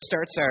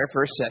starts our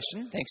first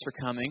session. Thanks for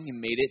coming. You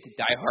made it. The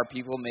diehard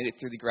people made it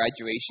through the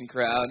graduation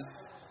crowd.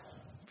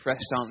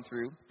 Pressed on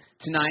through.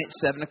 Tonight,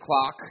 7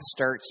 o'clock,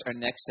 starts our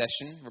next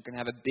session. We're going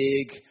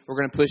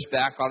to push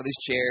back all of these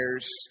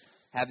chairs,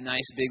 have a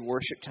nice big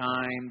worship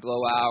time,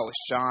 blow out with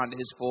Sean and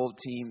his full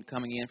team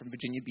coming in from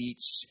Virginia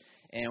Beach.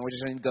 And we're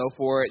just going to go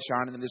for it.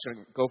 Sean and them just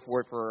going to go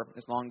for it for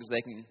as long as they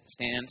can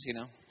stand,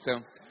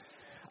 So,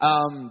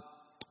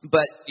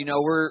 but,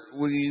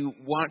 we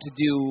want to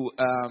do...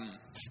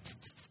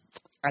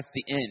 at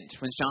the end,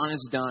 when Sean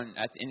is done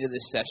at the end of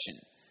this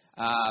session,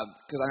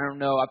 because I don't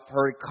know, I've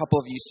heard a couple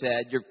of you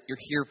said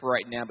you're here for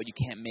right now, but you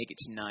can't make it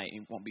tonight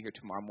and you won't be here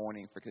tomorrow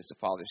morning because it's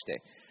Father's Day.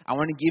 I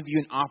want to give you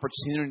an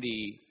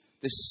opportunity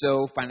to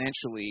sow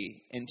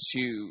financially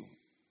into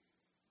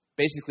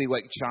basically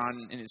what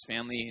Sean and his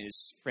family and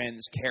his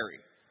friends carry.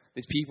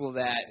 There's people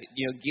that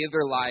give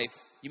their life.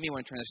 You may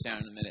want to turn this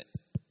down in a minute.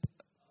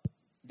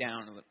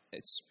 Down,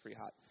 it's pretty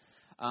hot.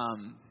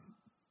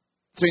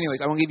 So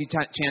anyways, I want to give you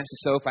a chance to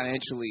sow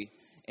financially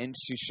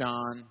into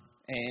Sean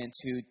and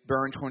to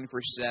burn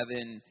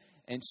 24/7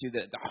 into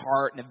the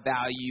heart and the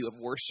value of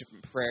worship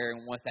and prayer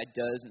and what that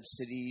does in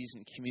cities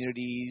and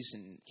communities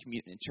and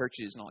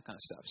churches and all that kind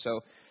of stuff.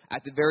 So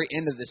at the very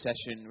end of the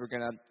session, we're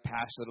going to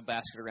pass a little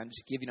basket around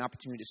just to give you an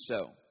opportunity to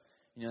sow.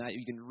 That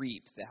you can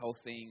reap the whole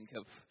thing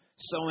of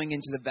sowing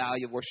into the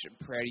value of worship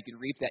and prayer. You can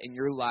reap that in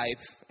your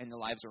life and the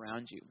lives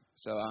around you.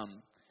 So,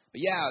 but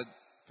yeah,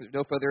 for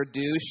no further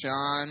ado,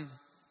 Sean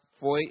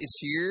Foy is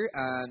here,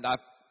 and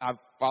I've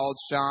followed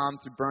Sean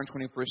through Burn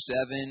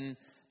 24/7,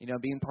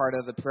 being part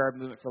of the prayer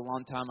movement for a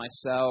long time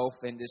myself,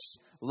 and just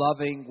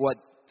loving what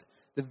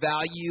the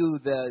value,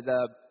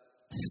 the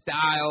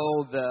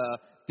style, the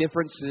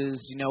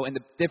differences, in the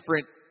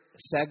different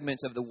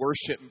segments of the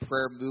worship and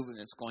prayer movement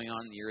that's going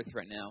on in the earth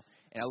right now.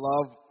 And I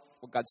love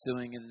what God's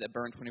doing in the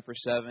Burn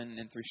 24/7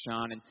 and through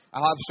Sean. And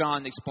I'll have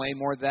Sean explain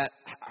more of that.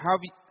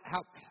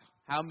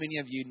 How many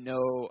of you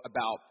know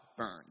about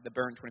Burn, the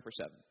Burn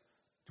 24/7?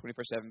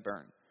 24/7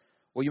 burn.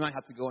 Well, you might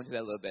have to go into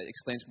that a little bit. It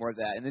explains more of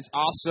that. And it's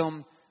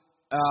awesome.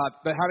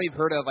 But how many have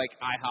heard of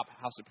IHOP,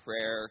 House of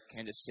Prayer,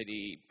 Kansas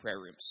City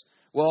prayer rooms?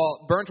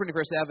 Well, Burn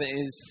 24/7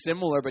 is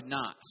similar, but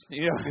not.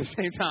 At the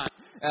same time,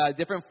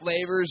 different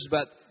flavors.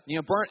 But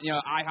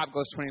IHOP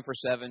goes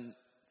 24/7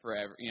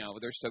 forever.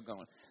 They're still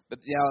going. But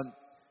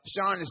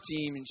Sean and his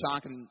team, and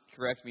Sean can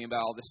correct me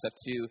about all this stuff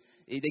too.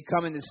 They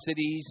come into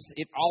cities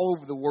all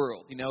over the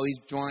world. He's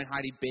joined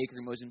Heidi Baker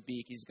in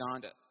Mozambique. He's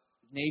gone to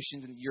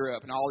nations in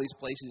Europe and all these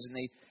places, and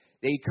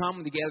they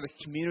come together with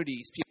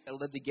communities, people that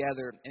live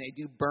together, and they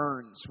do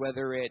burns,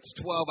 whether it's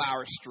 12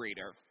 hours straight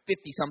or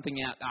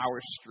 50-something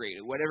hours straight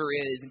or whatever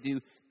it is, and do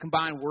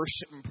combined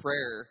worship and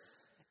prayer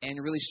and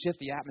really shift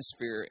the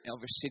atmosphere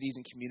over cities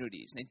and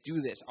communities. And they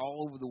do this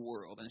all over the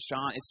world. And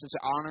Sean, it's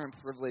such an honor and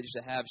privilege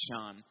to have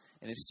Sean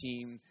and his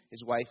team,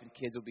 his wife and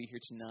kids will be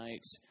here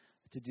tonight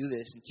to do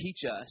this and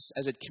teach us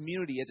as a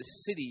community, as a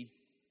city,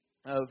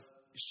 of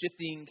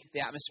shifting the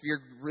atmosphere,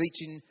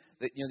 reaching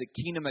the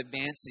kingdom,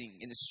 advancing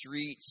in the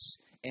streets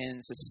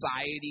and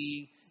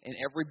society and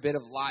every bit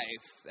of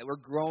life, that we're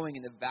growing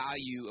in the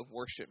value of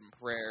worship and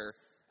prayer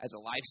as a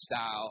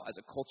lifestyle, as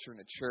a culture in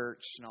the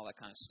church, and all that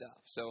kind of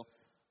stuff. So,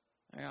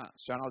 yeah,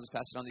 Sean, I'll just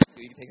pass it on to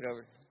you. You can take it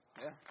over.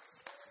 Yeah.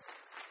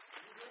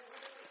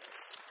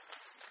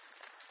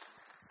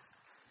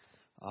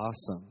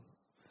 Awesome.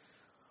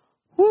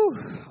 Whew,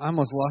 I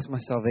almost lost my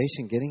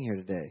salvation getting here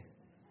today.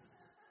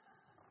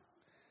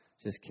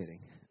 Just kidding.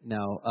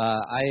 No,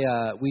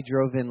 we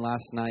drove in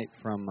last night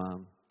from,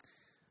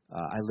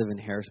 I live in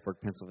Harrisburg,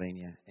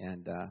 Pennsylvania,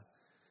 and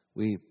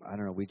we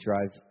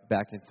drive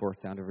back and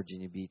forth down to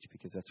Virginia Beach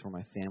because that's where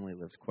my family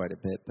lives quite a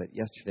bit. But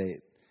yesterday,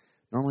 it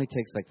normally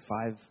takes like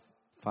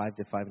 5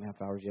 to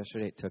 5.5 hours.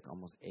 Yesterday, it took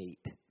almost 8.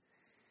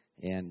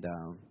 And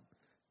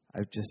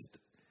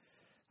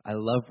I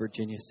love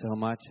Virginia so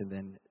much, and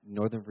then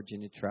Northern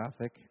Virginia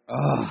traffic,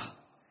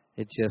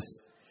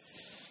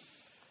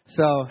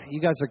 So you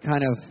guys are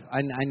kind of,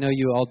 I know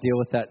you all deal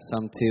with that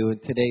some too,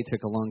 and today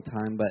took a long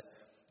time, but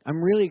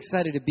I'm really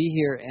excited to be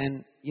here,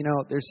 and,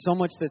 there's so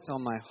much that's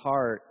on my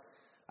heart.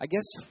 I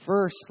guess,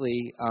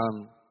 firstly,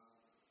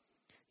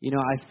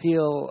 I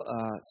feel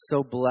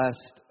so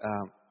blessed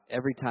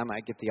every time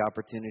I get the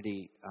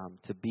opportunity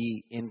to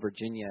be in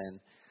Virginia, and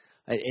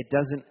it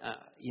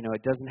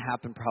doesn't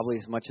happen probably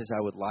as much as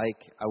I would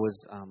like. I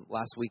was,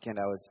 last weekend,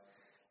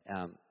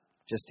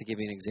 just to give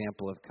you an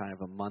example of kind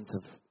of a month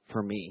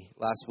for me.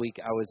 Last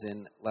weekend, I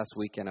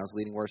was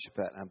leading worship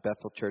at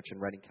Bethel Church in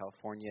Redding,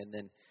 California, and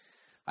then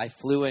I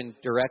flew in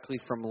directly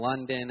from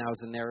London. I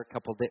was in there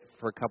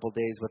for a couple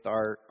days with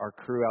our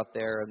crew out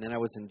there, and then I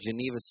was in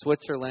Geneva,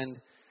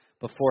 Switzerland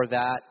before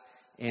that,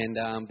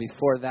 and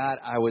before that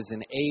I was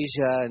in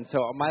Asia, and so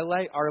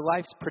our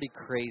life's pretty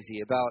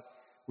crazy.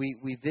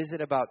 We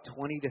visit about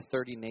 20 to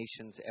 30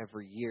 nations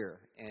every year,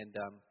 and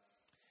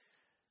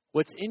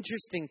what's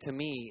interesting to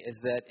me is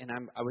that, and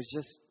I was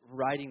just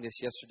writing this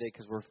yesterday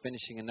because we're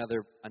finishing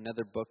another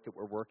book that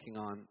we're working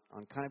on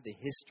kind of the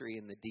history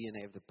and the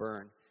DNA of the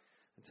Burn.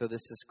 so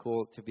this is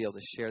cool to be able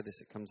to share this.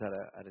 It comes at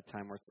a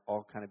time where it's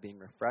all kind of being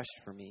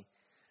refreshed for me.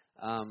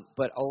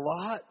 But a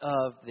lot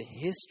of the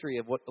history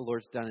of what the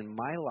Lord's done in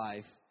my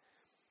life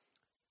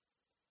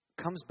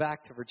comes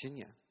back to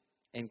Virginia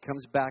and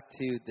comes back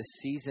to the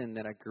season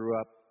that I grew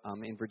up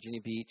in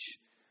Virginia Beach,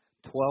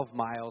 12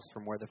 miles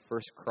from where the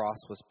first cross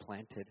was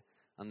planted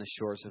on the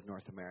shores of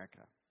North America.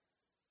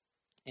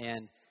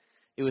 And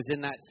it was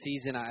in that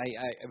season, I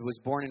was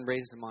born and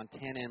raised in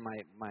Montana, and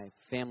my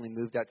family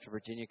moved out to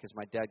Virginia because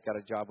my dad got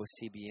a job with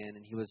CBN,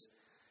 and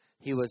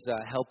he was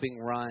helping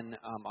run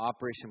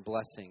Operation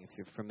Blessing, if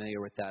you're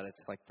familiar with that.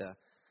 It's like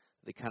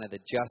the kind of the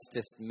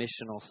justice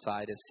missional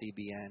side of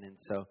CBN. And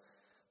so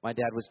my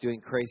dad was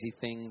doing crazy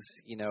things,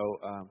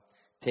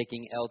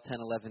 taking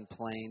L-1011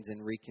 planes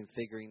and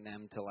reconfiguring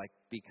them to like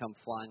become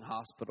flying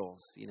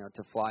hospitals,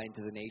 to fly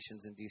into the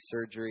nations and do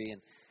surgery.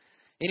 And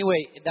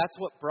anyway, that's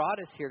what brought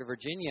us here to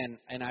Virginia.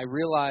 And I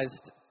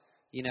realized,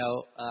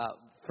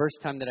 first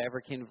time that I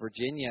ever came to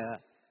Virginia,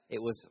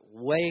 it was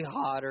way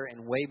hotter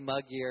and way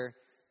muggier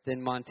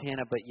than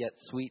Montana, but yet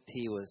sweet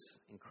tea was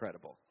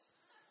incredible.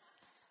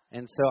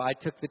 And so I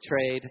took the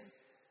trade,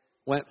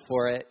 went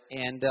for it,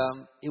 and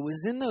it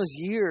was in those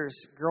years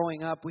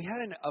growing up, we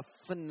had a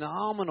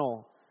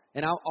phenomenal,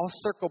 and I'll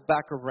circle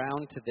back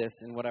around to this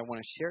and what I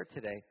want to share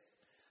today,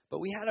 but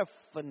we had a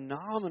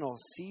phenomenal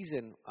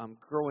season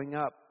growing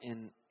up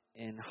in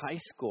high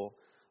school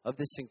of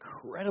this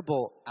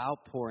incredible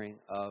outpouring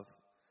of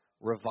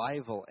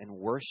revival and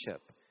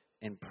worship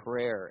and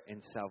prayer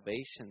and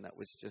salvation that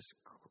was just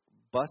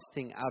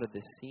busting out of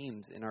the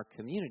seams in our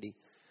community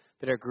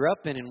that I grew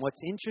up in. And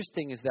what's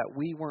interesting is that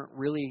we weren't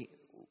really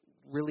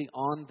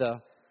on the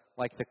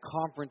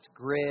conference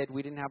grid.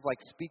 We didn't have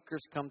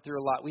speakers come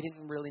through a lot. We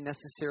didn't really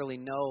necessarily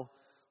know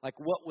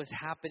what was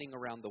happening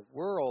around the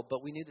world,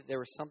 but we knew that there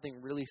was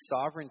something really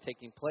sovereign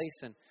taking place.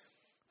 And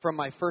from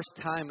my first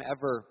time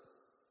ever,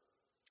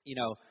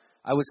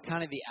 I was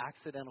kind of the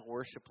accidental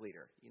worship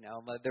leader.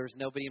 There was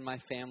nobody in my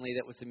family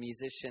that was a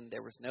musician.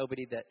 There was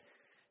nobody that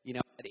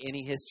had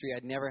any history.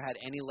 I'd never had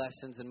any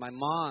lessons. And my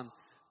mom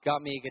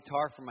got me a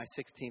guitar for my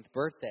 16th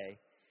birthday.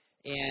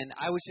 And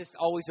I was just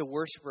always a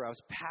worshiper. I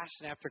was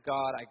passionate after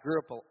God. I grew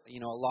up, a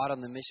lot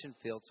on the mission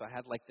field, so I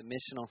had the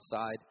missional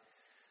side.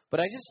 But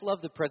I just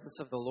loved the presence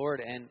of the Lord.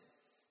 And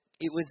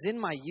it was in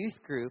my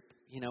youth group,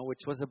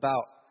 which was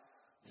about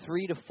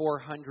 300 to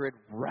 400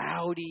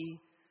 rowdy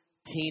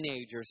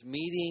teenagers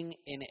meeting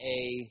in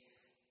a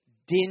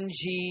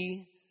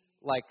dingy,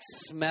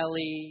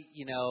 smelly,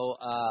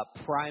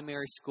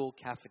 primary school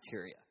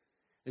cafeteria.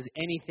 It was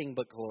anything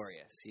but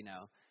glorious,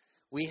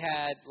 We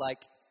had,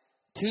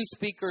 2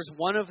 speakers.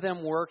 One of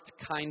them worked,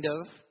 kind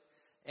of.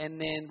 And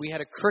then we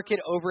had a crooked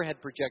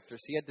overhead projector.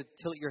 So you had to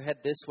tilt your head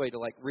this way to,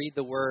 read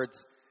the words.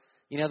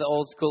 The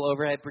old school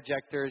overhead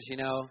projectors,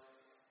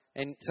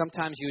 And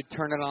sometimes you would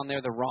turn it on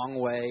there the wrong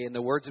way, and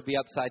the words would be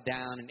upside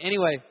down. And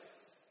anyway,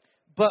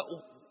 but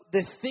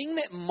the thing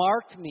that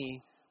marked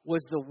me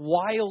was the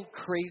wild,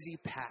 crazy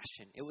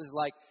passion. It was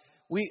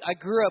I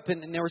grew up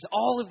and there was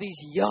all of these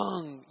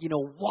young,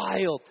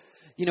 wild,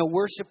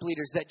 worship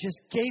leaders that just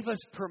gave us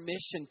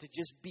permission to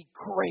just be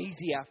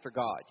crazy after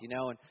God,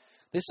 And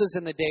this was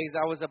in the days,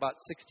 I was about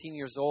 16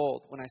 years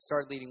old when I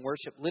started leading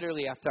worship,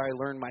 literally after I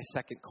learned my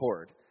second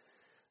chord.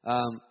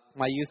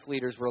 My youth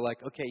leaders were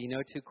like, okay,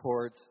 2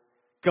 chords,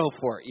 go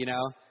for it,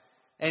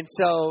 And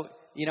so,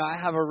 I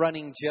have a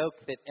running joke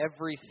that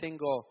every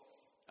single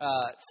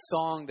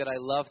song that I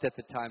loved at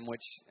the time,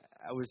 which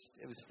it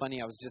was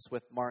funny. I was just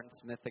with Martin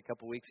Smith a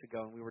couple weeks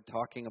ago, and we were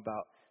talking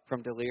about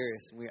from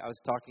Delirious, and I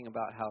was talking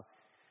about how,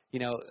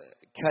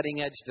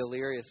 Cutting Edge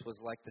Delirious was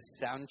like the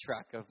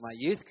soundtrack of my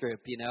youth group,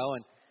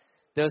 and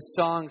those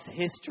songs,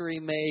 History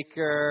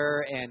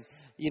Maker, and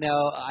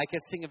I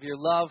Could Sing of Your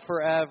Love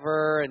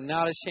Forever, and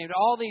Not Ashamed,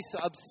 all these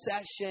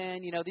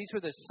Obsession, these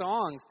were the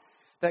songs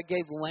that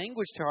gave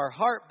language to our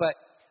heart, but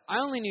I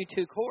only knew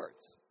 2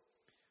 chords.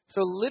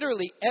 So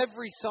literally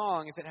every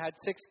song, if it had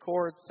 6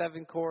 chords,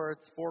 7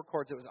 chords, 4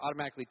 chords, it was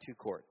automatically 2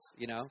 chords,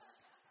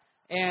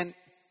 And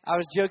I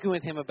was joking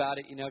with him about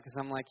it, because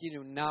I'm like, you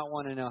do not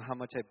want to know how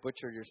much I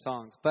butchered your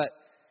songs. But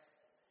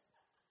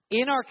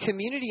in our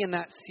community in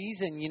that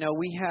season,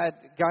 we had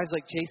guys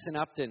like Jason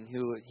Upton,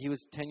 he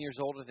was 10 years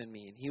older than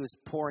me, and he was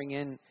pouring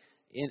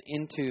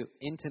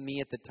into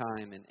me at the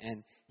time,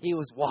 and he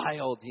was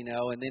wild,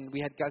 And then we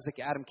had guys like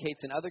Adam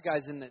Cates and other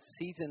guys in that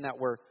season that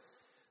were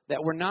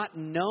not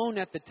known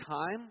at the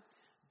time,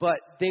 but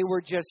they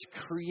were just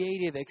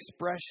creative,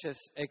 expressive.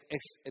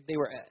 They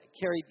were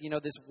carried,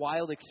 this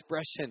wild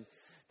expression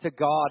to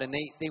God, and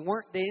they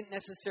didn't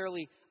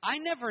necessarily. I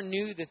never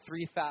knew the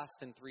 3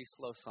 fast and 3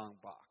 slow song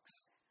box.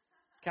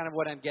 It's kind of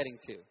what I'm getting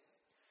to.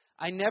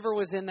 I never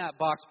was in that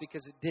box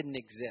because it didn't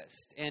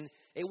exist, and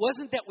it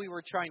wasn't that we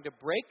were trying to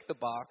break the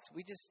box.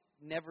 We just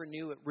never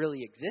knew it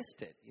really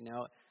existed.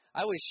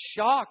 I was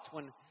shocked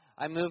when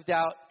I moved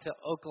out to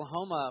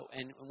Oklahoma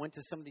and went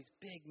to some of these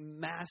big,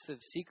 massive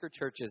seeker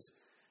churches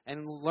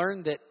and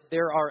learned that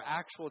there are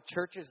actual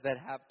churches that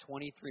have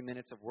 23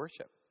 minutes of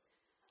worship.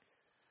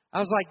 I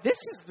was like, this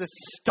is the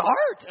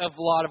start of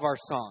a lot of our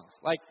songs.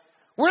 Like,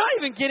 we're not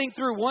even getting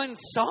through one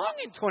song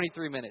in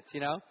 23 minutes, you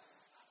know?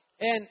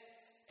 And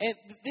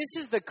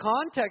this is the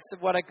context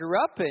of what I grew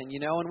up in,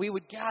 you know, and we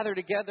would gather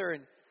together,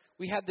 and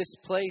we had this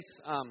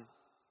place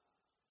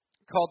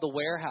called the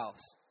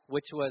Warehouse,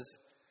 which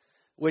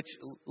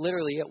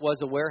literally it was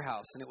a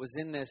warehouse, and it was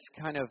in this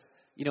kind of,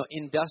 you know,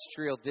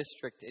 industrial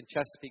district in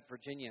Chesapeake,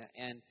 Virginia.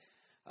 And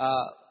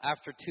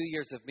after 2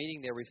 years of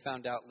meeting there, we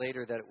found out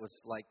later that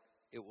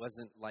it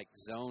wasn't like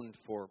zoned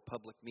for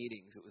public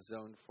meetings. It was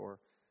zoned for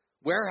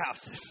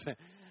warehouses.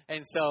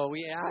 And so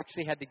we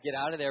actually had to get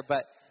out of there.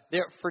 But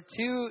there, for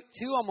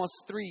almost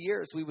 3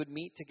 years, we would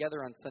meet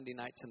together on Sunday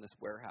nights in this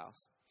warehouse.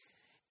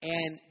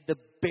 And the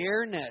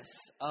bareness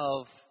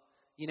of,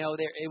 you know,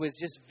 it was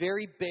just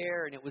very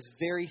bare, and it was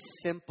very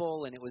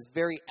simple, and it was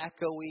very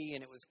echoey,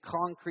 and it was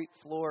concrete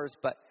floors.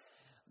 But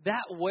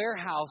that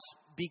warehouse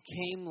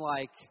became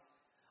like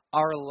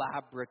our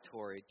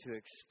laboratory to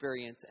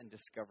experience and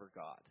discover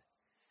God.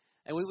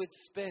 And we would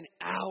spend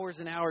hours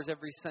and hours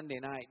every Sunday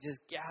night just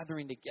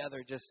gathering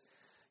together. Just,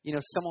 you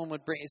know, someone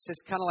would bring, it's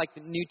just kind of like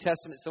the New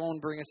Testament. Someone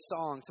would bring a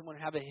song. Someone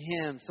would have a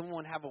hymn. Someone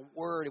would have a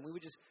word. And we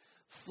would just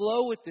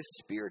flow with the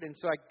Spirit. And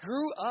so I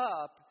grew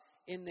up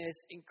in this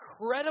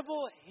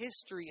incredible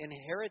history and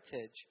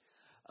heritage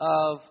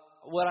of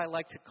what I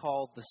like to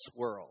call the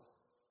swirl.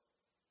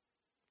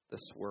 The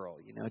swirl,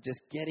 you know,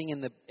 just getting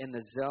in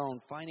the zone,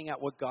 finding out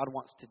what God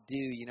wants to do.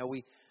 You know,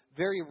 we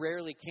very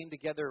rarely came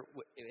together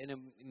in a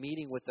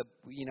meeting with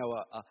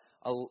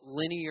a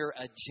linear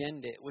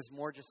agenda. It was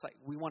more just like,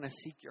 we want to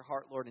seek your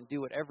heart, Lord, and do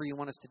whatever you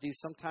want us to do.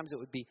 Sometimes it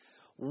would be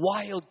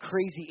wild,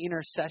 crazy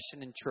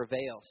intercession and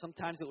travail.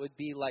 Sometimes it would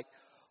be like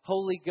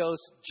Holy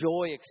Ghost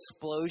joy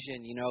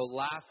explosion, you know,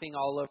 laughing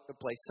all over the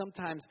place.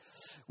 Sometimes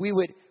we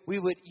would,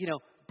 you know,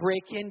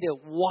 break into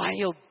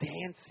wild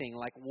dancing,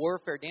 like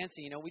warfare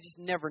dancing. You know, we just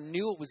never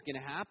knew it was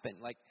going to happen.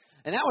 Like,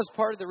 and that was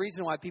part of the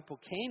reason why people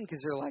came, because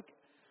they're like,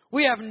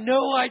 we have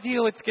no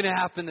idea what's going to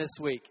happen this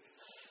week.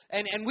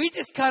 And we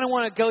just kind of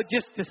want to go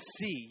just to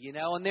see, you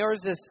know. And there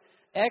was this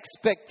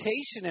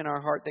expectation in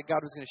our heart that God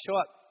was going to show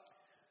up.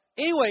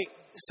 Anyway,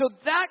 so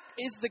that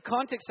is the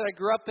context that I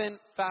grew up in.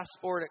 Fast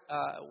forward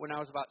when I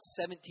was about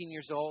 17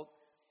 years old.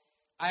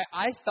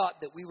 I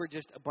thought that we were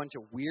just a bunch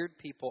of weird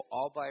people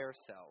all by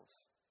ourselves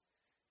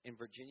in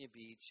Virginia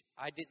Beach.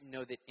 I didn't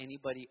know that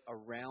anybody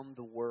around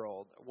the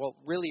world, well,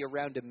 really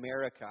around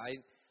America.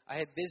 I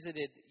had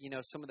visited, you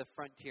know, some of the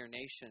frontier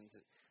nations.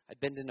 I'd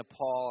been to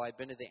Nepal. I'd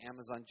been to the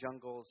Amazon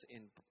jungles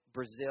in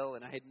Brazil,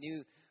 and I had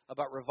knew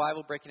about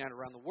revival breaking out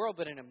around the world.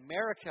 But in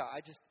America, I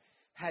just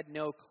had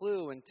no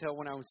clue until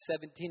when I was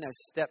 17, I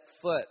stepped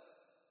foot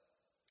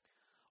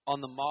on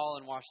the mall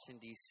in Washington,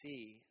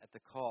 D.C. at the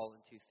Call in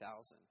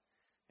 2000.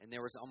 And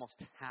there was almost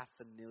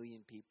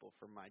 500,000 people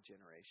from my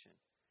generation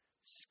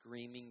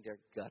screaming their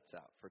guts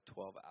out for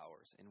 12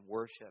 hours in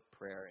worship,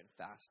 prayer, and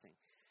fasting.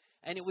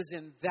 And it was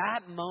in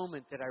that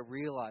moment that I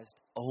realized,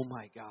 oh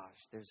my gosh,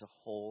 there's a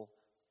whole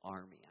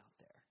army out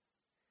there.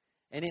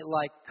 And it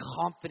like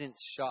confidence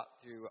shot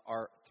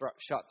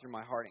through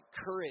my heart, and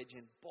courage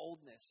and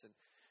boldness. And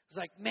it was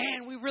like,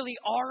 man, we really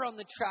are on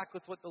the track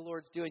with what the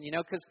Lord's doing, you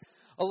know, because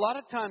a lot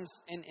of times,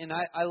 and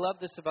I love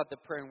this about the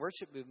prayer and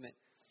worship movement,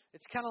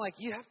 it's kind of like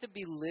you have to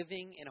be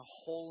living in a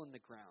hole in the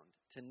ground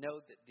to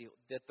know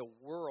that the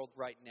world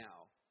right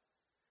now,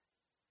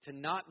 to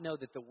not know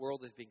that the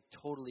world is being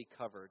totally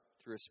covered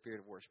through a spirit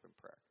of worship and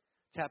prayer.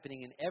 It's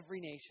happening in every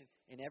nation,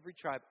 in every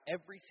tribe,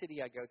 every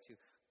city I go to.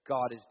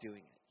 God is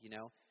doing it, you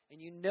know. And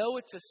you know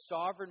it's a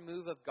sovereign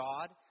move of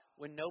God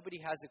when nobody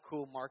has a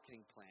cool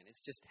marketing plan.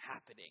 It's just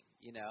happening,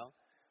 you know.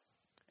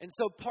 And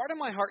so part of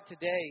my heart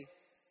today,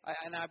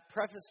 I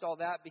prefaced all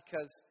that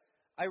because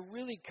I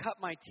really cut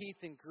my teeth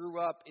and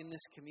grew up in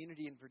this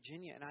community in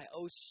Virginia, and I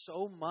owe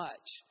so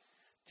much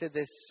to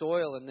this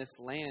soil and this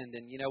land.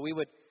 And, you know, we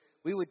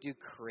would do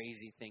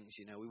crazy things,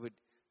 you know. We would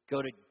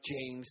go to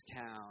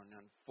Jamestown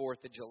on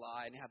 4th of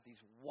July and have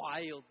these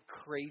wild,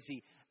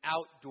 crazy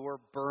outdoor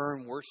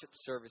burn worship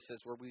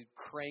services where we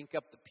crank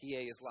up the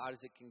PA as loud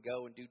as it can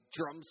go and do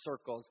drum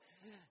circles,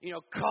 you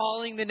know,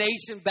 calling the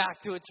nation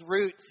back to its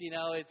roots, you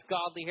know, its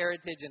godly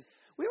heritage. And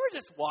we were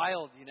just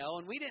wild, you know,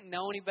 and we didn't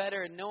know any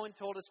better, and no one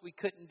told us we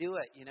couldn't do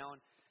it, you know.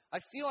 And I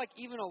feel like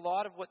even a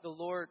lot of what the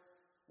Lord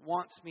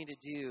wants me to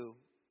do,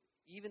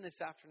 even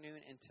this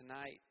afternoon and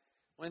tonight,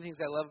 one of the things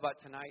I love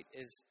about tonight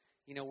is,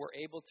 you know, we're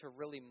able to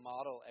really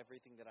model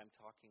everything that I'm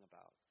talking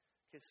about.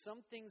 Because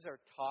some things are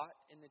taught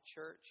in the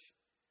church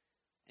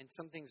and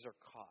some things are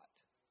caught.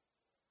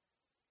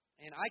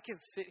 And I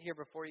can sit here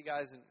before you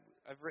guys, and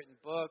I've written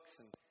books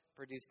and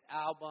produced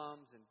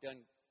albums and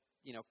done,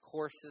 you know,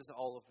 courses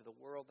all over the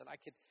world. And I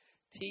could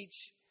teach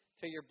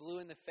till you're blue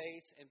in the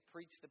face and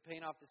preach the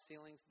paint off the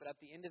ceilings. But at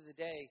the end of the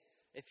day,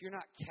 if you're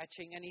not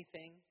catching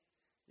anything,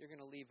 you're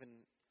going to leave and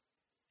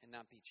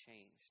not be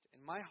changed.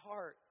 And my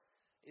heart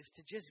is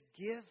to just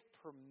give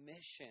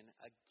permission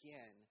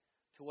again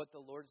to what the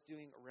Lord's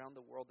doing around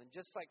the world. And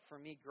just like for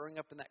me, growing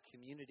up in that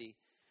community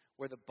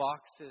where the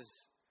boxes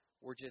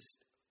were just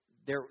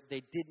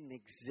they didn't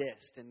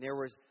exist, and there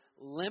was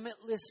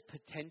limitless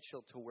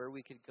potential to where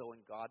we could go in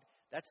God.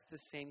 That's the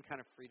same kind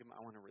of freedom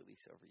I want to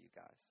release over you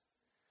guys.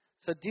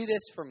 So do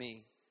this for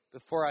me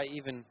before I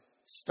even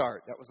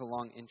start. That was a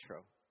long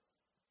intro.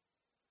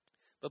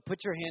 But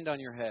put your hand on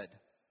your head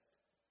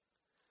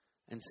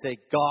and say,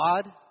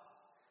 God,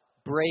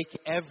 break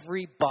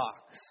every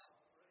box,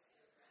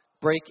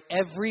 break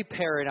every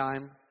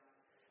paradigm,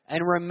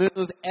 and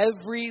remove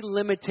every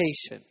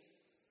limitation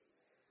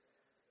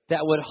that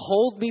would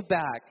hold me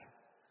back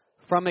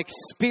from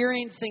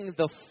experiencing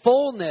the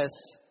fullness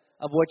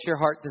of what your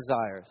heart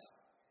desires.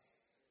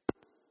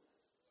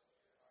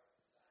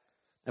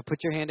 Now put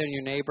your hand on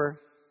your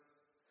neighbor.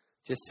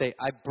 Just say,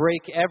 I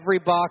break every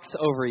box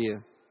over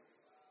you.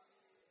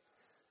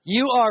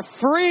 You are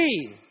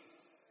free.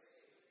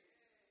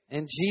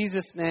 In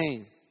Jesus'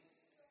 name.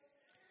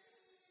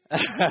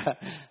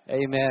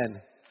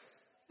 Amen.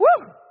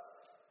 Woo!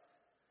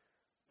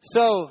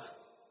 So,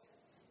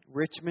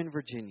 Richmond,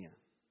 Virginia.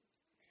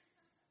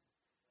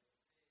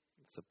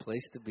 It's a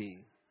place to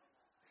be.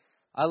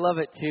 I love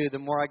it too. The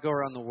more I go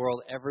around the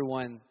world,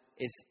 everyone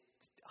is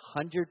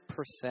 100%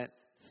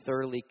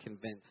 thoroughly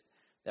convinced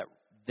that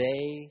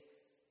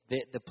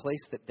the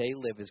place that they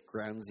live is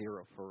ground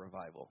zero for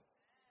revival.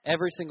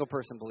 Every single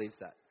person believes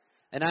that.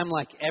 And I'm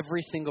like,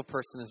 every single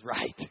person is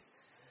right.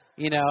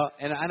 You know,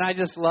 and I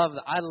just love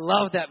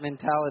that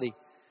mentality.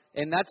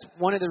 And that's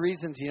one of the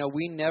reasons,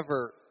 we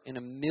never in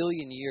a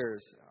million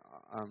years,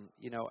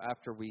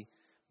 after we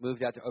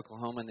moved out to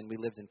Oklahoma and then we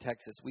lived in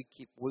Texas, we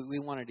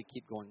wanted to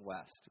keep going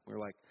west. We're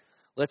like,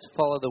 let's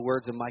follow the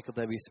words of Michael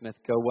W. Smith,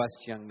 go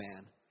west, young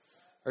man.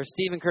 Or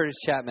Stephen Curtis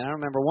Chapman. I don't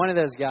remember, one of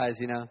those guys,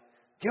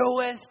 Go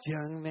west,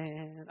 young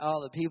man.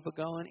 All the people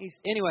going east.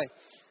 Anyway,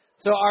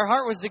 so our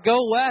heart was to go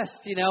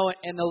west,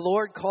 and the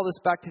Lord called us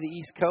back to the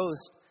East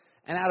Coast.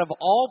 And out of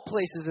all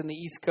places in the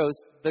East Coast,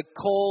 the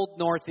cold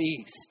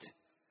Northeast,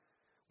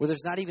 where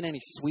there's not even any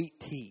sweet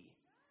tea.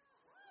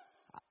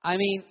 I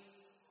mean,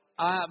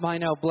 I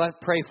know,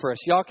 pray for us.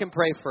 Y'all can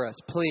pray for us,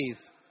 please.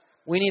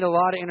 We need a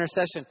lot of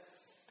intercession.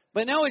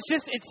 But no,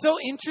 it's so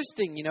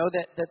interesting,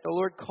 that the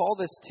Lord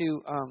called us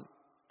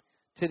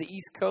to the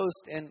East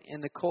Coast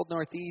and the cold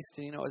Northeast,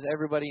 as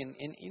everybody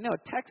in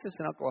Texas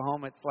and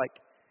Oklahoma, it's like,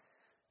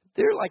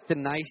 they're like the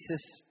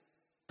nicest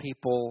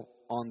people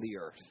on the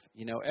earth.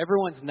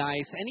 Everyone's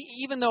nice. And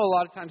even though a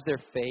lot of times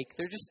they're fake,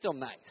 they're just still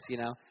nice,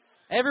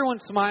 Everyone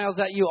smiles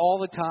at you all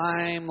the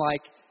time.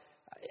 Like,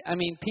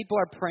 people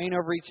are praying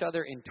over each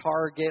other in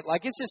Target.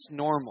 Like, it's just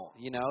normal,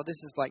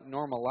 This is like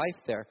normal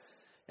life there.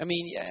 I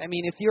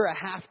mean, if you're a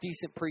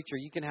half-decent preacher,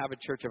 you can have a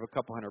church of a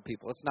couple hundred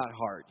people. It's not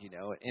hard,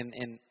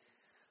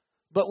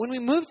 But when we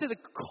moved to the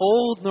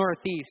cold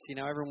Northeast,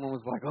 everyone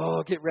was like,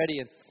 oh, get ready.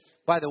 And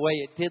by the way,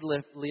 it did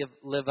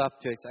live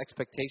up to its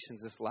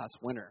expectations this last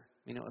winter.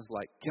 It was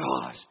like,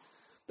 gosh,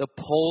 the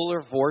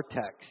polar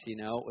vortex, it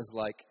was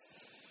like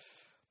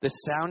the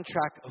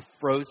soundtrack of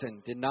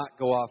Frozen did not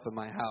go off in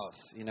my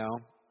house,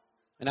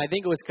 And I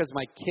think it was because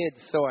my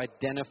kids so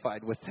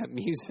identified with that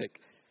music.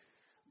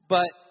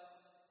 But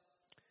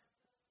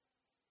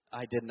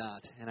I did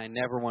not, and I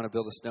never want to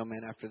build a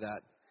snowman after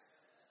that.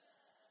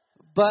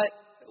 But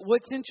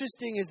what's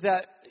interesting is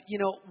that,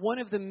 one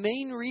of the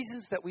main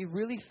reasons that we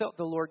really felt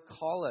the Lord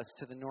call us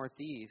to the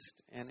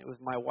Northeast, and it was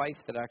my wife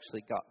that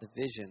actually got the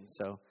vision.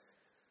 So,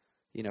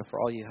 for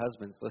all you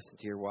husbands, listen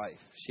to your wife.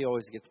 She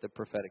always gets the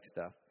prophetic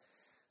stuff.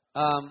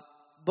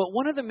 But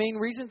one of the main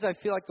reasons I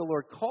feel like the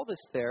Lord called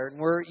us there, and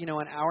we're,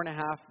 an hour and a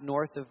half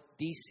north of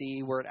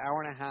D.C., we're an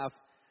hour and a half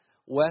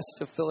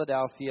west of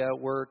Philadelphia,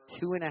 we're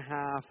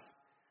 2.5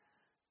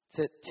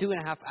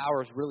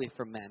 hours really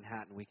from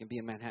Manhattan. We can be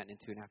in Manhattan in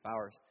 2.5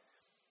 hours.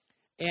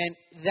 And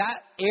that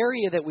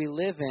area that we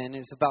live in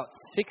is about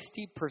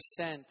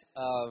 60%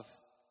 of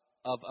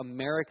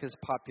America's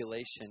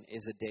population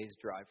is a day's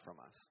drive from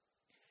us.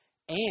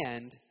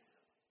 And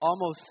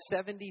almost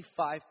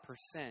 75%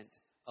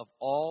 of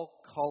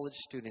all college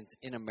students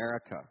in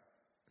America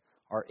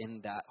are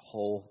in that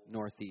whole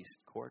Northeast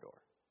corridor.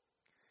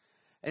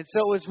 And so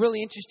it was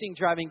really interesting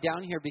driving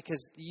down here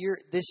because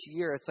this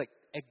year, it's like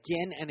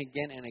again and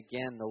again and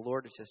again, the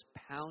Lord is just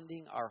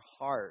pounding our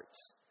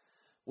hearts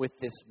with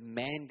this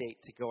mandate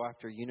to go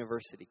after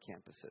university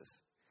campuses.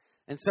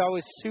 And so I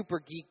was super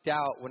geeked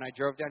out when I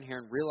drove down here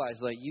and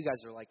realized, like, you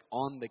guys are like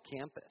on the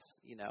campus,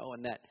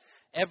 and that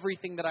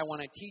everything that I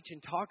want to teach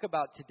and talk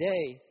about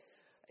today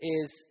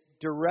is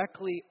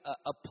directly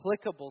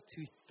applicable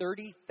to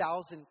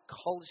 30,000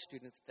 college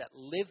students that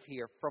live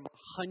here from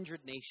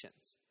 100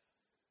 nations.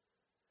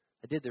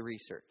 I did the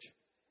research.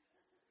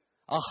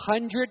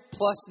 100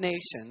 plus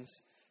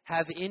nations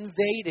have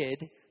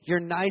invaded your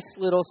nice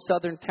little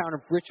southern town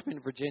of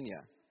Richmond,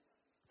 Virginia.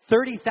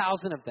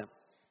 30,000 of them.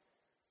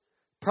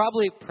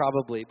 Probably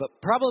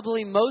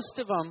most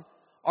of them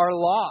are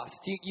lost.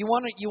 You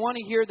want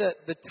to hear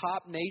the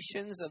top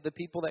nations of the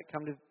people that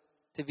come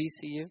to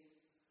VCU?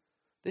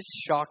 This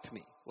shocked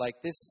me.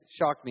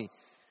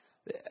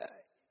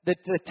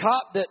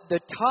 The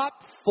top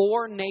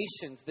 4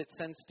 nations that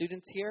send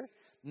students here.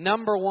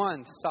 Number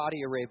 1,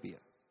 Saudi Arabia.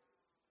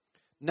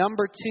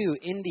 Number 2,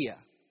 India.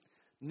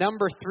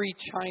 Number 3,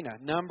 China.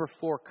 Number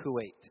 4,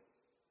 Kuwait.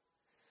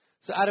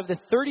 So out of the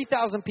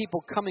 30,000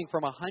 people coming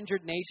from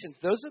 100 nations,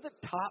 those are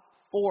the top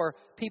 4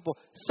 people.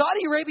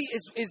 Saudi Arabia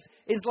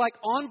is like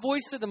on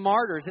Voice of the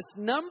Martyrs. It's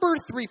number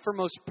 3 for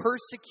most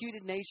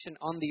persecuted nation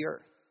on the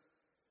earth.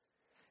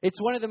 It's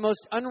one of the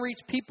most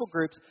unreached people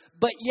groups,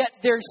 but yet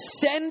they're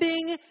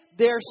sending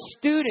their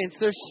students,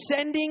 they're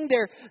sending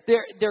their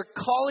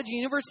college and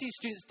university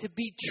students to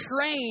be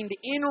trained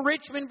in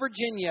Richmond,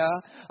 Virginia,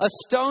 a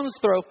stone's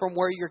throw from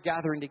where you're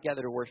gathering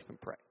together to worship and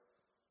pray.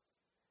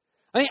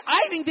 I mean,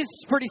 I think this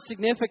is pretty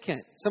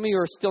significant. Some of you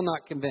are still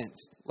not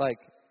convinced. Like,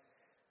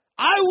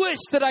 I wish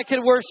that I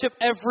could worship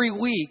every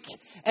week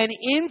and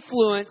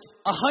influence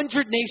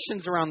 100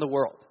 nations around the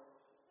world.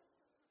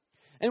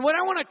 And what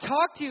I want to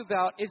talk to you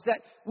about is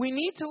that we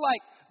need to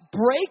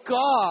break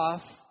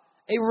off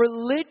a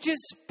religious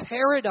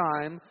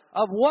paradigm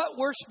of what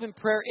worship and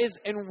prayer is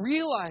and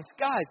realize,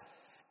 guys,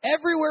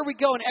 everywhere we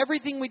go and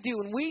everything we do,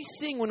 when we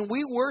sing, when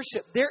we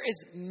worship, there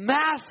is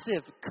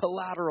massive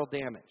collateral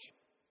damage.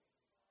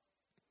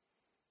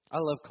 I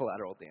love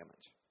collateral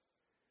damage.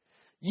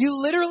 You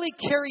literally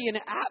carry an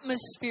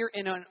atmosphere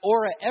and an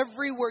aura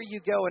everywhere you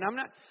go. And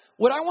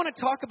what I want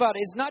to talk about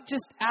is not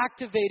just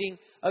activating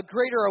a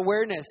greater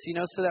awareness,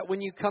 so that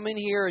when you come in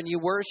here and you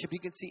worship, you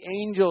can see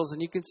angels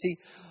and you can see,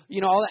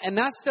 all that. And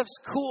that stuff's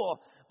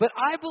cool. But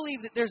I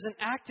believe that there's an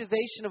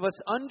activation of us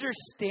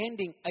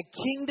understanding a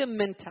kingdom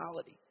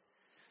mentality.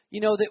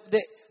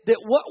 That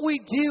what we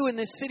do in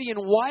this city and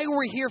why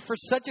we're here for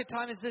such a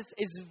time as this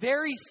is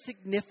very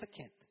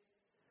significant.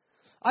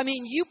 I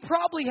mean, you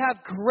probably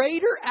have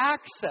greater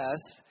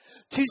access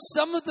to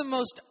some of the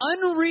most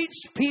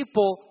unreached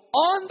people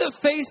on the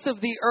face of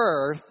the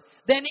earth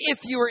than if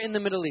you were in the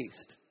Middle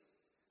East,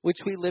 which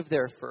we lived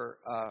there for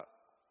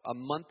a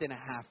month and a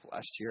half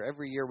last year.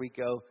 Every year we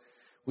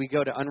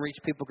go to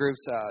unreached people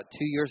groups. 2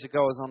 years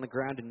ago, I was on the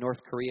ground in North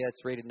Korea.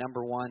 It's rated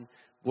number 1,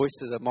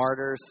 Voice of the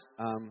Martyrs.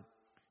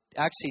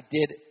 Actually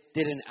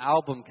did an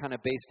album kind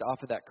of based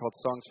off of that called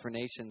Songs for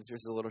Nations.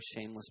 There's a little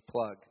shameless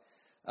plug.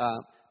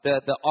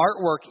 The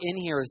artwork in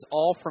here is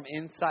all from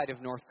inside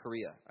of North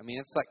Korea. I mean,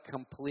 it's like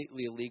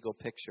completely illegal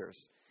pictures.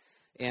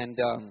 And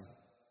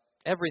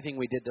everything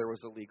we did there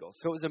was illegal.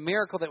 So it was a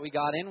miracle that we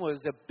got in. It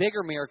was a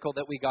bigger miracle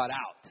that we got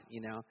out,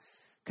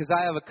 Because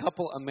I have a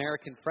couple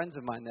American friends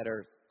of mine that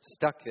are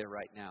stuck there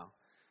right now.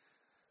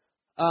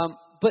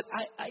 But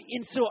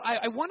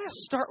I want to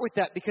start with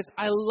that because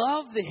I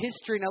love the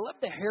history and I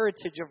love the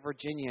heritage of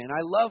Virginia. And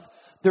I love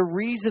the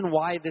reason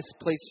why this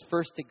place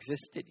first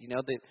existed.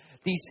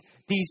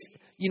 These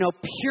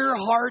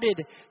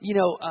pure-hearted,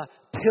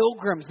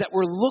 pilgrims that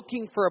were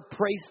looking for a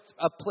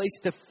place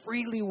to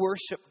freely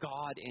worship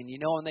God in,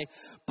 and they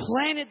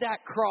planted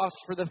that cross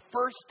for the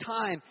first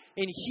time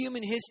in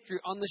human history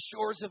on the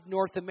shores of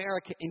North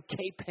America in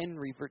Cape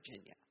Henry,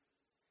 Virginia.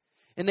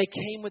 And they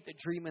came with a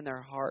dream in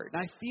their heart.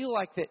 And I feel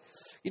like that,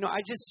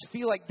 I just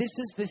feel like this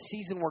is the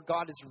season where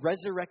God is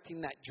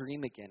resurrecting that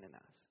dream again in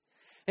us.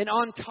 And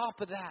on top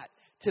of that,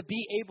 to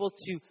be able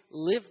to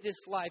live this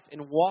life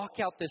and walk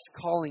out this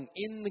calling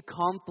in the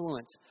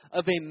confluence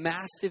of a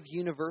massive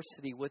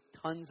university with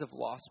tons of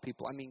lost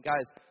people. I mean,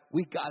 guys,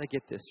 we got to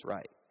get this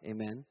right.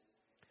 Amen.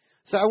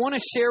 So I want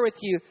to share with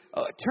you,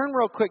 turn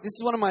real quick. This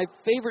is one of my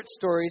favorite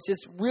stories,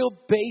 just real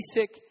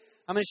basic.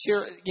 I'm going to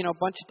share, a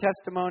bunch of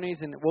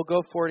testimonies, and we'll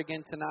go for it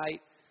again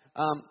tonight.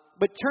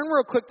 But turn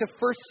real quick to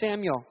 1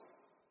 Samuel,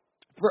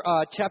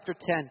 chapter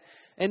 10.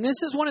 And this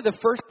is one of the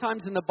first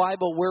times in the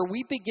Bible where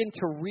we begin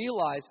to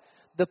realize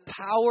the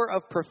power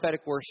of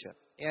prophetic worship.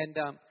 And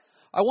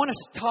I want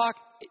to talk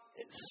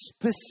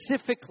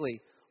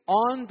specifically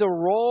on the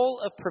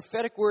role of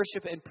prophetic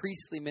worship and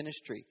priestly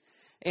ministry.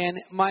 And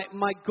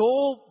my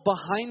goal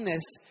behind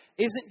this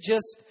isn't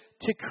just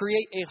to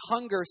create a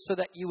hunger so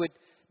that you would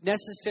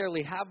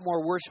necessarily have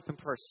more worship and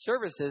prayer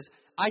services.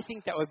 I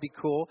think that would be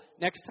cool.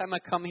 Next time I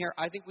come here,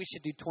 I think we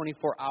should do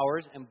 24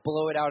 hours and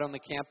blow it out on the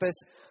campus.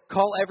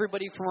 Call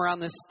everybody from around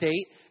the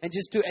state and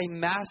just do a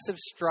massive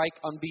strike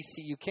on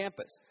BCU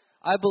campus.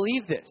 I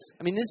believe this.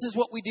 I mean, this is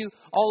what we do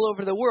all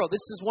over the world.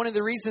 This is one of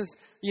the reasons,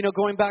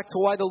 going back to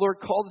why the Lord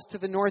called us to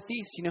the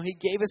Northeast. He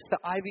gave us the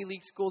Ivy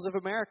League schools of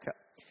America.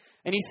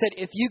 And He said,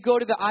 if you go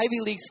to the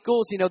Ivy League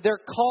schools, their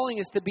calling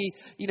is to be,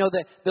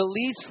 the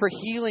leads for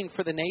healing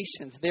for the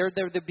nations. They're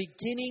the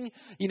beginning,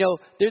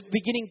 they're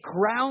beginning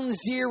ground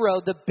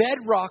zero, the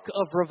bedrock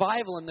of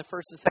revival in the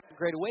first and second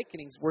Great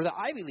Awakenings were the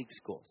Ivy League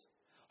schools.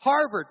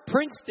 Harvard,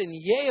 Princeton,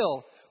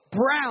 Yale,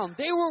 Brown,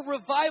 they were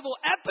revival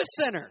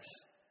epicenters.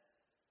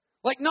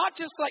 Not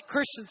just like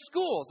Christian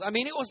schools. I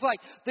mean, it was like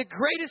the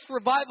greatest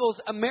revivals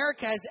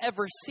America has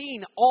ever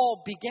seen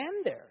all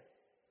began there.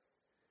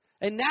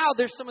 And now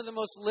there's some of the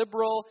most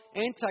liberal,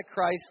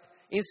 antichrist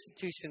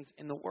institutions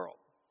in the world.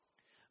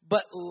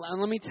 But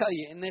let me tell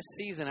you, in this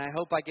season, I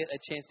hope I get a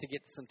chance to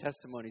get some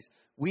testimonies.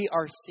 We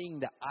are seeing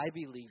the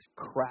Ivy Leagues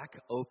crack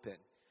open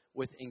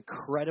with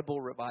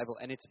incredible revival.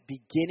 And it's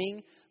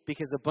beginning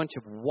because a bunch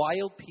of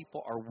wild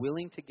people are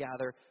willing to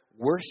gather,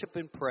 worship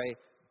and pray,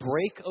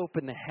 break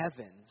open the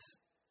heavens,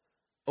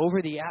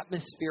 over the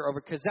atmosphere,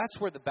 over, because that's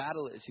where the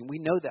battle is. And we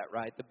know that,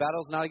 right? The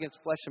battle's not against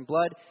flesh and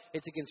blood.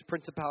 It's against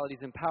principalities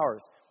and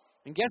powers.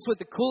 And guess what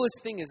the coolest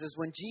thing is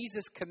when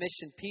Jesus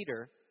commissioned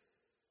Peter,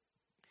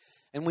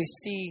 and we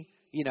see,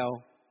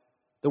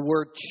 the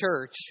word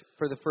church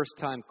for the first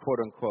time, quote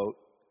unquote,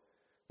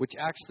 which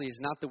actually is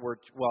not the word,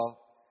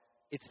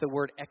 it's the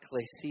word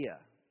ecclesia.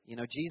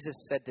 Jesus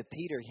said to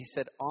Peter, he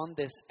said, on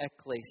this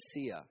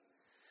ecclesia,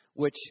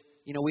 which,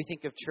 we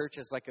think of church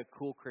as like a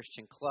cool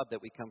Christian club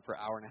that we come for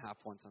an hour and a half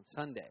once on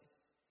Sunday.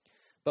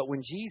 But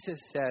when Jesus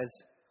says,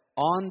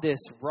 on this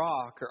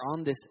rock or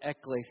on this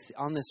ecclesia,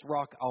 on this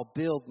rock, I'll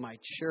build my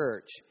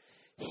church,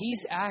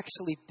 he's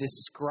actually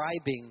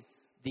describing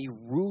the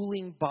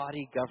ruling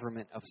body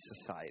government of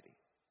society.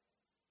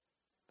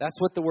 That's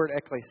what the word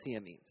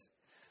ecclesia means.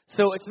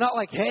 So it's not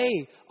like,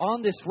 hey,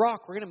 on this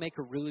rock, we're going to make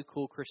a really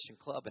cool Christian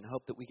club and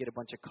hope that we get a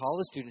bunch of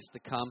college students to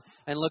come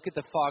and look at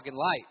the fog and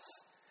lights.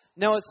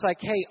 No, it's like,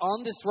 hey,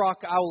 on this rock,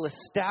 I will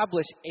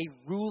establish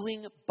a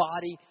ruling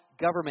body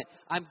government.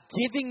 I'm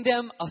giving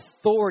them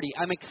authority.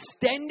 I'm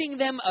extending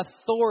them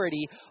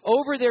authority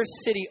over their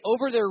city,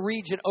 over their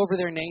region, over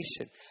their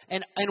nation.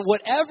 And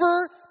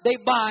whatever they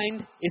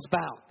bind is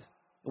bound.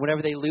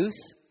 Whatever they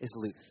loose is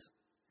loose.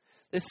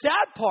 The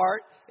sad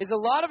part is a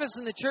lot of us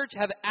in the church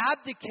have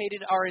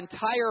abdicated our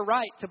entire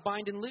right to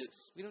bind and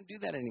loose. We don't do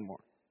that anymore.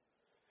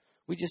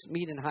 We just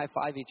meet and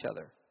high-five each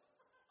other.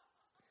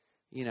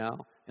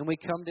 And we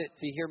come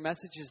to hear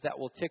messages that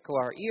will tickle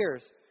our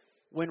ears,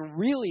 when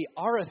really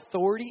our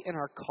authority and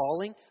our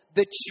calling,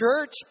 the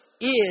church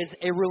is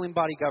a ruling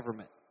body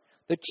government.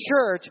 The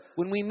church,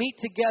 when we meet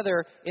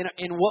together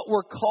in what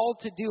we're called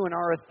to do in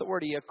our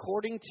authority,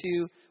 according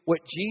to what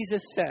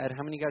Jesus said.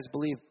 How many guys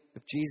believe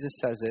if Jesus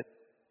says it,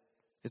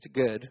 it's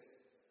good,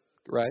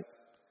 right?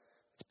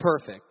 It's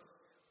perfect.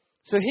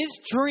 So his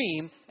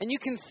dream, and you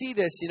can see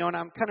this, and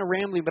I'm kind of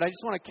rambling, but I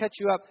just want to catch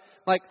you up.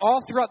 Like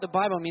all throughout the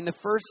Bible, the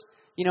first,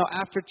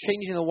 after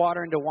changing the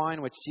water into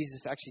wine, which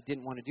Jesus actually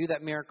didn't want to do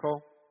that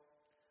miracle,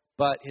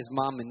 but his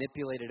mom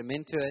manipulated him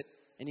into it,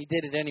 and he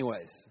did it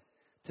anyways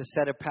to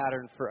set a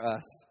pattern for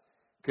us,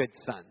 good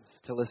sons,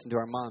 to listen to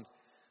our moms.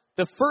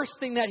 The first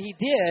thing that he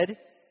did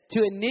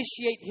to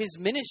initiate his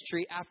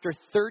ministry after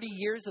 30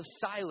 years of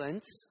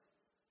silence,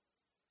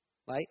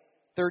 right?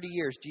 30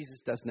 years, Jesus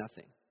does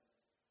nothing.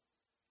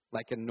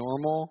 Like a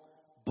normal,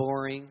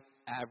 boring,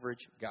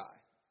 average guy.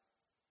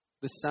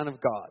 The Son of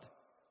God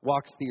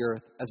walks the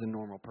earth as a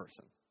normal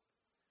person.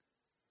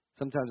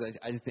 Sometimes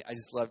I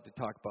just love to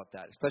talk about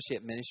that, especially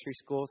at ministry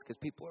schools, because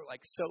people are like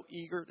so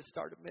eager to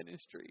start a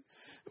ministry.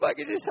 If I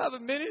could just have a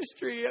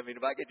ministry,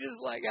 if I could just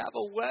like have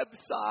a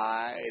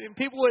website and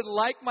people would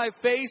like my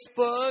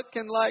Facebook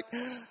and like,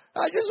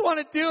 I just want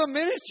to do a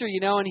ministry,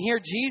 and here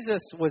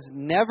Jesus was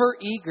never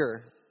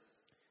eager.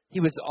 He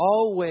was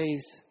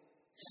always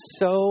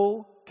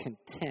so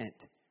content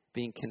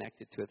being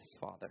connected to his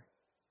Father.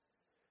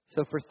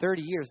 So for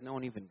 30 years, no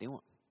one even knew him.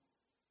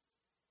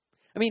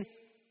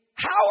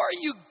 How are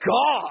you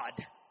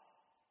God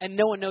and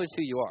no one knows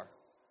who you are?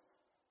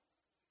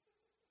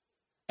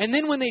 And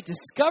then when they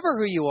discover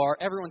who you are,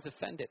 everyone's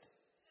offended.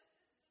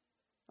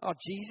 Oh,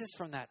 Jesus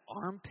from that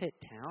armpit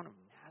town of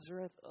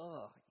Nazareth?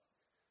 Ugh.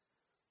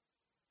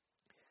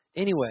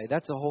 Anyway,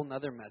 that's a whole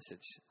nother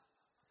message.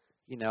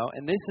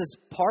 And this is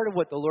part of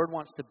what the Lord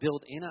wants to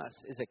build in us,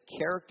 is a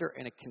character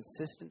and a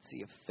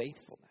consistency of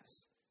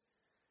faithfulness.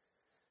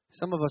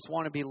 Some of us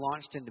want to be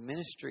launched into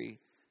ministry,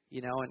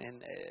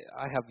 and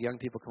I have young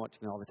people come up to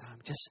me all the time,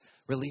 just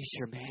release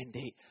your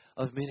mandate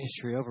of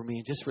ministry over me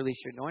and just release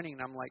your anointing.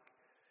 And I'm like,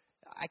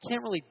 I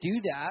can't really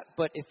do that,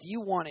 but if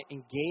you want to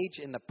engage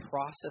in the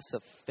process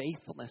of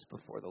faithfulness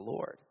before the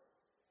Lord.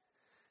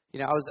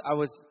 I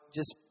was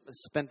just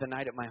spent the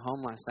night at my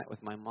home last night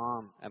with my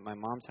mom at my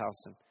mom's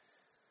house, and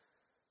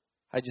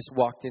I just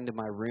walked into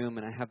my room,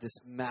 and I have this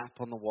map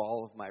on the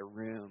wall of my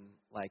room,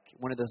 like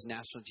one of those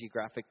National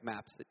Geographic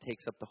maps that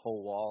takes up the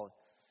whole wall.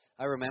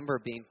 I remember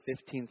being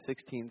 15,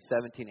 16,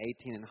 17,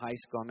 18 in high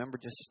school. I remember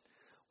just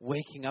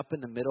waking up in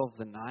the middle of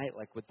the night,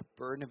 like with the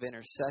burden of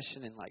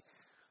intercession, and like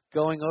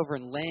going over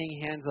and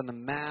laying hands on the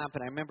map.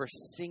 And I remember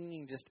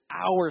singing just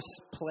hours,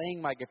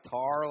 playing my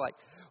guitar, like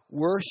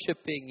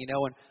worshiping,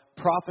 and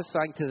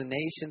prophesying to the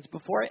nations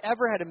before I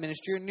ever had a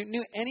ministry or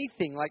knew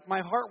anything. Like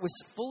my heart was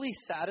fully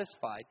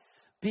satisfied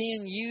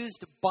being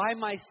used by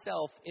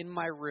myself in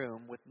my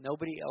room with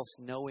nobody else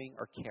knowing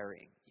or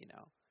caring,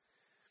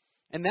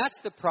 And that's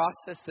the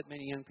process that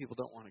many young people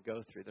don't want to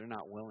go through. They're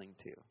not willing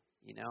to,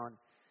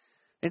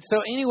 And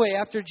so anyway,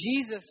 after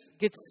Jesus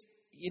gets,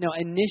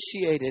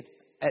 initiated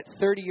at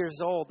 30 years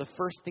old, the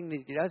first thing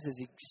that he does is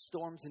he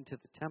storms into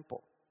the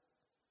temple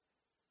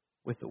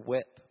with a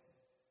whip,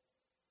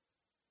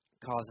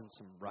 causing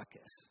some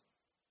ruckus.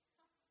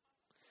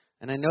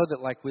 And I know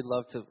that like we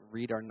love to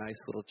read our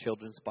nice little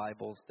children's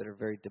Bibles that are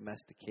very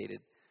domesticated,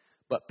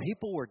 but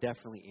people were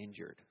definitely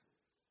injured.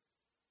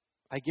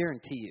 I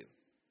guarantee you.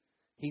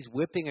 He's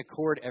whipping a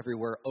cord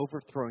everywhere,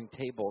 overthrowing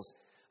tables.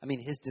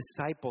 His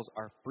disciples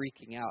are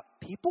freaking out.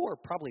 People were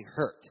probably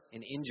hurt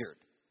and injured.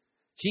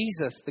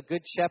 Jesus, the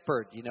good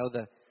shepherd,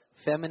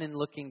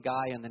 feminine-looking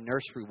guy on the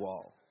nursery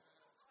wall.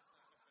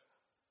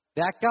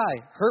 That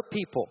guy hurt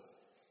people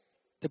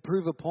to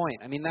prove a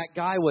point. I mean, that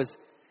guy was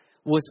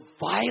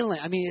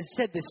violent. I mean, it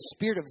said this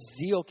spirit of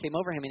zeal came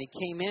over him, and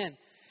he came in.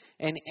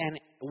 And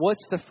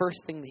what's the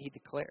first thing that he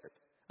declared?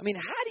 I mean,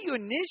 how do you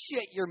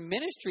initiate your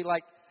ministry?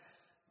 Like,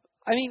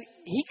 I mean,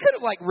 he could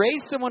have, like,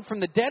 raised someone from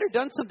the dead or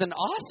done something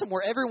awesome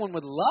where everyone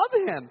would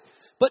love him.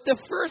 But the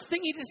first thing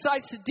he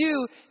decides to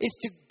do is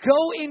to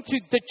go into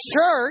the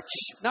church,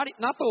 not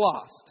the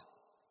lost,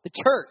 the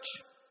church.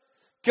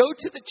 Go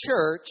to the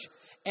church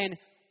and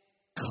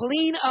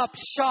clean up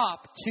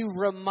shop to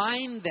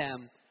remind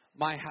them,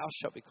 my house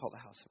shall be called a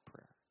house of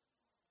prayer.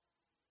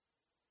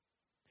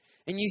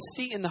 And you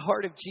see in the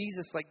heart of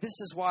Jesus, like, this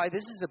is why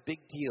this is a big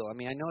deal. I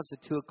mean, I know it's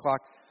a 2:00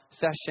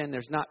 session.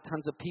 There's not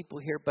tons of people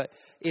here. But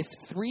if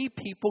 3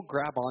 people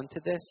grab onto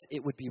this,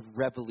 it would be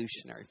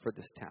revolutionary for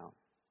this town.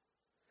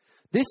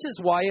 This is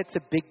why it's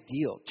a big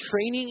deal.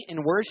 Training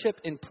in worship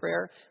and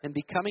prayer and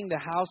becoming the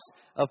house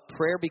of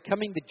prayer,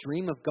 becoming the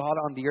dream of God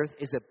on the earth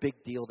is a big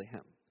deal to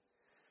him.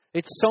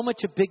 It's so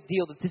much a big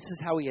deal that this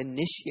is how he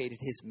initiated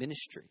his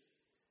ministry.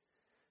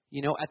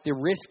 You know, at the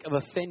risk of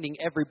offending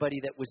everybody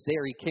that was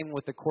there, he came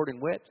with a cord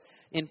and whips.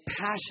 In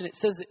passion, it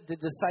says that the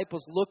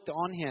disciples looked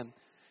on him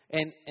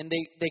and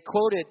they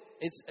quoted,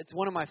 it's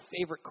one of my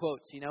favorite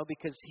quotes, you know,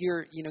 because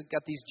here, you know,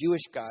 got these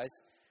Jewish guys,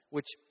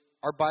 which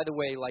are, by the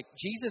way, like,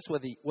 Jesus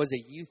was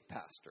a youth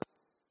pastor.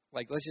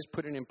 Like, let's just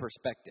put it in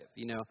perspective.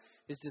 You know,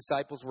 his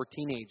disciples were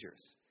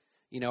teenagers,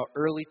 you know,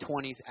 early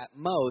 20s at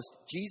most.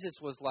 Jesus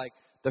was like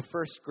the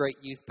first great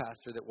youth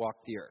pastor that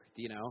walked the earth,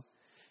 you know.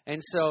 And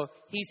so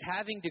he's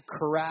having to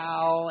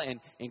corral and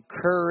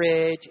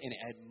encourage and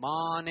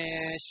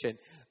admonish and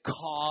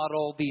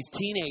coddle these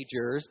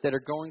teenagers that are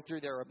going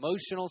through their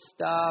emotional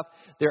stuff,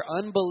 their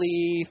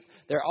unbelief,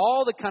 their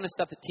all the kind of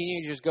stuff that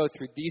teenagers go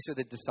through. These are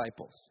the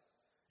disciples.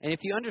 And if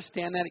you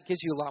understand that, it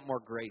gives you a lot more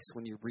grace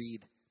when you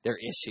read their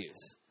issues.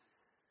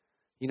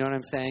 You know what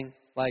I'm saying?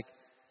 Like,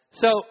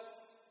 so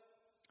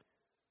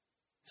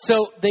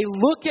they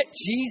look at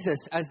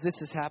Jesus as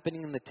this is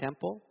happening in the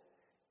temple,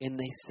 and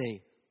they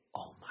say,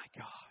 oh my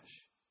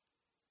gosh,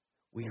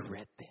 we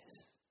read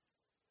this.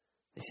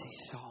 They say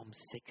Psalm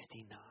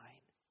 69.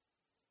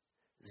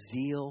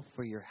 Zeal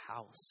for your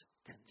house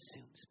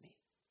consumes me,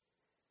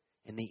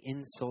 and the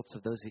insults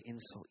of those who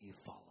insult you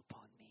fall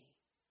upon me.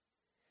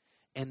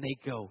 And they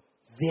go,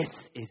 this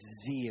is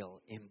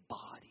zeal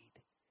embodied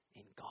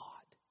in God.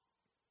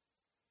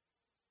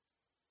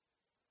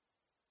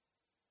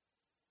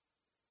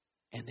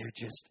 And they're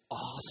just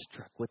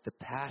awestruck with the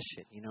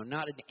passion. You know,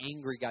 not an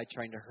angry guy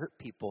trying to hurt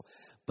people,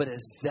 but a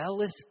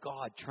zealous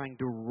God trying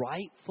to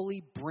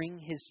rightfully bring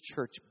his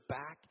church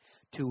back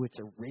to its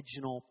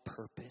original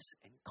purpose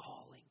and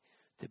calling.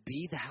 To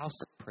be the house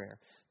of prayer.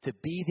 To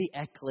be the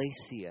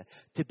ecclesia.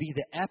 To be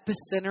the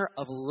epicenter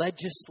of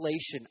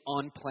legislation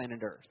on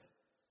planet Earth.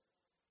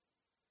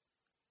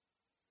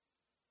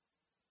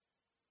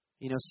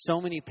 You know, so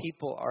many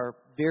people are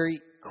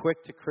very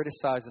quick to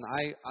criticize, and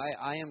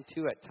I am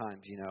too at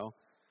times, you know,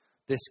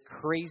 this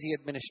crazy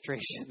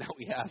administration that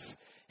we have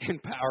in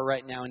power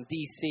right now in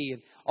D.C.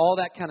 and all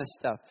that kind of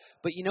stuff.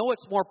 But you know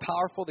what's more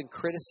powerful than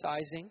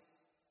criticizing?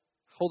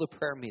 Hold a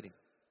prayer meeting.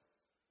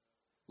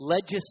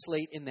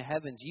 Legislate in the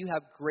heavens. You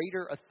have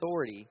greater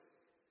authority.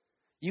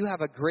 You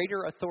have a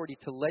greater authority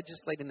to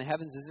legislate in the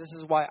heavens. This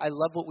is why I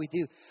love what we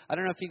do. I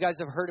don't know if you guys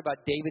have heard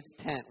about David's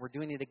tent. We're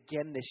doing it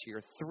again this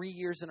year, 3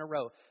 years in a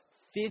row.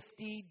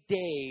 50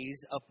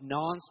 days of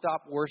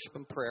nonstop worship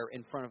and prayer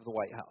in front of the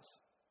White House.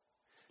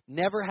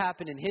 Never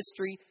happened in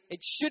history. It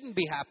shouldn't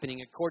be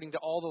happening according to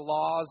all the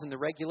laws and the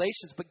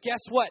regulations. But guess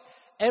what?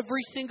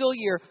 Every single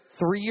year,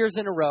 3 years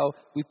in a row,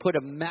 we put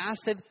a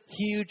massive,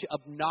 huge,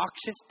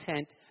 obnoxious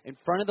tent in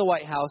front of the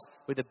White House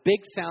with a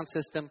big sound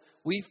system.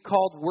 We've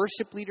called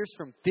worship leaders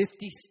from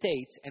 50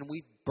 states, and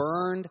we've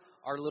burned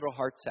our little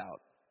hearts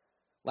out.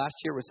 Last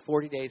year was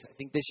 40 days. I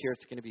think this year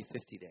it's going to be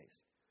 50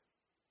 days.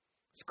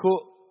 It's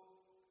cool.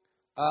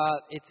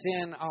 It's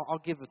in. I'll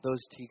give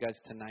those to you guys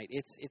tonight.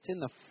 It's in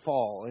the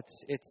fall.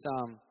 It's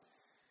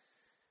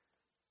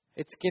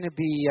going to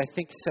be, I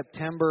think,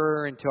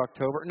 September into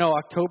October. No,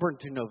 October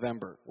into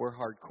November. We're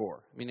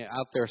hardcore. I mean,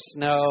 out there,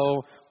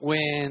 snow,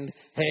 wind,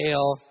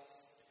 hail.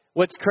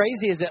 What's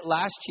crazy is that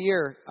last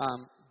year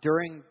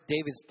during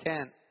David's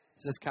tent,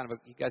 this is kind of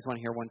you guys want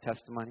to hear one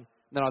testimony?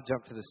 Then I'll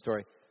jump to the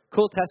story.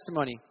 Cool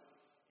testimony.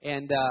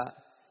 And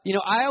you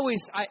know, I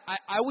always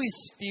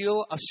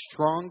feel a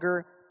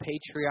stronger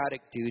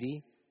patriotic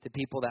duty to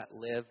people that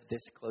live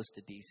this close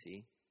to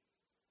D.C.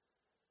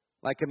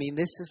 Like, I mean,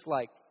 this is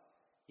like,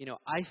 you know,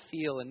 I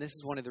feel, and this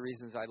is one of the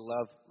reasons I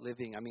love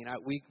living. I mean,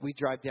 we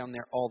drive down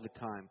there all the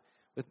time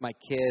with my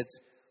kids,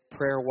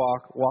 prayer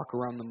walk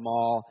around the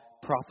mall,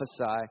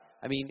 prophesy.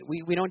 I mean,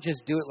 we don't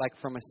just do it like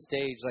from a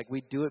stage. Like,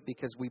 we do it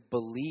because we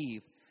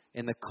believe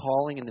in the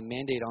calling and the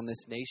mandate on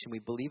this nation. We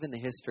believe in the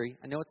history.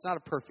 I know it's not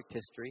a perfect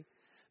history,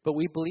 But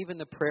we believe in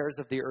the prayers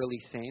of the early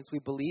saints. We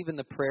believe in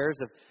the prayers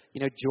of,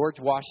 George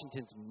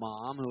Washington's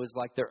mom, who was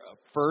like their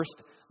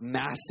first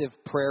massive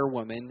prayer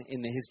woman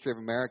in the history of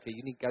America.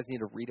 You guys need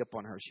to read up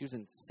on her. She was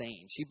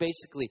insane. She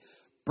basically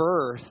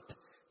birthed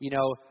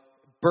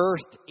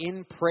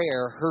in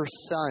prayer her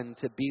son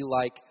to be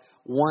like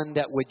one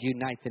that would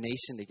unite the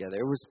nation together.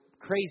 It was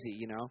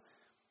crazy,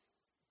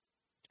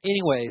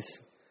 Anyways,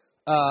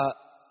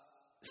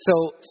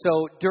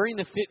 so during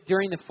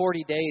the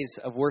 40 days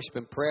of worship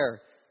and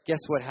prayer, guess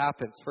what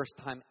happens? First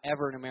time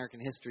ever in American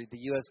history, the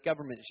U.S.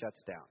 government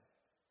shuts down.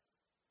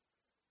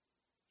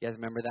 You guys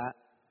remember that?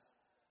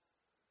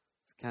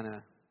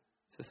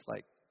 It's just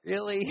like,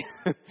 really?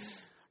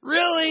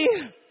 Really?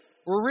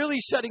 We're really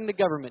shutting the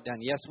government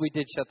down. Yes, we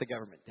did shut the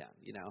government down,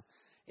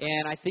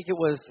 And I think it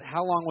was,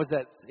 how long was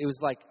that? It was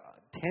like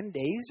 10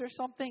 days or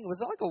something. It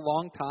was like a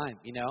long time,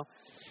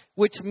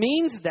 Which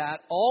means that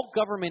all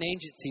government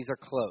agencies are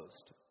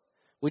closed.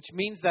 Which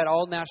means that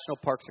all national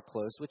parks are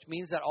closed. Which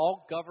means that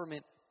all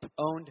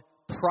government-owned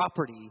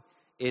property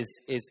is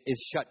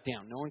shut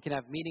down. No one can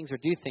have meetings or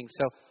do things.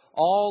 So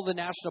all the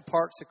national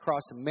parks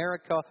across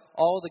America,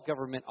 all the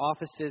government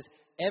offices,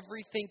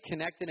 everything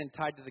connected and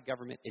tied to the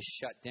government is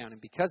shut down.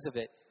 And because of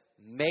it,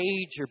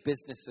 major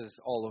businesses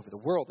all over the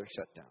world are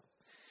shut down.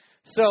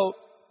 So,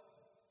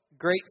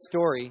 great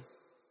story.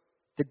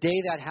 The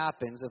day that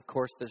happens, of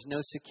course, there's no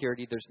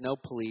security, there's no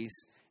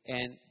police,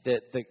 and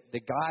the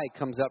guy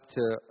comes up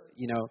to,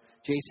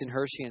 Jason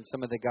Hershey and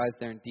some of the guys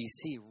there in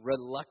D.C.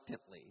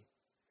 reluctantly,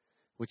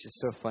 which is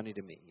so funny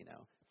to me,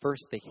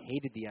 First, they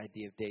hated the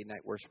idea of day and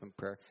night worship and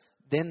prayer.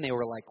 Then they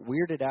were like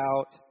weirded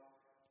out.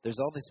 There's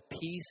all this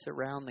peace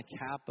around the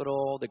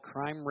Capitol. The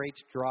crime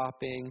rate's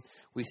dropping.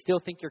 We still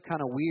think you're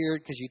kind of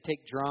weird because you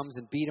take drums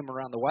and beat them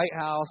around the White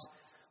House.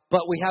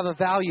 But we have a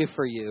value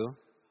for you.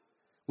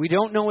 We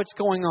don't know what's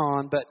going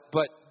on, but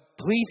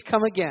please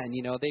come again.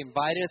 They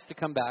invited us to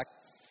come back.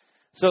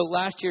 So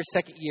last year,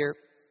 second year,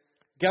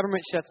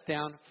 government shuts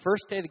down.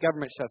 First day the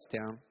government shuts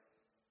down.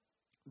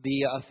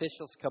 The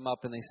officials come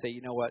up and they say,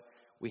 you know what?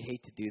 We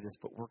hate to do this,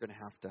 but we're gonna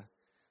have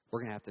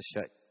to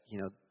shut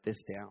this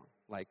down.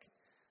 Like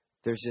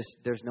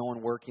there's no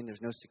one working,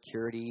 there's no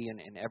security,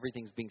 and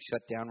everything's being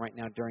shut down right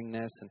now during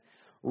this. And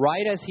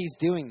right as he's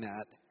doing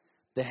that,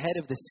 the head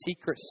of the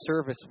Secret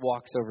Service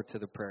walks over to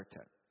the prayer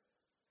tent.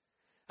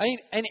 I mean,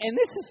 and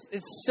this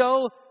is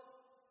so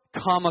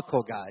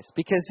comical, guys,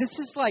 because this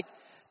is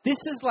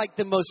like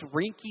the most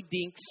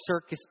rinky-dink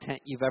circus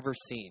tent you've ever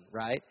seen,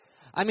 right?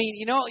 I mean,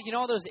 you know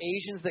all those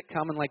Asians that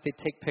come and like they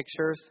take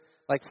pictures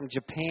like from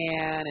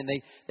Japan, and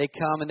they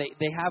come and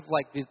they have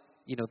like the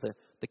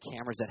the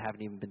cameras that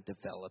haven't even been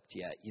developed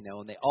yet,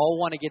 and they all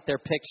want to get their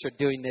picture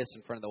doing this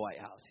in front of the White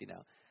House,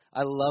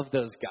 I love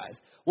those guys.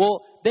 Well,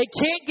 they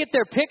can't get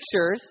their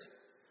pictures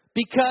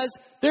because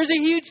there's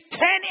a huge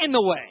tent in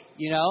the way,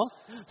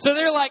 So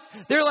they're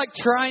like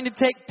trying to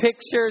take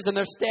pictures, and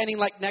they're standing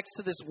like next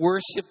to this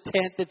worship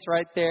tent that's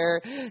right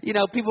there.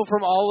 People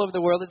from all over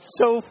the world. It's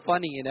so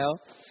funny,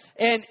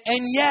 And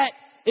yet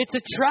it's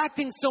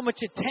attracting so much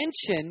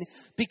attention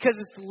because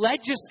it's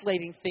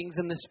legislating things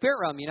in the spirit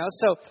realm,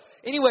 So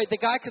anyway, the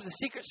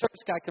Secret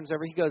Service guy comes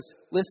over. He goes,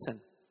 listen.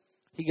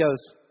 He goes,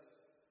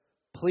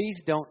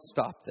 please don't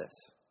stop this.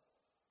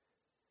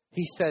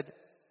 He said,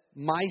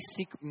 my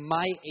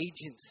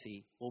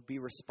agency will be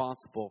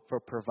responsible for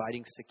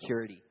providing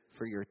security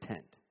for your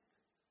tent.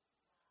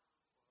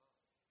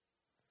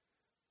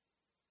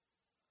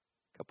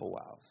 Couple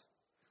wows.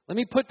 Let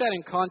me put that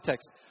in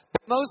context. The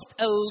most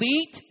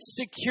elite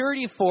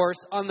security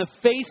force on the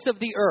face of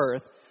the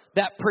earth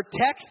that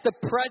protects the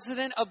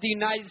President of the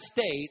United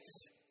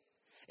States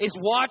is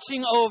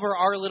watching over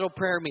our little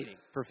prayer meeting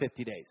for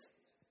 50 days.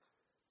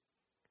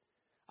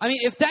 I mean,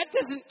 if that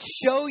doesn't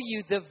show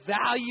you the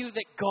value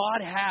that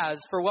God has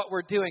for what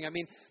we're doing, I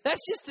mean,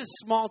 that's just a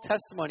small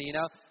testimony,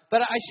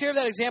 But I share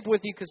that example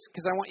with you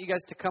because I want you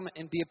guys to come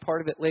and be a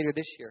part of it later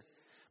this year.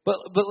 But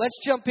let's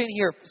jump in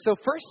here. So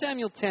 1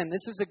 Samuel 10,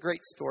 this is a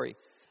great story.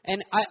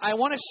 And I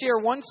want to share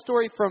one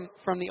story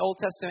from the Old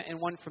Testament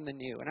and one from the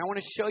New. And I want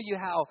to show you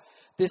how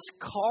this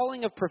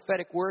calling of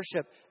prophetic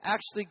worship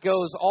actually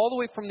goes all the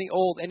way from the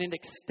Old and it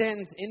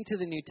extends into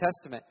the New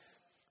Testament.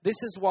 This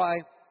is why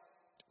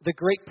the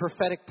great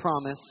prophetic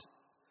promise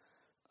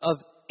of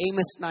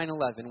Amos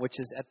 9:11, which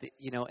is at the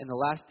in the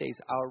last days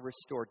I'll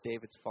restore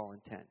David's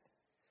fallen tent,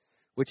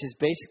 which is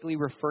basically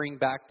referring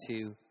back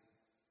to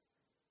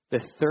the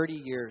 30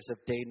 years of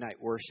day and night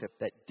worship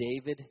that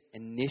David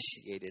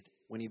initiated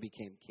when he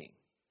became king.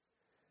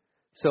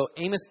 So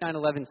Amos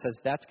 9:11 says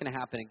that's going to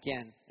happen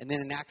again. And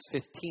then in Acts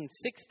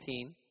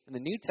 15:16 in the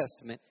New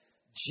Testament,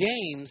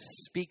 James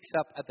speaks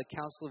up at the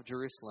Council of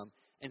Jerusalem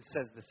and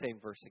says the same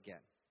verse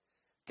again.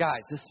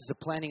 Guys, this is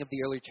a planning of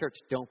the early church.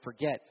 Don't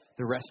forget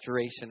the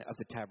restoration of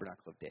the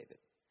tabernacle of David.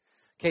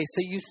 Okay, so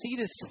you see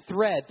this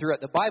thread throughout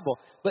the Bible,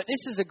 but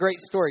this is a great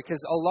story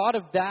because a lot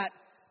of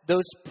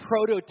those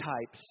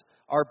prototypes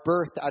are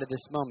birthed out of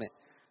this moment.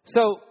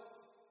 So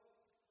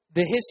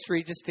the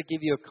history, just to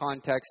give you a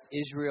context,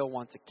 Israel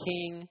wants a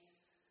king.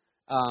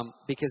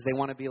 because they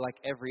want to be like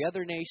every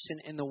other nation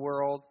in the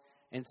world.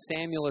 And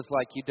Samuel is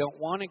like, you don't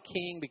want a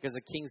king because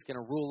a king's going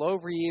to rule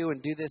over you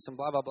and do this and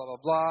blah, blah, blah, blah,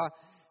 blah.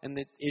 And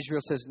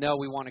Israel says, no,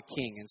 we want a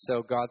king. And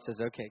so God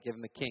says, okay, give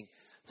him a king.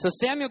 So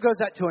Samuel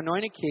goes out to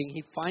anoint a king.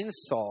 He finds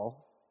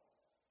Saul.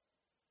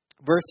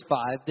 Verse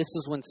 5, this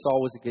is when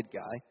Saul was a good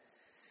guy.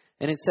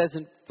 And it says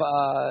in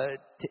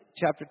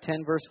chapter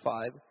 10, verse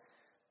 5,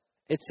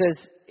 it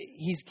says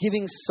he's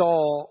giving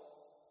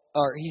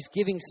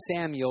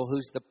Samuel,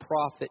 who's the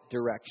prophet,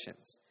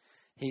 directions.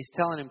 He's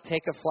telling him,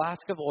 take a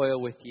flask of oil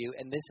with you,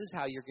 and this is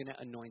how you're going to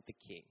anoint the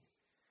king.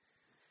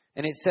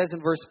 And it says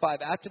in verse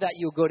 5, after that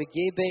you'll go to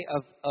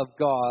Gibeah of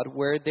God,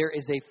 where there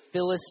is a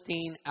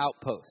Philistine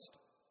outpost.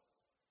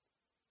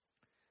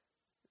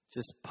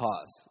 Just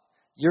pause.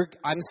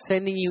 I'm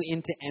sending you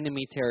into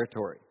enemy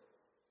territory.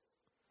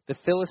 The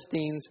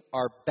Philistines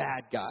are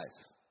bad guys.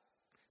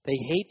 They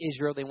hate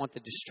Israel. They want the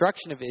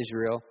destruction of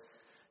Israel.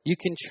 You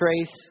can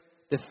trace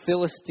the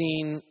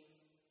Philistine.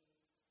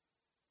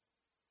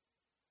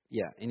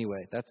 Yeah,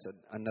 anyway, that's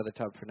another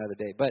topic for another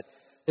day. But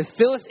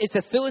it's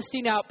a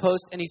Philistine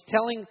outpost, and he's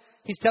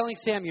telling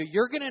Samuel,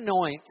 you're going to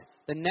anoint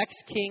the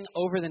next king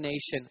over the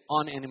nation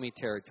on enemy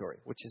territory,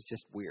 which is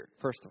just weird,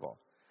 first of all.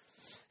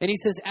 And he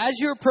says, as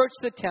you approach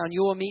the town,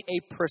 you will meet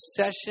a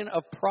procession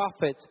of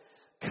prophets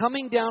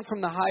coming down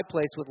from the high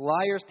place with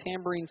lyres,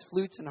 tambourines,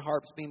 flutes, and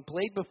harps being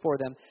played before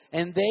them,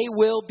 and they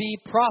will be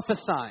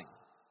prophesying.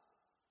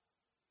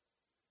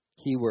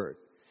 Key word.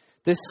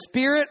 The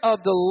Spirit of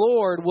the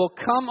Lord will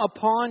come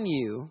upon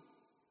you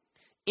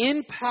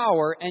in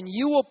power, and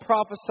you will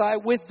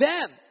prophesy with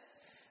them,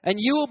 and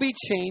you will be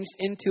changed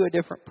into a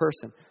different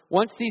person.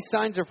 Once these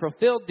signs are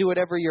fulfilled, do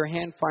whatever your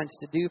hand finds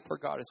to do, for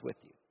God is with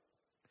you.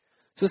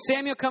 So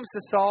Samuel comes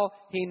to Saul.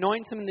 He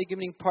anoints him in the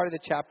beginning part of the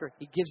chapter.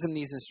 He gives him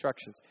these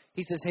instructions.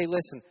 He says, hey,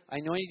 listen, I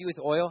anointed you with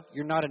oil.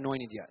 You're not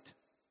anointed yet.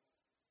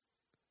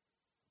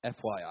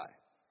 FYI.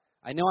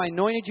 I know I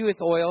anointed you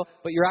with oil,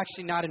 but you're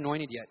actually not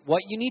anointed yet.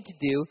 What you need to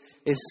do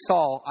is,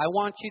 Saul, I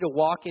want you to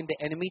walk into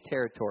enemy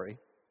territory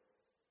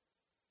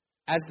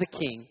as the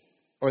king,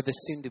 or the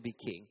soon-to-be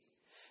king.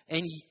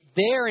 And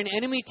there in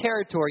enemy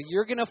territory,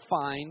 you're going to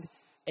find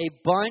a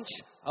bunch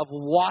of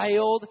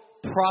wild,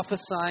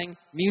 prophesying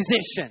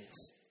musicians.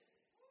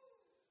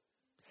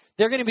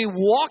 They're going to be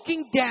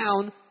walking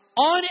down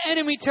on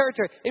enemy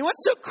territory. And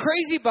what's so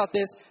crazy about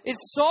this is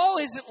Saul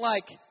isn't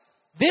like,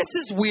 this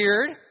is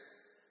weird.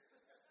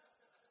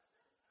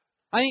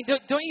 I mean,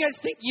 don't you guys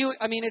think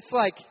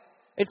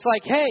it's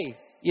like, hey,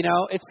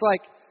 it's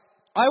like,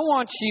 I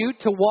want you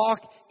to walk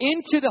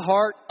into the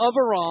heart of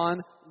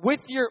Iran with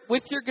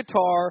your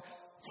guitar,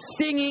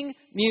 singing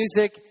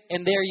music,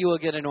 and there you will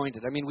get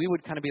anointed. I mean, we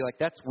would kind of be like,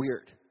 that's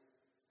weird.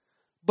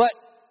 But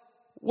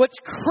what's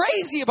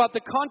crazy about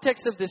the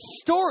context of this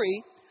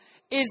story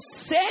is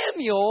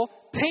Samuel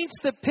paints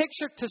the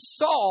picture to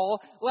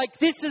Saul like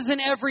this is an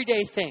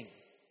everyday thing.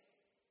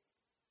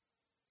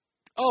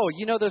 Oh,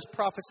 those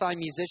prophesying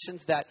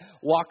musicians that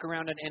walk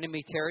around in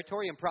enemy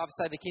territory and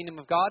prophesy the kingdom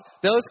of God?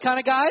 Those kind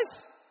of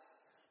guys?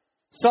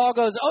 Saul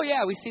goes, oh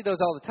yeah, we see those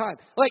all the time.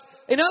 Like,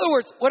 in other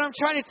words, what I'm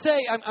trying to say,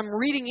 I'm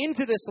reading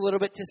into this a little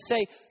bit to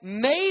say,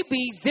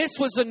 maybe this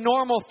was a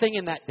normal thing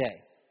in that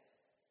day.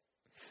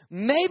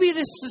 Maybe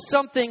this is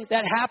something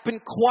that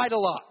happened quite a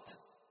lot.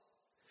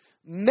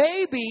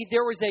 Maybe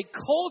there was a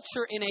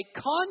culture in a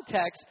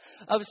context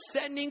of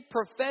sending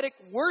prophetic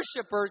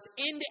worshipers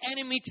into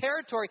enemy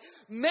territory.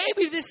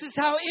 Maybe this is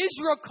how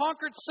Israel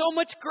conquered so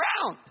much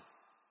ground.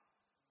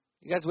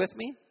 You guys with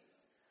me?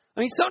 I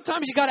mean,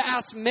 sometimes you got to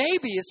ask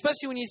maybe,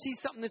 especially when you see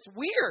something that's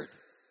weird.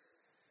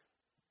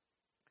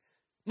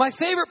 My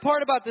favorite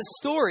part about this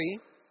story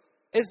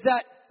is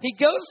that he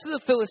goes to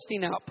the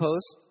Philistine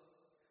outpost,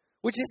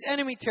 which is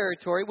enemy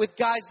territory, with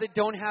guys that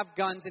don't have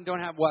guns and don't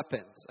have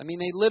weapons. I mean,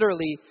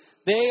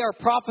 they are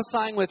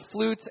prophesying with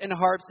flutes and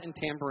harps and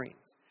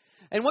tambourines.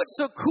 And what's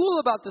so cool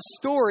about the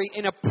story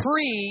in a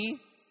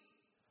pre-Holy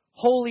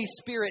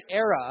Spirit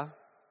era,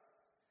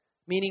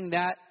 meaning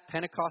that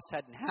Pentecost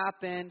hadn't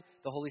happened,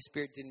 the Holy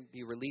Spirit didn't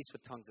be released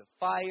with tongues of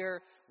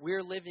fire,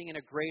 we're living in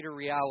a greater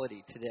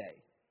reality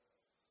today.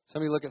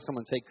 Somebody look at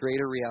someone and say,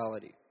 greater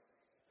reality.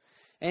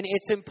 And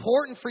it's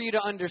important for you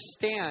to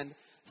understand,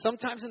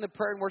 sometimes in the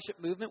prayer and worship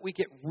movement, we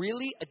get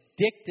really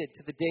addicted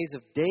to the days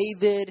of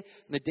David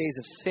and the days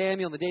of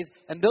Samuel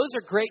and those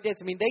are great days.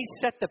 I mean, they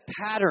set the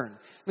pattern.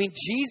 I mean,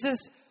 Jesus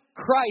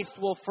Christ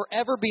will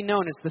forever be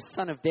known as the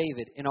Son of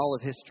David in all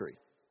of history.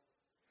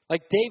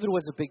 Like, David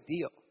was a big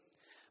deal.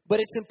 But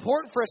it's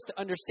important for us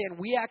to understand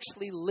we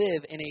actually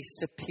live in a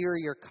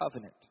superior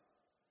covenant.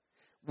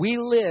 We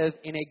live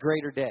in a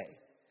greater day.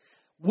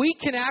 We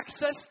can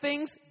access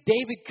things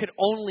David could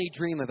only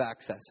dream of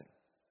accessing.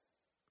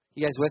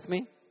 You guys with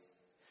me?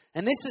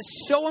 And this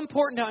is so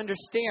important to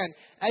understand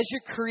as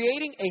you're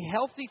creating a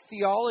healthy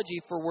theology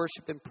for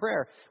worship and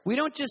prayer. We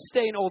don't just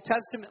stay in Old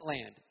Testament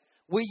land.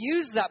 We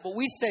use that, but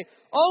we say,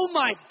 oh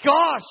my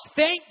gosh,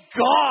 thank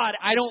God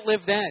I don't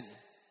live then.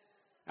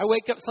 I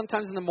wake up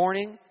sometimes in the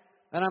morning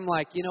and I'm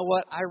like, you know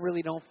what? I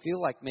really don't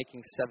feel like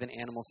making 7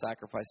 animal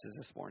sacrifices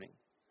this morning.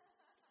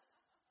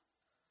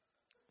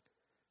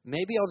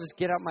 Maybe I'll just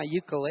get out my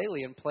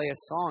ukulele and play a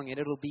song, and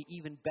it'll be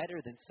even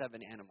better than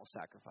 7 animal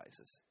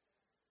sacrifices.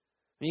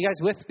 Are you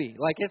guys with me?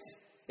 Like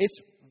it's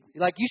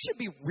like you should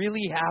be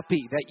really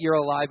happy that you're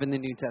alive in the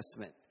New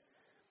Testament.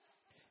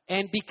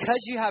 And because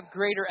you have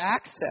greater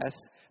access,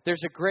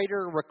 there's a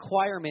greater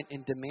requirement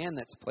and demand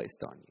that's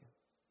placed on you.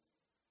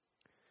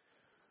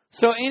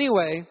 So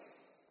anyway,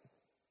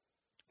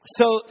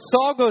 so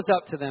Saul goes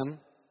up to them.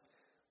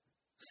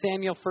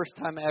 Samuel, first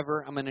time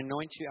ever, I'm going to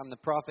anoint you. I'm the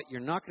prophet. You're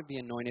not going to be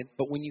anointed.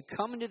 But when you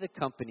come into the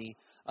company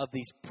of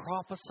these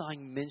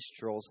prophesying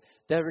minstrels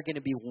that are going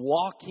to be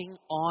walking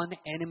on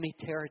enemy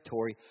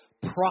territory,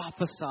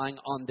 prophesying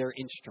on their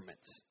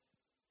instruments.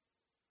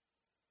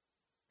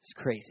 It's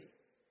crazy.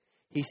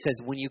 He says,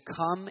 when you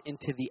come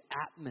into the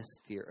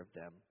atmosphere of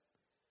them,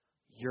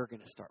 you're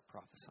going to start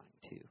prophesying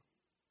too.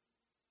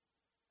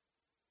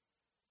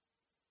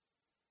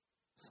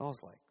 Saul's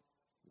like,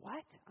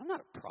 what? I'm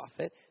not a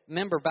prophet.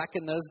 Remember, back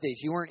in those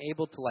days, you weren't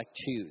able to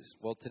choose.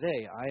 Well,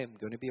 today I am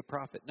going to be a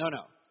prophet. No.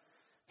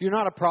 If you're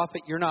not a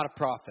prophet, you're not a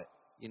prophet,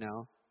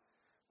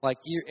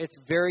 it's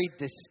very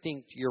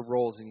distinct, your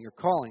roles and your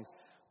callings.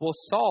 Well,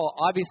 Saul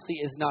obviously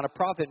is not a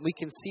prophet. We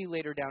can see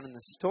later down in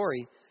the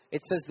story,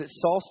 it says that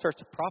Saul starts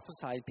to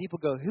prophesy, and people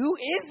go, who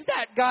is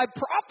that guy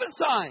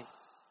prophesying?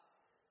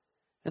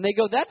 And they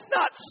go, that's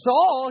not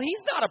Saul.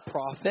 He's not a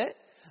prophet.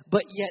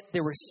 But yet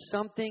there was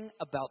something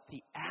about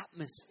the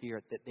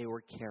atmosphere that they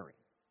were carrying.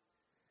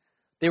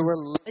 They were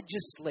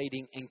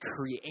legislating and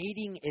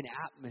creating an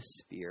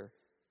atmosphere,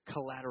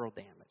 collateral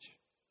damage.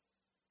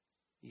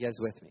 You guys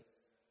with me?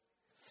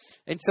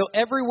 And so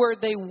everywhere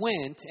they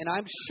went, and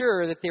I'm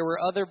sure that there were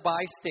other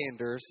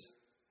bystanders,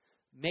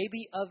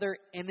 maybe other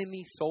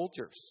enemy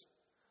soldiers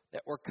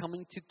that were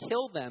coming to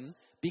kill them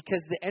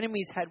because the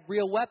enemies had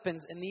real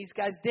weapons and these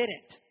guys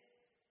didn't.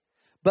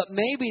 But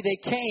maybe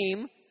they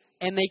came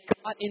and they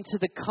got into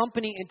the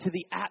company, into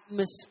the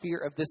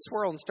atmosphere of this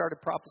world and started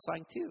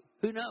prophesying too.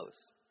 Who knows?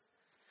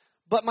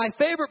 But my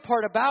favorite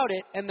part about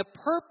it and the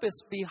purpose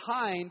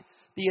behind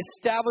the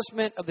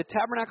establishment of the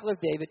Tabernacle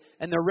of David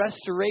and the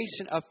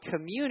restoration of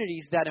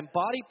communities that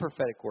embody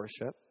prophetic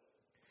worship,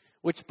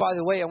 which, by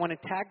the way, I want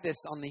to tag this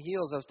on the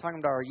heels. I was talking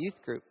about our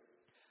youth group.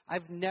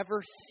 I've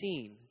never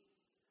seen,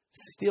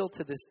 still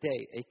to this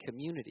day, a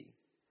community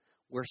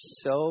where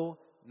so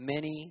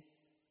many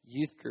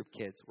youth group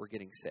kids were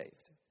getting saved.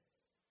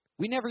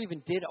 We never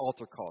even did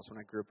altar calls when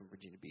I grew up in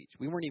Virginia Beach.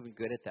 We weren't even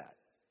good at that.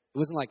 It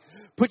wasn't like,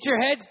 put your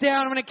heads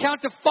down, I'm going to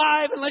count to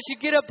 5. Unless you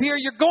get up here,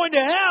 you're going to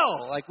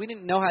hell. We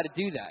didn't know how to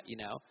do that,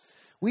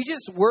 We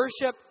just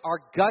worshiped our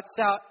guts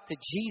out to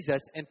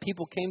Jesus, and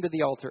people came to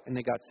the altar and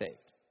they got saved.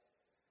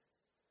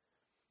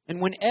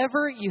 And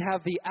whenever you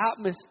have the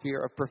atmosphere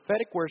of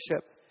prophetic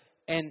worship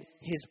and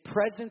His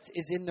presence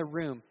is in the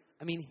room,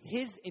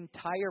 His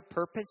entire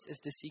purpose is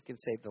to seek and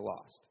save the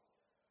lost.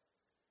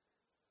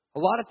 A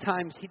lot of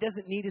times, He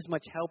doesn't need as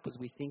much help as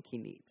we think He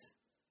needs.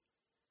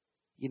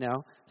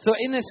 So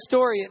in this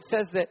story, it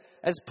says that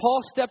as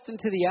Paul stepped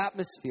into the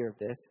atmosphere of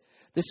this,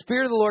 the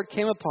Spirit of the Lord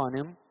came upon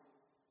him.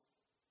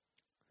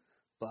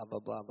 Blah, blah,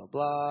 blah, blah,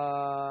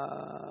 blah.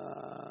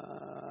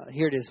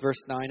 Here it is,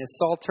 verse 9. As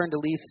Saul turned to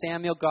leave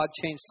Samuel, God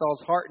changed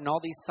Saul's heart, and all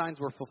these signs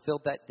were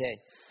fulfilled that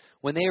day.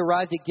 When they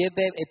arrived at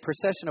Gibeah, a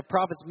procession of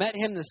prophets met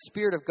him. The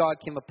Spirit of God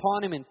came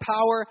upon him in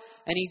power,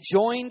 and he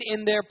joined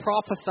in their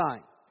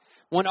prophesying.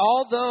 When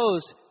all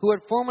those who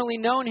had formerly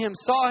known him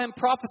saw him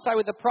prophesy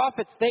with the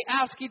prophets, they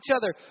asked each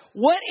other,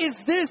 what is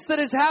this that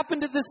has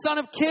happened to the son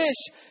of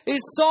Kish?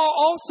 Is Saul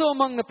also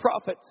among the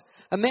prophets?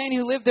 A man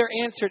who lived there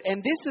answered,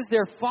 and this is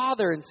their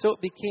father. And so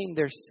it became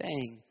their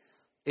saying,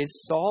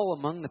 is Saul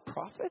among the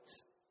prophets?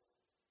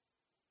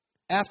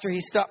 After he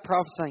stopped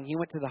prophesying, he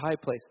went to the high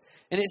place.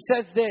 And it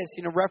says this,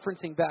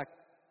 referencing back.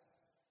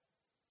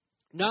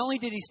 Not only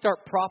did he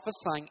start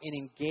prophesying and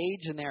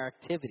engage in their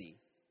activity,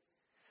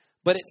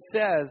 but it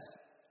says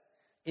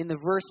in the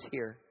verse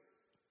here,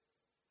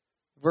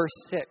 verse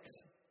 6,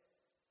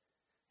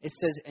 it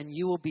says, and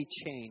you will be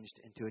changed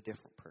into a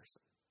different person.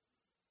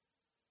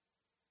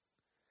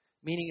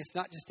 Meaning it's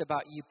not just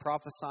about you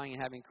prophesying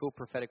and having cool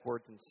prophetic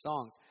words and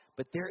songs,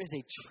 but there is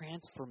a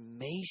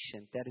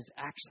transformation that is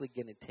actually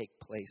going to take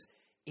place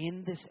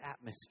in this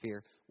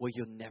atmosphere where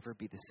you'll never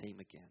be the same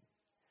again.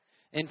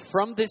 And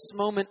from this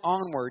moment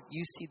onward,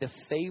 you see the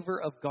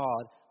favor of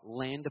God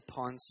land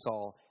upon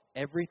Saul.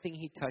 Everything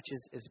he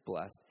touches is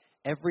blessed.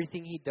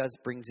 Everything he does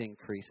brings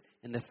increase.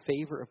 And the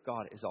favor of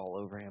God is all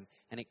over him.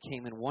 And it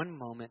came in one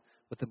moment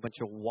with a bunch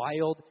of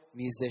wild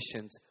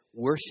musicians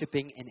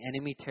worshiping in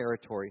enemy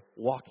territory,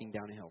 walking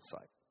down a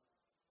hillside.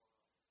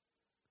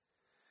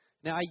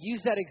 Now, I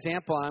use that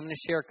example, and I'm going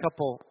to share a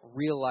couple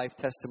real-life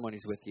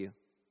testimonies with you.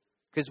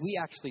 Because we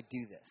actually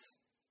do this.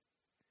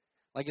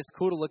 It's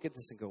cool to look at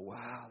this and go,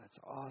 wow, that's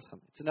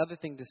awesome. It's another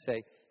thing to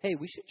say, hey,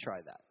 we should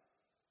try that.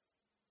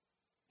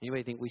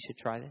 Anybody think we should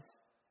try this?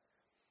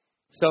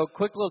 So,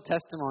 quick little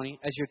testimony.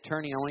 As you're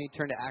turning, I want you to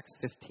turn to Acts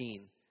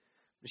 15.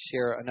 To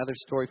share another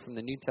story from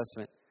the New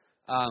Testament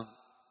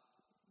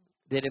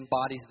that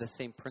embodies the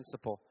same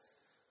principle.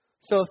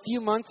 So a few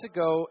months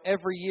ago,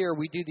 every year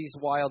we do these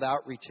wild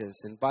outreaches.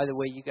 And by the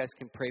way, you guys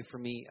can pray for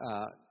me.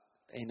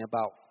 In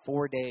about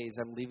 4 days,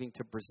 I'm leaving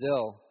to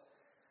Brazil.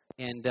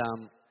 And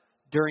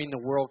during the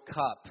World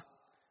Cup,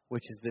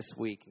 which is this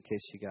week, in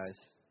case you guys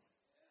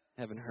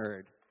haven't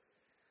heard,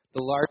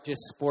 the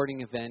largest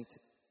sporting event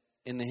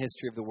in the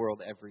history of the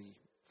world every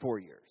 4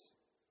 years.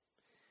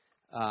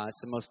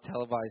 It's the most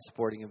televised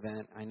sporting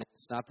event. I know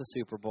it's not the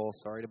Super Bowl.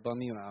 Sorry to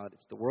bum you out.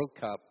 It's the World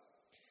Cup.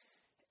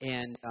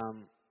 And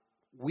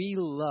we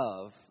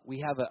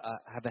have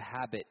a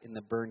habit in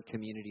the Burn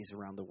communities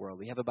around the world.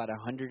 We have about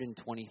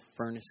 120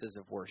 furnaces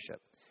of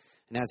worship.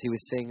 And as he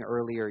was saying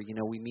earlier,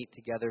 we meet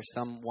together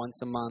once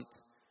a month.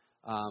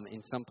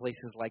 In some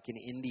places like in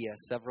India,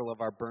 several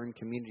of our Burn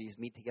communities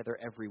meet together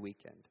every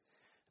weekend.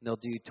 And they'll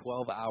do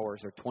 12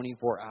 hours or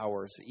 24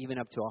 hours, or even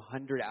up to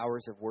 100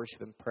 hours of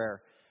worship and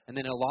prayer. And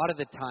then a lot of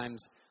the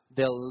times,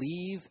 they'll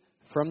leave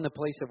from the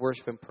place of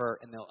worship and prayer,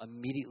 and they'll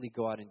immediately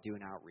go out and do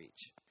an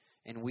outreach.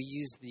 And we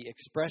use the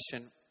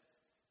expression,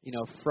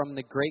 from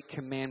the Great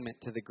Commandment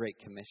to the Great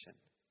Commission.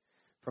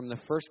 From the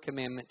first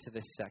commandment to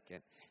the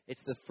second.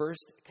 It's the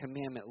first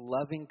commandment,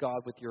 loving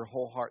God with your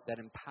whole heart, that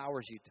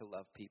empowers you to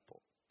love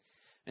people.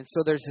 And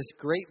so there's this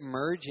great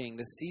merging,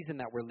 the season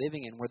that we're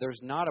living in, where there's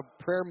not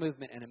a prayer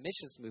movement and a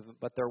missions movement,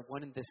 but they're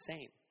one and the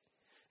same.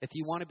 If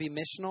you want to be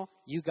missional,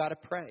 you got to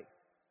pray.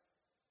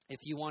 If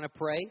you want to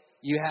pray,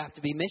 you have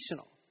to be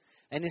missional.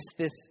 And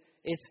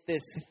it's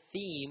this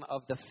theme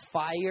of the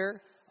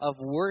fire of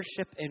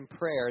worship and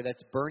prayer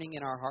that's burning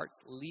in our hearts,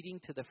 leading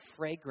to the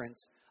fragrance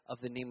of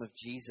the name of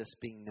Jesus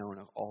being known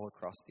all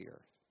across the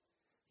earth.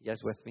 You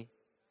guys with me?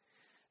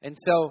 And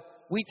so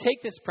we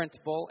take this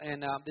principle,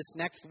 and this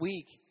next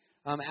week,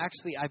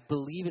 actually, I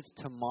believe it's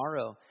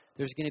tomorrow,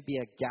 there's going to be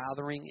a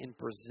gathering in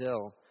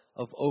Brazil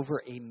of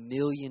over 1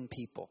 million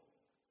people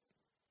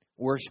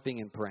worshiping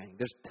and praying.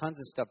 There's tons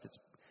of stuff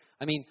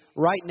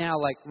right now,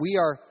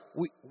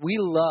 we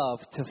love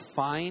to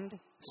find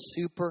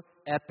super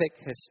epic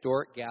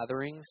historic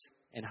gatherings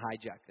and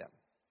hijack them.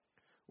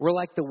 We're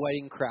like the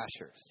wedding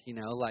crashers,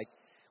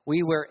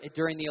 we were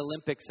during the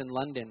Olympics in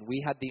London.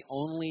 We had the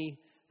only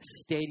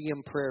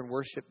stadium prayer and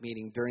worship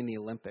meeting during the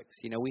Olympics.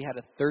 We had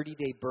a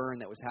 30-day burn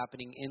that was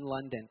happening in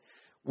London,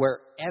 where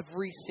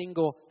every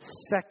single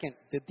second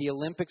that the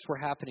Olympics were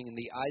happening and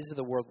the eyes of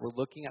the world were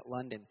looking at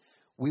London,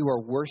 we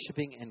were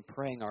worshiping and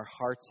praying our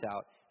hearts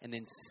out and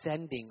then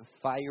sending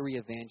fiery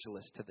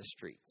evangelists to the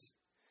streets.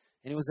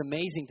 And it was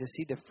amazing to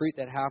see the fruit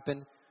that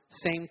happened.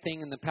 Same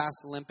thing in the past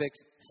Olympics.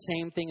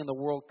 Same thing in the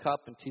World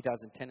Cup in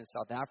 2010 in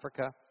South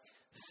Africa.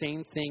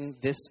 Same thing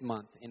this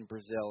month in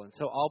Brazil. And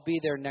so I'll be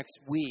there next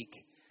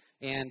week.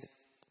 And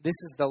this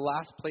is the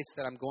last place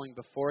that I'm going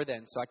before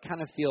then. So I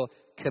kind of feel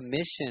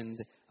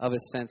commissioned of a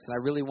sense. And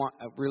I really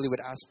would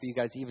ask for you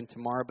guys even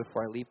tomorrow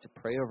before I leave to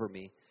pray over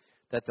me,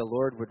 that the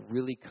Lord would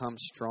really come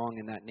strong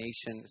in that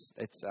nation.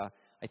 It's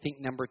I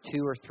think number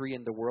 2 or 3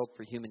 in the world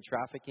for human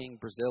trafficking.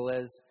 Brazil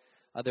is.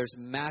 There's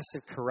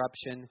massive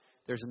corruption.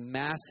 There's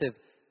massive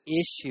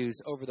issues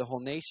over the whole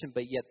nation,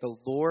 but yet the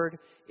Lord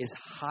is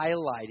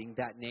highlighting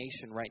that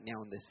nation right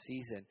now in this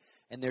season.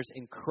 And there's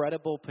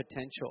incredible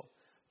potential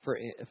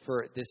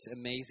for this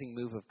amazing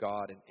move of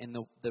God. And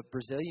the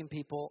Brazilian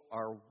people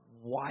are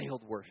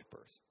wild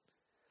worshipers.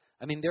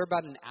 They're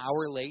about an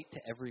hour late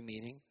to every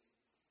meeting.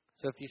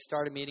 So if you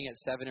start a meeting at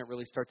 7, it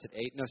really starts at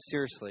 8. No,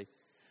 seriously.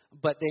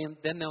 But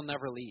then they'll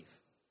never leave.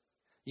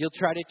 You'll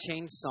try to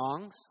change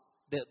songs.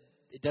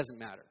 It doesn't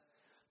matter.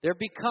 There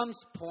becomes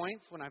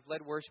points when I've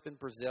led worship in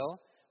Brazil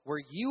where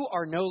you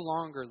are no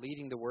longer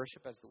leading the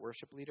worship as the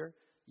worship leader.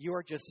 You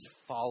are just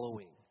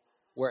following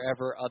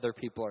wherever other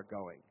people are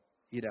going,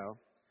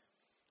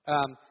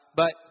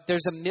 But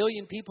there's 1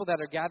 million people that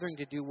are gathering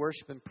to do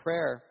worship and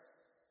prayer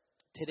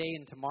today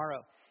and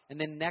tomorrow. And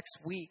then next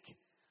week,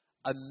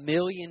 1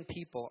 million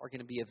people are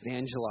going to be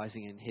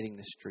evangelizing and hitting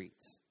the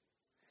streets,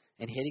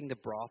 and hitting the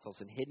brothels,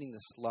 and hitting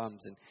the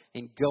slums,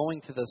 and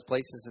going to those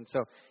places. And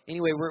so,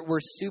 anyway, we're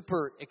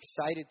super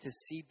excited to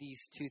see these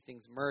two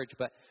things merge.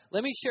 But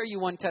let me share you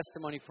one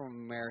testimony from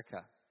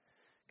America,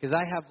 because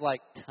I have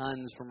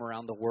tons from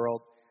around the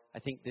world. I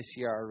think this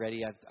year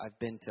already I've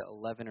been to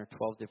 11 or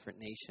 12 different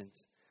nations.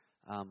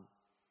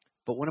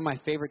 But one of my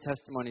favorite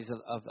testimonies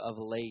of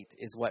late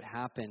is what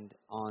happened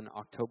on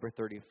October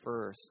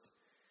 31st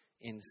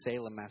in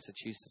Salem,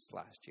 Massachusetts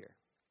last year.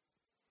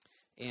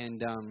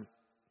 And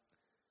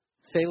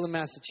Salem,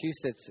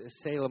 Massachusetts,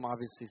 Salem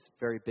obviously is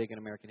very big in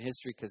American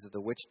history because of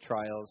the witch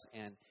trials,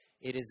 and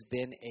it has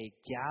been a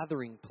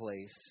gathering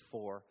place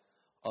for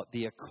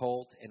the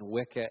occult and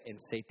Wicca and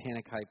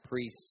satanic high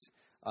priests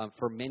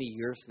for many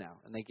years now.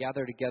 And they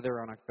gather together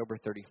on October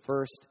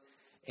 31st,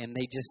 and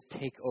they just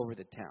take over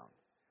the town.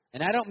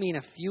 And I don't mean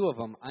a few of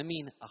them, I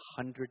mean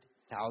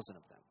 100,000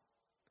 of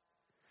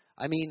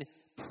them.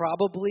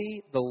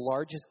 Probably the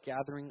largest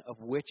gathering of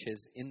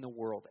witches in the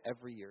world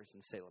every year is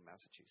in Salem,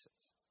 Massachusetts.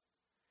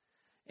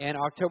 And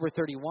October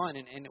 31,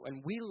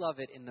 and we love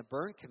it in the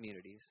Burn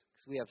communities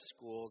because we have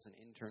schools and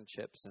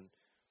internships, and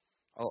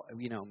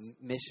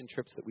mission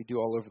trips that we do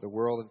all over the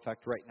world. In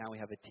fact, right now we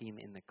have a team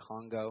in the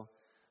Congo,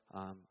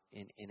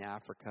 in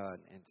Africa,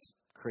 and it's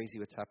crazy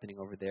what's happening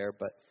over there.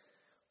 But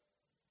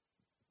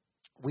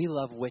we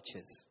love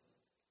witches.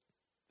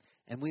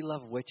 And we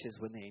love witches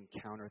when they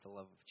encounter the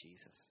love of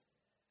Jesus.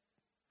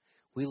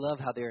 We love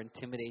how their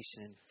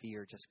intimidation and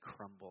fear just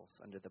crumbles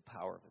under the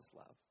power of his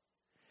love.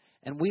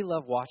 And we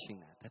love watching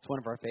that. That's one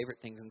of our favorite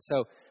things. And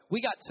so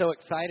we got so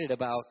excited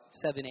about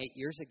 7-8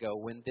 years ago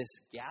when this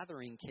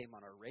gathering came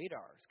on our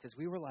radars, because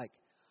we were like,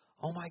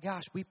 oh my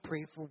gosh, we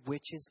pray for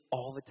witches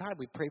all the time.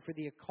 We pray for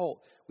the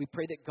occult. We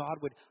pray that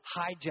God would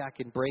hijack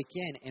and break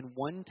in. And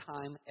one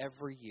time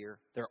every year,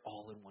 they're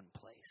all in one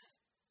place.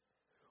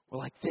 We're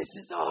like, this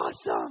is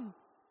awesome.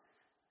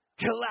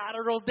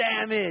 Collateral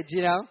damage,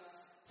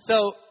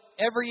 So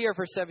every year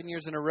for 7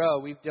 years in a row,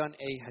 we've done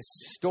a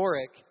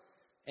historic,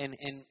 and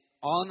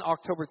on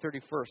October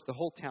 31st, the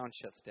whole town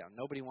shuts down.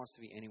 Nobody wants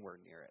to be anywhere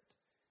near it.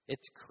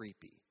 It's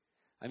creepy.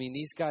 I mean,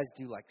 these guys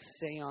do like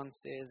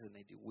seances, and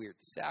they do weird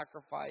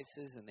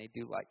sacrifices, and they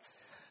do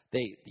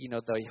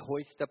they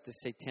hoist up the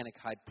satanic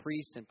high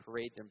priest and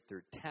parade them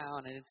through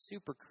town, and it's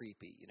super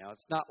creepy.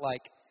 It's not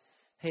like,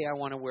 hey, I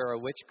want to wear a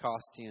witch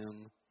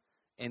costume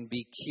and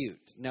be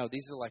cute. No,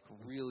 these are like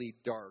really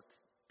dark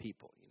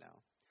people,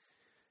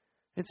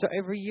 And so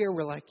every year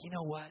we're like, you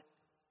know what?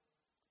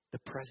 The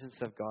presence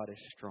of God is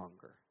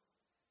stronger.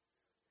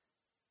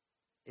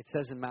 It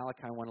says in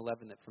Malachi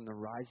 1:11 that from the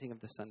rising of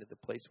the sun to the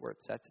place where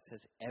it sets, it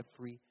says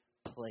every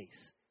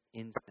place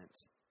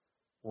incense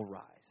will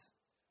rise.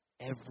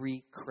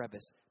 Every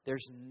crevice.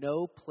 There's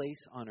no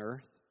place on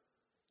earth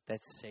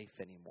that's safe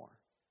anymore.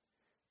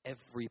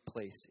 Every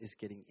place is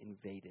getting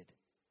invaded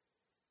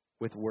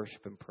with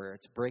worship and prayer.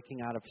 It's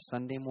breaking out of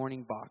Sunday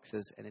morning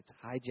boxes, and it's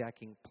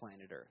hijacking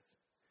planet Earth.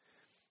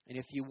 And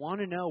if you want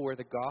to know where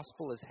the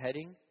gospel is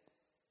heading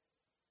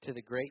to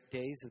the great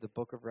days of the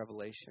book of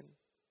Revelation,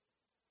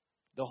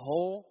 the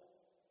whole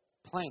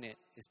planet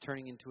is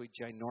turning into a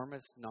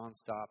ginormous,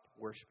 nonstop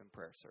worship and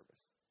prayer service.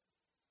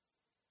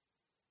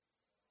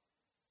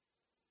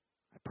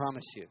 I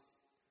promise you.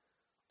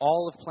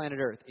 All of planet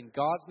Earth. And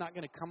God's not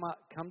going to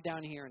come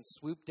down here and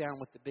swoop down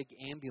with the big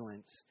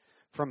ambulance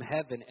from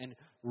heaven and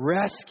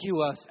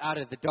rescue us out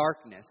of the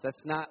darkness.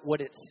 That's not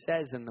what it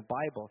says in the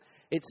Bible.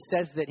 It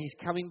says that he's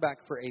coming back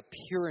for a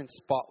pure and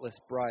spotless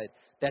bride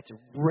that's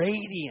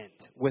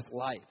radiant with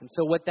life. And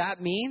so what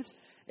that means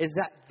is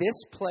that this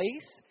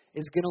place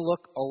is going to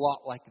look a lot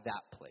like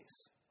that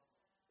place.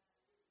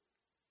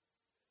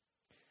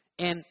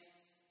 And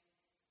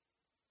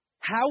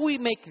how we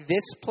make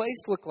this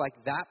place look like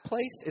that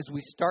place is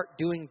we start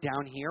doing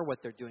down here what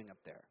they're doing up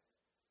there.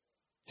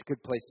 It's a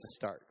good place to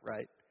start,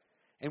 right?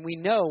 And we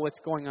know what's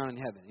going on in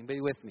heaven.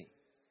 Anybody with me?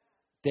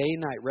 Day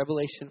and night,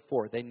 Revelation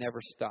 4, they never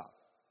stop.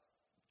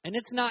 And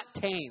it's not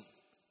tame.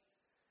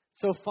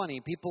 So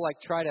funny, people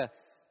try to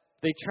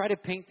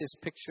paint this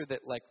picture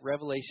that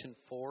Revelation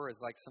 4 is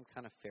like some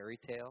kind of fairy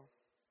tale,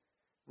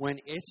 when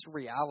it's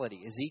reality.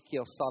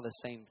 Ezekiel saw the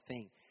same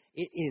thing.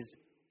 It is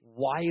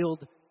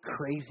wild,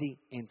 crazy,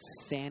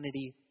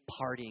 insanity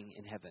partying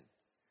in heaven.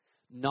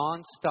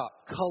 Non-stop,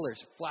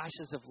 colors,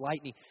 flashes of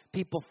lightning,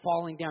 people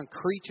falling down,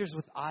 creatures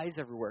with eyes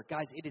everywhere.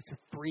 Guys, it is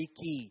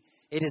freaky.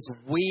 It is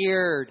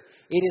weird.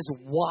 It is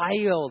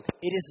wild.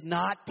 It is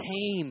not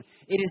tame.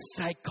 It is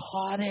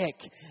psychotic.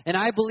 And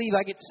I believe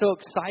I get so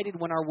excited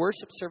when our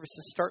worship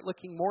services start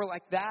looking more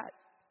like that.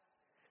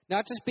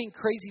 Not just being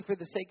crazy for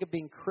the sake of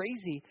being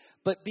crazy,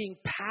 but being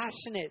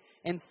passionate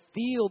and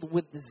filled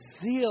with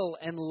zeal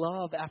and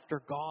love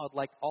after God,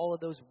 like all of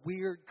those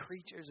weird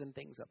creatures and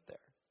things up there.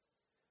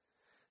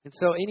 And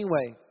so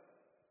anyway,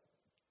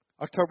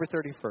 October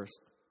 31st.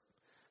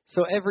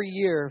 So every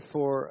year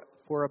for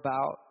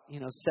about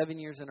 7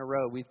 years in a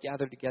row, we've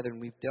gathered together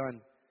and we've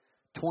done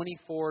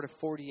 24 to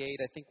 48.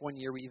 I think one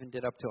year we even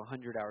did up to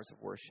 100 hours of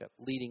worship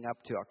leading up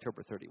to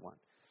October 31.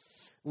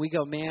 We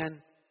go,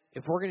 man,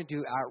 if we're going to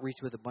do outreach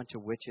with a bunch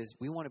of witches,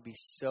 we want to be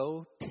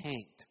so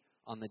tanked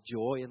on the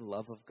joy and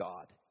love of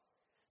God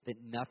that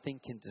nothing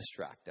can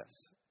distract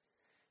us.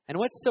 And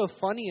what's so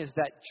funny is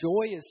that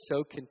joy is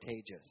so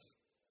contagious.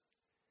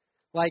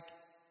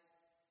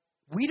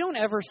 We don't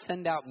ever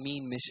send out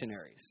mean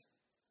missionaries.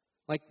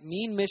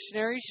 Mean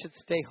missionaries should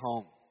stay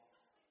home.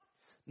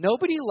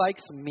 Nobody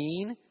likes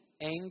mean,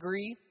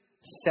 angry,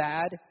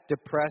 sad,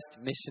 depressed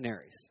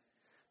missionaries.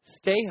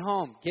 Stay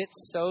home. Get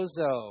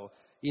sozo.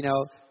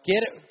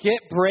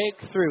 Get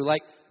breakthrough.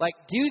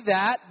 Do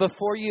that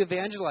before you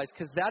evangelize,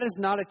 because that is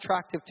not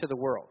attractive to the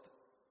world.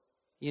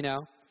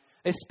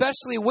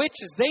 Especially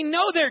witches. They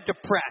know they're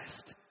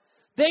depressed.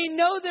 They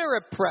know they're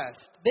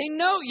oppressed. They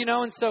know,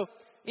 and so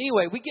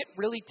anyway, we get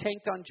really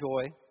tanked on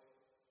joy.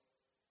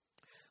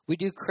 We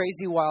do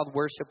crazy wild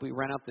worship. We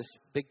rent out this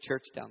big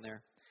church down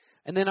there.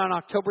 And then on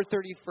October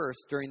 31st,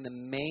 during the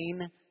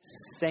main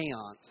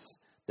seance,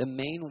 the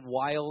main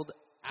wild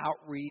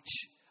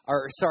outreach,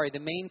 the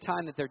main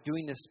time that they're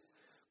doing this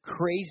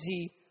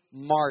crazy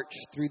march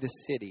through the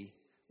city,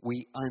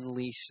 we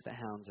unleash the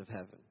hounds of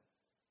heaven.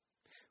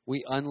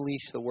 We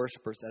unleash the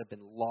worshipers that have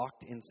been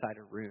locked inside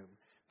a room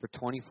for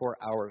 24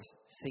 hours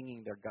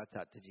singing their guts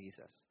out to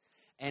Jesus.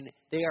 And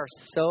they are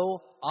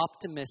so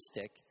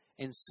optimistic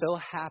and so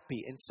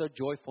happy and so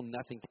joyful,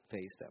 nothing can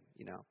faze them,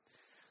 you know.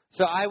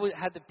 So I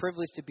had the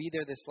privilege to be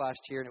there this last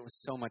year, and it was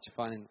so much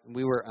fun. And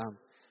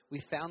we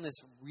found this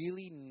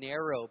really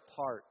narrow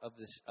part of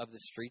the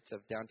streets of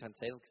downtown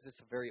Salem, because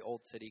it's a very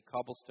old city,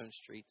 cobblestone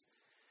streets.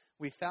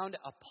 We found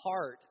a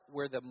part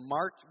where the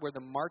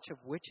March of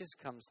Witches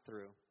comes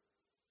through.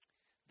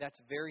 That's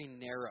very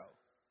narrow,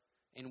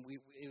 and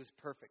it was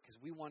perfect because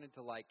we wanted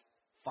to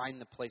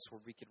find the place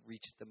where we could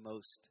reach the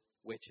most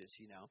witches,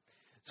 you know.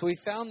 So we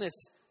found this,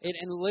 and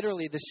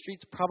literally the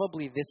street's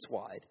probably this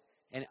wide.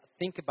 And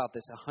think about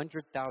this,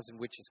 100,000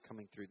 witches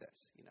coming through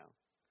this, you know.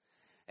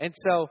 And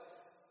so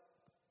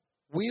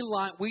we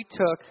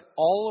took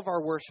all of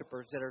our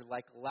worshipers that are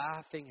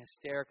laughing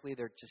hysterically.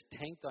 They're just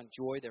tanked on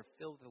joy. They're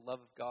filled with the love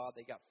of God.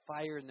 They got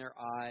fire in their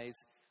eyes,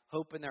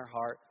 hope in their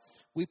heart.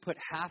 We put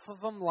half of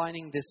them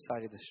lining this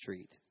side of the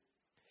street.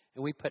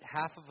 And we put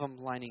half of them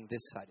lining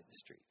this side of the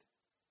street.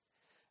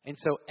 And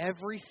so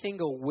every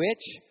single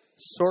witch,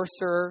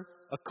 sorcerer,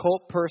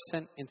 occult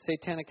person, and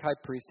satanic high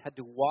priest had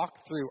to walk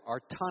through our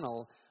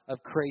tunnel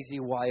of crazy,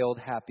 wild,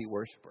 happy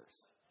worshipers.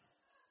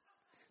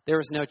 There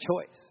was no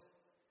choice.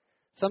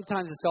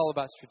 Sometimes it's all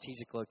about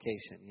strategic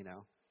location, you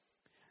know.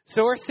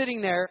 So we're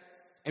sitting there,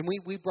 and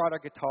we brought our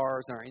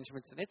guitars and our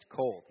instruments, and it's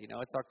cold, you know.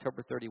 It's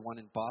October 31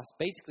 in Boston,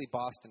 basically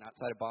Boston,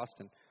 outside of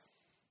Boston.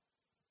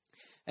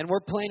 And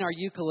we're playing our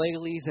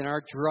ukuleles and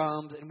our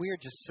drums, and we are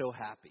just so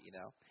happy, you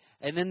know.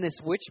 And then this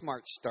witch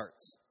march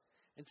starts.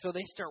 And so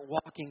they start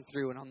walking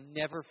through, and I'll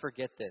never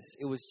forget this.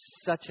 It was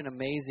such an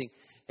amazing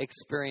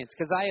experience,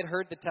 because I had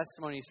heard the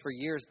testimonies for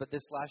years, but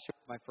this last year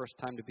was my first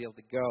time to be able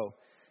to go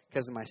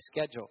because of my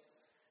schedule.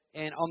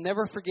 And I'll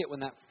never forget when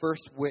that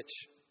first witch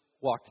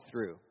walked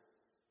through.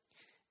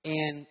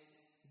 And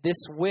this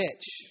witch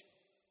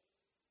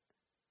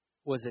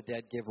was a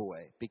dead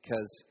giveaway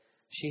because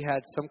she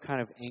had some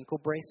kind of ankle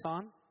brace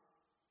on,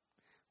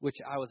 which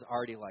I was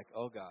already like,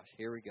 oh gosh,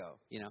 here we go.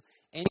 You know,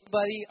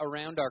 anybody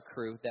around our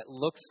crew that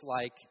looks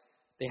like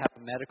they have a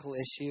medical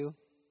issue,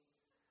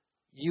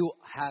 you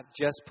have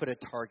just put a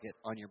target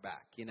on your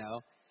back, you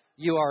know.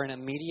 You are an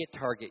immediate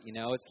target, you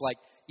know. It's like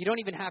you don't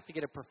even have to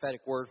get a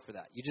prophetic word for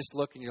that. You just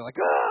look and you're like,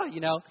 ah,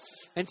 you know.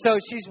 And so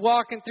she's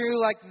walking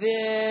through like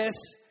this.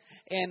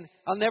 And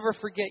I'll never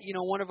forget, you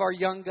know, one of our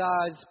young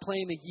guys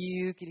playing the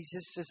uke, and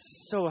he's just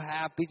so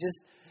happy,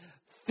 just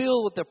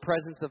filled with the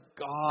presence of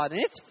God.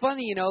 And it's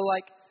funny, you know,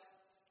 like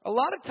a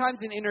lot of times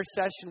in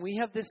intercession, we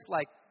have this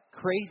like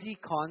crazy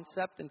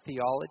concept and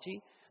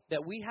theology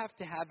that we have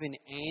to have an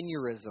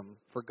aneurysm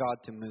for God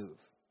to move.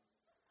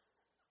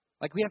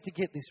 Like we have to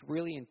get this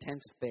really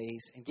intense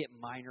bass and get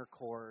minor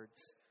chords.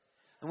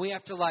 And we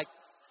have to like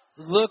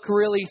look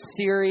really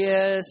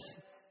serious.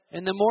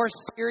 And the more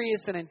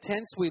serious and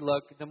intense we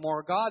look, the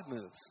more God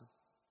moves.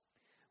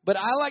 But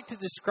I like to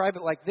describe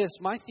it like this.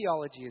 My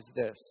theology is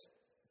this.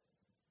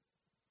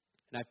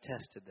 And I've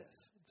tested this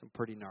in some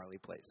pretty gnarly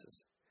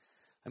places.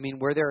 I mean,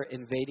 where they're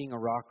invading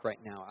Iraq right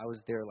now, I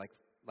was there like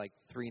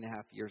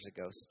 3.5 years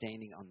ago,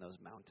 standing on those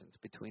mountains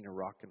between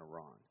Iraq and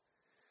Iran.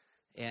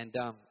 And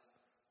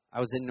I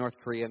was in North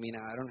Korea. I mean,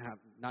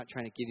 not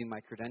trying to give you my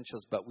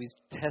credentials, but we've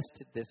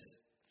tested this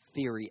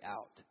theory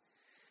out.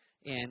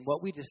 And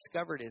what we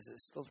discovered is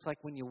it's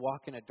like when you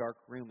walk in a dark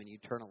room and you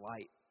turn a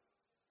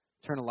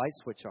light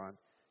switch on.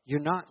 You're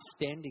not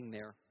standing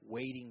there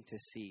waiting to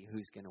see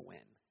who's going to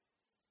win.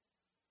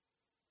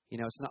 You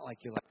know, it's not like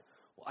you're like,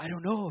 well, I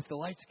don't know if the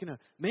light's going to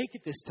make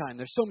it this time.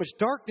 There's so much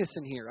darkness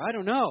in here. I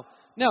don't know.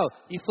 No,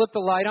 you flip the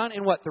light on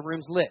and what? The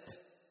room's lit.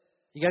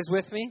 You guys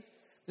with me?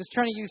 Just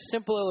trying to use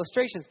simple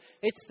illustrations.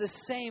 It's the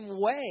same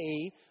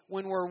way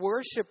when we're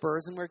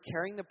worshipers and we're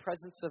carrying the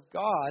presence of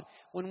God.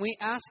 When we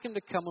ask Him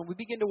to come, when we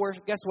begin to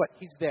worship, guess what?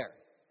 He's there.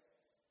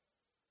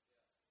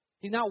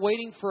 He's not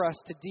waiting for us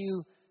to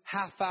do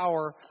half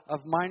hour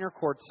of minor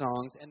chord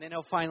songs and then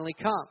He'll finally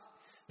come.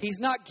 He's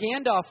not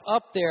Gandalf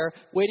up there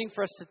waiting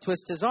for us to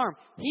twist His arm.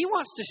 He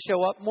wants to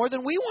show up more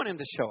than we want Him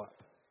to show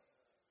up.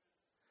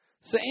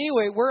 So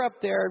anyway, we're up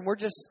there and we're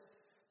just,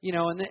 you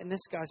know, and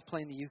this guy's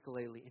playing the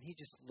ukulele, and he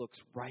just looks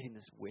right in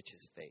this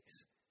witch's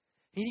face.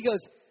 And he goes,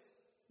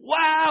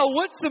 wow,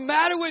 what's the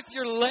matter with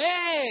your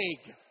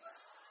leg?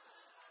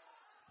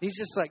 He's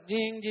just like,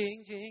 ding,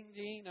 ding, ding,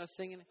 ding, you know,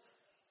 singing.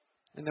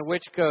 And the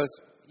witch goes,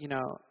 you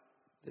know,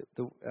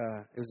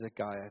 it was a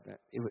guy,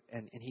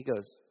 and he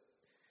goes,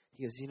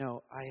 you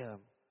know,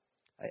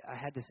 I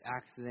had this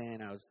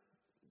accident. I was,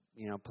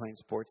 you know, playing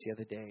sports the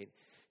other day.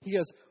 He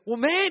goes, well,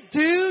 man,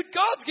 dude,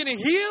 God's going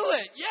to heal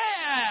it.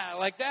 Yeah,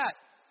 like that.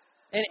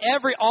 And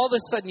all of a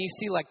sudden you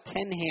see like 10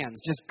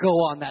 hands just go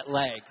on that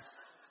leg,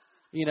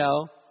 you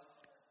know.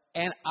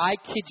 And I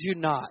kid you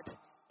not,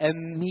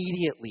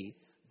 immediately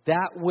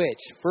that witch,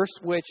 first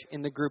witch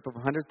in the group of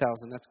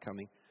 100,000 that's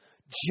coming,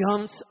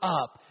 jumps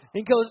up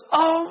and goes,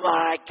 oh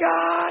my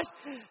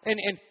gosh, and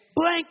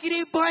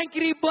blankety,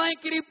 blankety,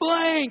 blankety,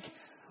 blank.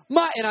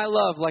 And I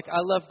love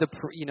the,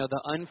 you know,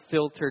 the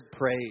unfiltered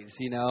praise,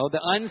 you know,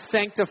 the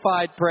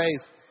unsanctified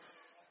praise.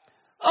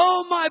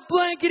 oh, my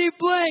blankety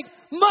blank,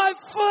 my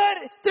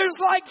foot, there's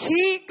like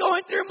heat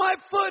going through my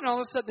foot. And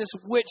all of a sudden, this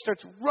witch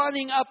starts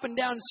running up and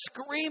down,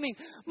 screaming,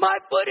 my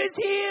foot is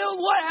healed.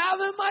 What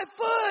happened to my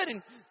foot?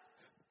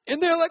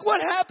 And they're like,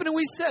 what happened? And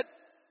we said,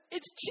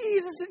 it's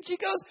Jesus. And she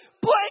goes,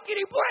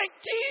 blankety blank,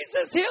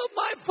 Jesus healed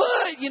my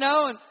foot,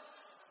 And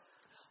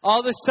all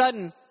of a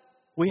sudden,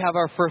 we have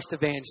our first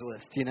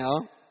evangelist,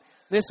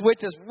 This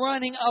witch is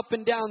running up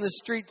and down the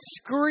street,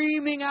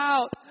 screaming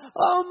out,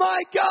 oh my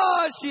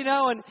gosh,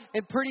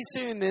 and pretty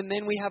soon, and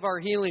then we have our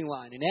healing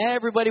line, and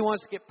everybody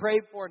wants to get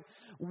prayed for, and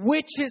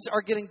witches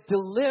are getting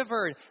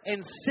delivered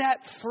and set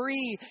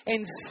free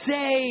and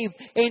saved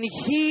and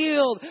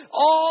healed,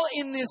 all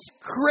in this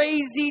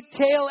crazy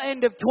tail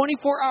end of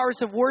 24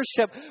 hours of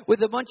worship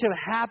with a bunch of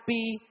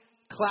happy,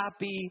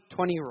 clappy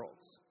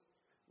 20-year-olds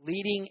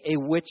leading a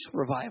witch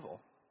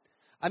revival.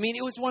 I mean,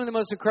 it was one of the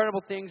most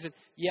incredible things. And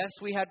yes,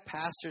 we had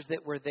pastors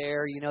that were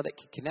there, that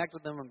could connect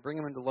with them and bring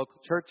them into local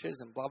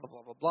churches and blah, blah,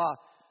 blah, blah, blah.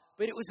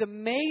 But it was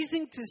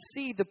amazing to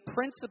see the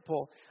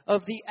principle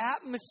of the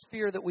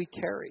atmosphere that we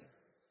carry.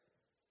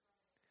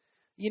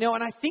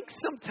 And I think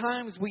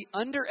sometimes we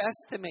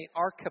underestimate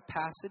our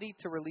capacity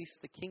to release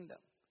the kingdom.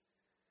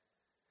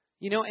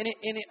 And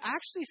it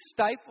actually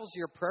stifles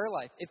your prayer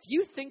life. If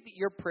you think that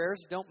your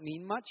prayers don't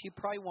mean much, you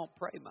probably won't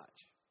pray much.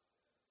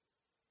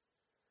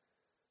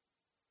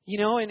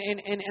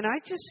 And I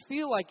just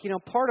feel like,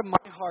 part of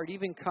my heart,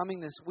 even coming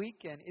this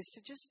weekend, is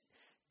to just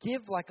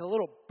give like a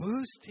little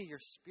boost to your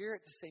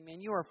spirit to say, man,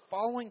 you are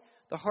following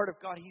the heart of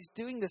God. He's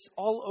doing this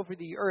all over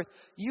the earth.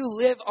 You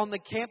live on the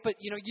campus,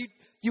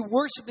 you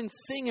worship and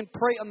sing and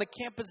pray on the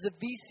campus of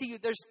VCU.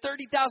 There's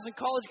 30,000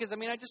 college kids. I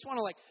mean, I just want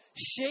to like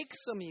shake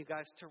some of you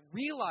guys to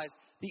realize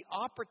the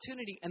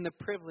opportunity and the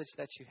privilege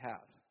that you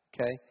have.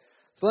 Okay.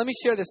 So let me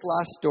share this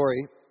last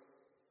story.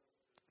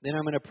 Then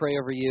I'm going to pray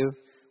over you.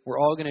 We're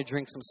all going to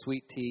drink some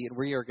sweet tea, and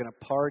we are going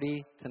to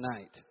party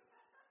tonight.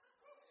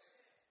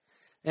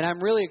 And I'm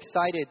really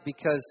excited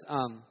because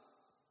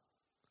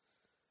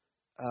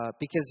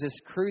this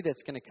crew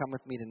that's going to come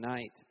with me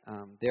tonight,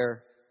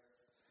 they're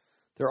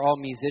all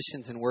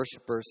musicians and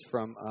worshipers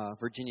from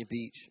Virginia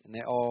Beach, and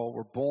they all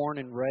were born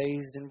and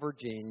raised in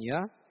Virginia.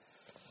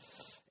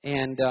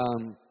 And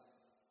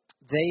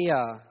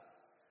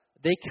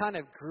they kind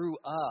of grew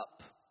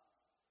up.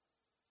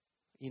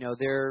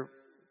 They're,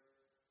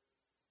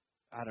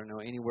 I don't know,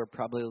 anywhere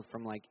probably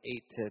from like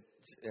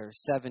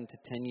 7 to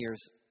 10 years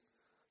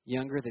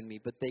younger than me.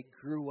 But they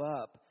grew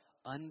up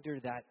under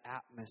that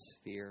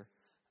atmosphere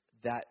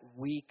that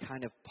we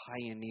kind of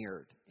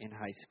pioneered in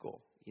high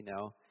school,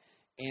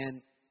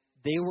 And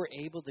they were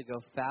able to go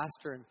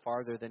faster and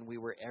farther than we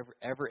were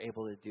ever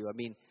able to do. I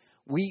mean,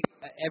 we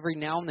every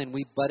now and then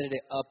we butted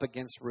it up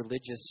against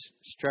religious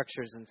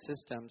structures and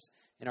systems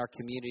in our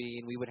community.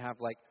 And we would have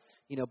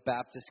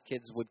Baptist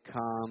kids would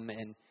come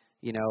and,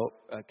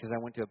 because I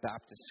went to a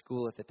Baptist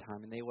school at the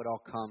time, and they would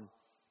all come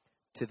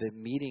to the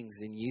meetings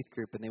in youth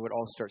group, and they would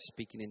all start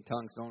speaking in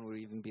tongues. No one would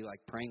even be like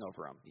praying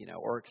over them,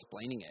 or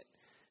explaining it.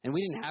 And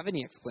we didn't have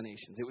any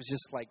explanations. It was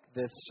just like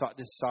this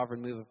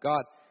sovereign move of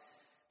God.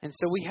 And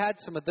so we had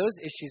some of those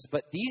issues,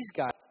 but these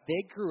guys,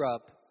 they grew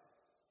up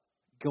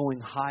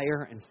going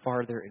higher and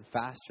farther and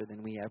faster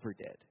than we ever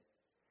did.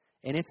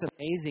 And it's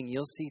amazing.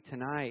 You'll see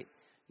tonight,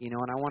 and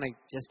I want to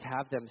just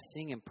have them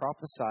sing and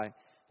prophesy.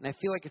 And I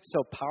feel like it's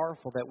so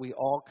powerful that we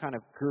all kind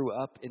of grew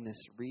up in this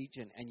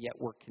region, and yet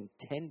we're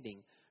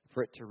contending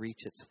for it to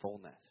reach its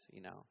fullness,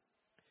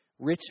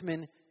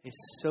 Richmond is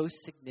so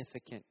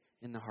significant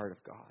in the heart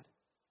of God.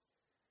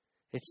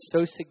 It's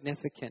so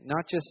significant,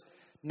 not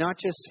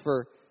just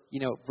for,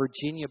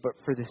 Virginia, but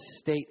for the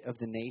state of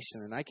the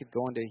nation. And I could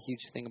go into a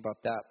huge thing about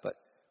that, but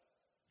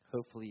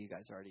hopefully you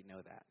guys already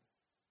know that.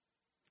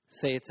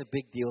 Say it's a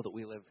big deal that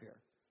we live here.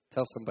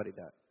 Tell somebody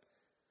that.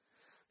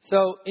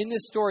 So in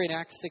this story in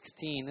Acts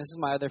 16, this is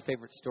my other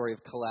favorite story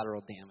of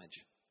collateral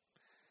damage.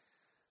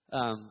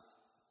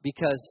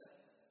 Because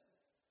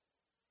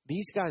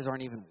these guys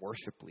aren't even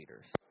worship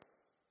leaders.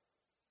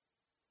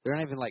 They're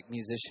not even like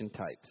musician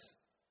types.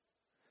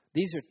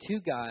 These are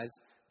two guys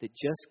that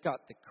just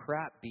got the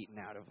crap beaten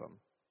out of them.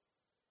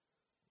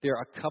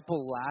 They're a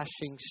couple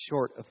lashings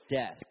short of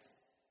death.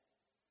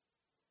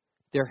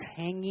 They're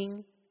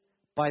hanging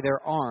by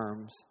their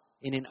arms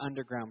in an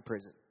underground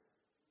prison.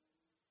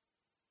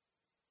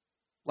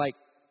 Like,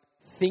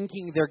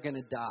 thinking they're going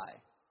to die.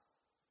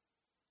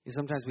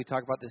 Sometimes we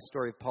talk about this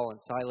story of Paul and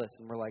Silas,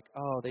 and we're like,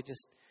 oh, they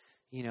just,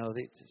 they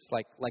just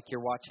like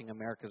you're watching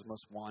America's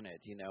Most Wanted,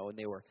 and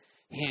they were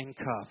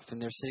handcuffed,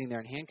 and they're sitting there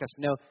in handcuffs.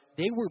 No,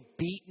 they were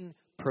beaten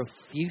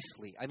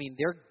profusely. I mean,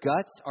 their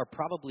guts are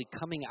probably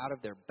coming out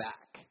of their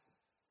back.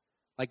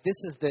 Like, this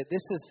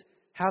is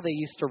how they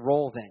used to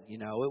roll then,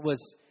 It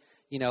was,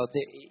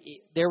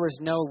 there was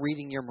no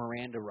reading your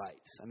Miranda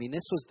rights. I mean,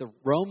 this was the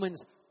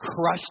Romans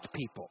crushed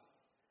people.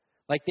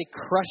 Like, they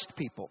crushed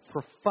people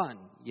for fun,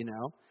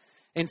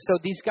 And so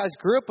these guys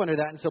grew up under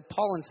that. And so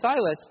Paul and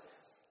Silas,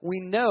 we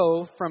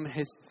know from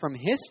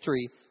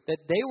history that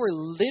they were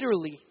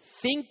literally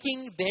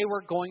thinking they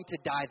were going to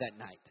die that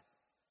night.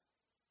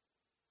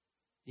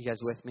 You guys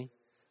with me?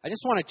 I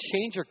just want to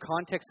change your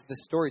context of the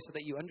story so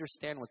that you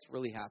understand what's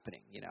really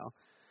happening,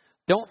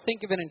 Don't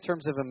think of it in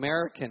terms of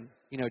American,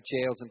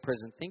 jails and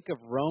prison. Think of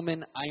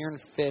Roman iron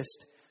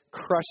fist,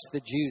 crush the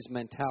Jews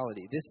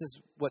mentality. This is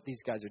what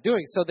these guys are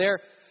doing. So they're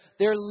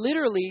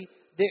literally,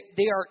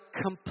 they are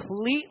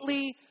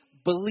completely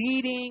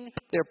bleeding.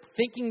 They're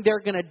thinking they're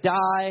going to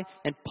die.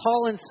 And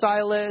Paul and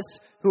Silas,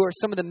 who are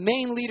some of the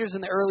main leaders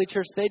in the early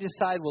church, they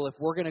decide, well, if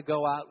we're going to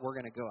go out, we're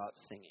going to go out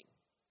singing.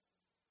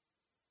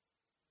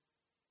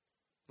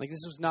 Like,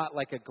 this was not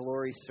like a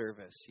glory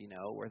service,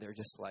 where they're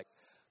just like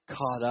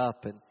caught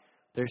up and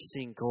they're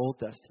seeing gold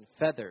dust and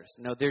feathers.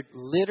 No, they're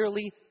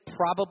literally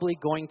probably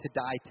going to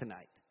die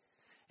tonight.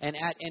 And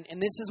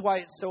this is why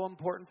it's so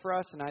important for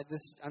us. And I'm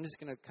just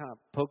going to kind of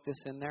poke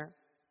this in there.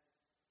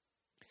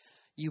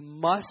 You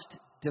must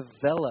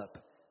develop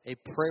a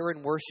prayer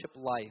and worship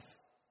life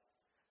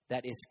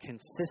that is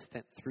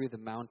consistent through the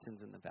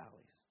mountains and the valleys.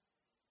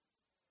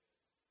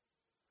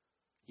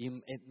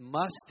 It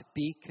must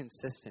be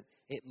consistent.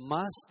 It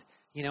must,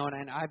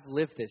 and I've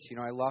lived this.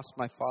 I lost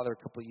my father a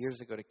couple of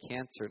years ago to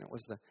cancer, and it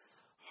was the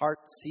hard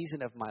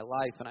season of my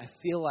life. And I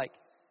feel like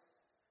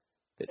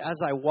that as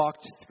I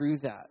walked through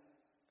that,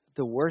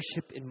 the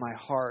worship in my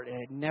heart, it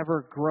had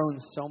never grown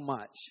so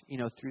much,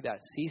 through that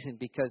season,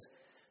 because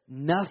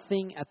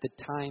nothing at the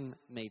time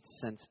made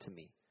sense to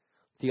me.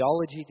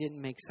 Theology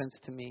didn't make sense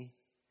to me.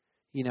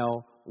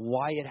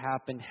 Why it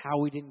happened, how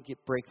we didn't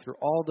get breakthrough,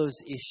 all those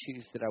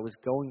issues that I was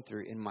going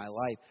through in my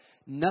life.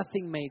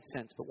 Nothing made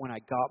sense. But when I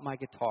got my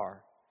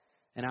guitar,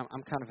 and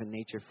I'm kind of a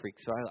nature freak,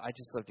 so I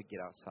just love to get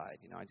outside.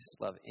 I just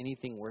love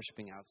anything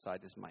worshiping outside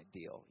is my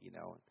deal,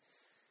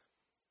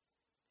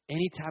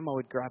 Anytime I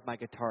would grab my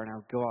guitar and I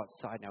would go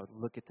outside and I would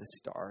look at the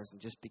stars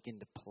and just begin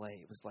to play,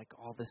 it was like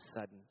all of a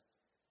sudden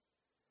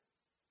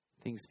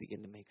things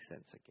begin to make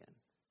sense again.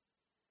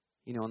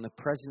 And the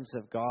presence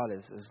of God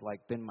is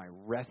like been my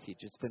refuge.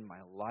 It's been my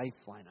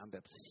lifeline. I'm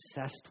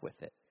obsessed with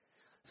it.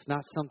 It's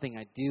not something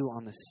I do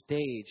on the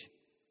stage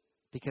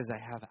because I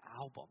have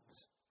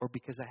albums or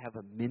because I have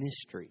a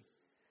ministry.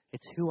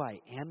 It's who I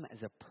am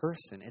as a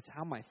person. It's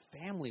how my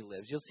family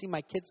lives. You'll see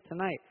my kids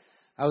tonight.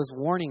 I was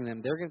warning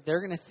them. They're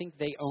going to think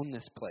they own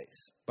this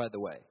place, by the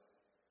way.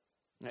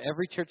 Now,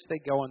 every church they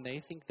go in,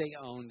 they think they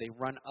own. They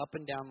run up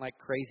and down like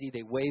crazy.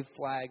 They wave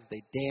flags.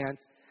 They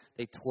dance.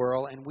 They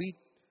twirl. And we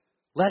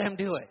let them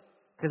do it.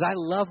 Because I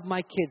love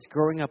my kids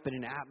growing up in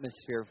an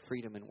atmosphere of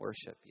freedom and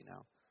worship,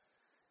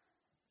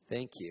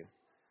 Thank you.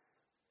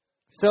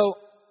 So,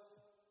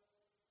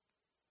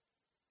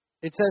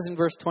 it says in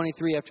verse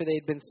 23, after they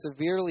had been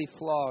severely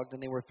flogged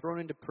and they were thrown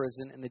into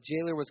prison, and the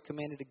jailer was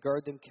commanded to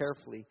guard them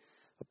carefully,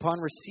 upon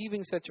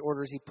receiving such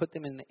orders, he put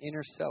them in the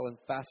inner cell and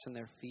fastened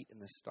their feet in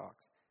the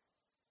stocks.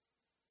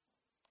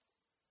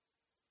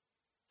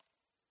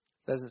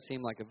 Doesn't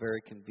seem like a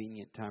very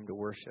convenient time to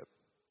worship.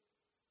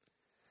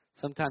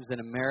 Sometimes in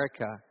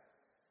America,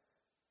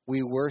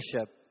 we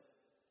worship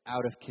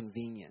out of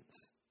convenience.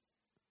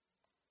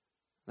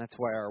 That's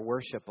why our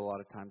worship a lot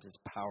of times is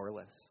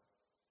powerless.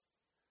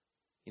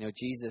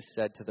 Jesus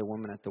said to the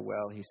woman at the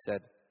well, he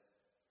said,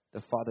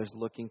 the Father's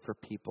looking for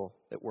people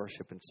that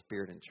worship in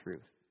spirit and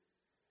truth,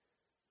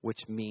 which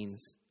means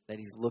that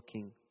he's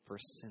looking for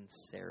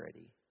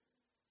sincerity.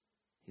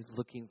 He's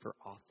looking for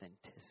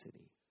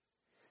authenticity.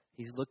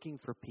 He's looking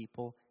for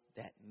people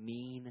that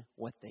mean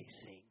what they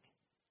sing.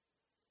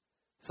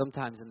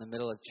 Sometimes in the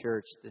middle of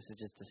church, this is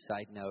just a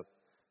side note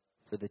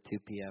for the 2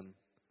 p.m.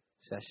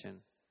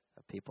 session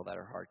of people that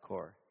are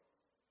hardcore.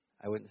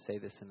 I wouldn't say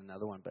this in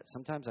another one, but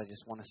sometimes I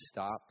just want to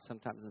stop,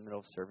 sometimes in the middle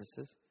of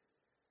services,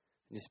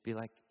 and just be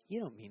like, you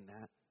don't mean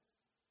that.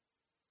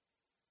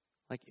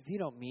 Like, if you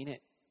don't mean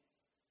it,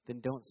 then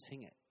don't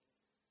sing it.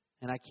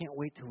 And I can't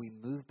wait till we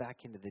move back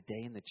into the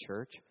day in the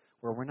church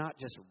where we're not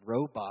just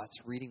robots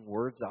reading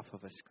words off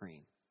of a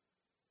screen.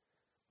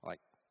 Like,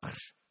 push,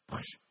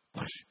 push,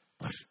 push,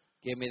 push.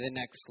 Give me the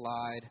next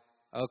slide.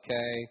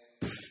 Okay.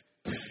 Push,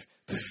 push,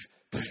 push,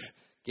 push.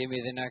 Give me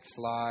the next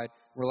slide.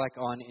 We're like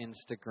on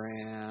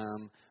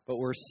Instagram, but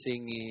we're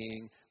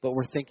singing, but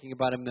we're thinking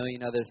about a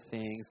million other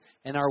things.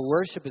 And our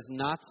worship is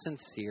not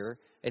sincere.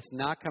 It's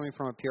not coming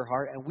from a pure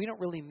heart, and we don't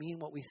really mean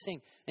what we sing.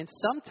 And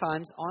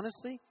sometimes,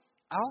 honestly,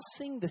 I'll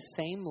sing the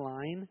same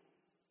line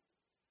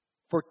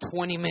for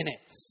 20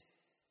 minutes.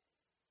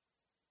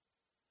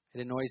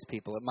 It annoys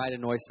people. It might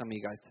annoy some of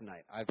you guys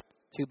tonight.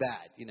 Too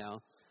bad,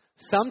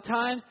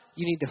 Sometimes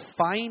you need to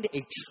find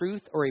a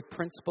truth or a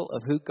principle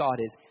of who God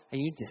is, and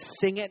you need to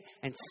sing it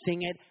and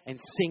sing it and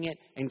sing it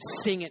and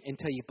sing it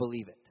until you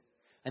believe it.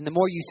 And the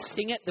more you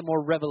sing it, the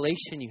more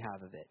revelation you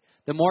have of it.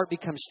 The more it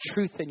becomes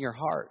truth in your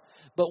heart.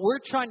 But we're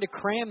trying to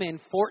cram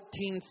in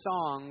 14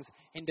 songs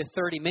into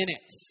 30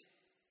 minutes.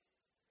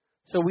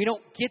 So we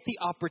don't get the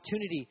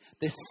opportunity,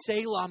 the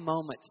Selah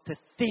moments, to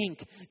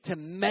think, to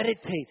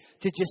meditate,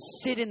 to just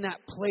sit in that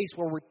place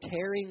where we're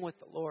tarrying with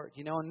the Lord.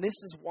 And this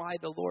is why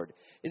the Lord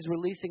is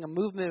releasing a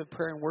movement of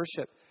prayer and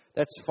worship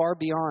that's far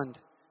beyond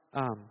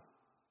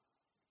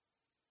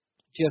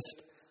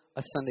just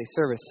a Sunday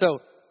service. So,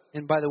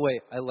 and by the way,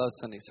 I love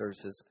Sunday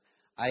services.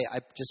 I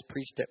just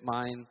preached at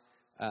my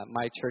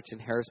church in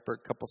Harrisburg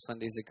a couple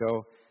Sundays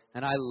ago,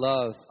 and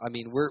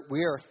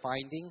we are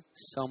finding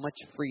so much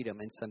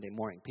freedom in Sunday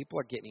morning. People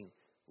are getting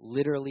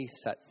literally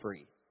set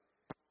free.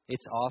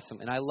 It's awesome,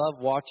 and I love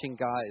watching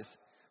guys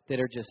that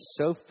are just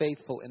so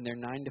faithful in their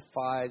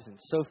 9-to-5s and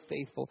so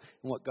faithful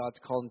in what God's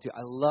called them to.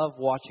 I love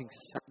watching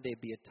Sunday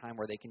be a time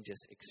where they can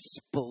just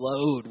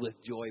explode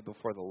with joy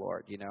before the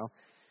Lord, you know.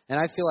 And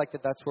I feel like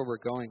that's where we're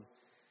going.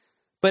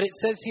 But it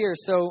says here, it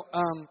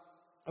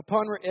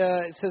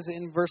says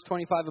in verse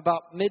 25,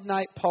 about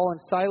midnight, Paul and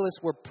Silas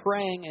were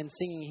praying and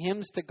singing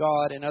hymns to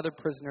God, and other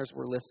prisoners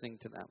were listening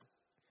to them.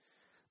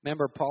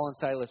 Remember, Paul and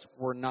Silas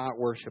were not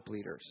worship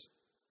leaders.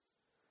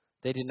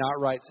 They did not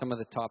write some of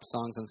the top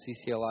songs on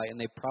CCLI, and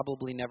they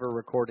probably never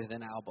recorded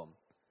an album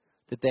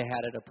that they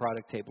had at a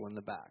product table in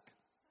the back.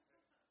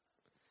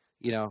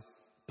 You know,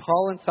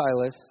 Paul and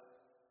Silas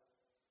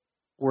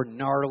were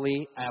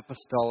gnarly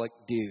apostolic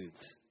dudes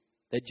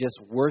that just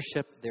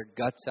worship their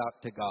guts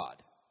out to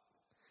God.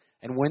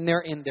 And when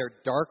they're in their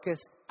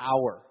darkest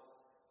hour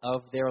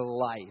of their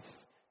life,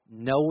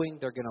 knowing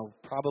they're going to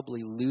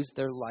probably lose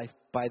their life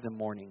by the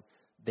morning,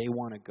 they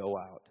want to go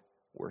out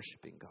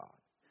worshiping God.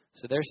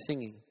 So they're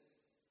singing.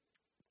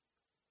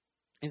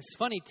 And it's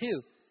funny,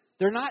 too.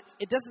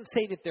 It doesn't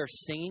say that they're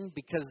singing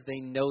because they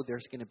know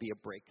there's going to be a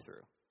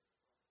breakthrough.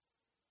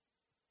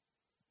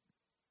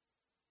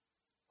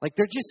 Like,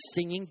 they're just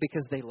singing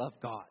because they love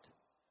God.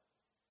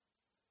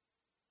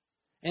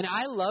 And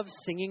I love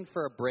singing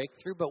for a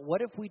breakthrough, but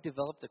what if we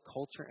developed a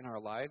culture in our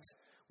lives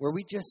where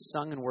we just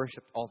sung and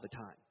worshiped all the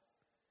time?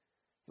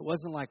 It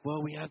wasn't like,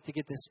 well, we have to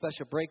get this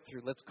special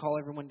breakthrough. Let's call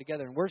everyone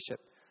together and worship.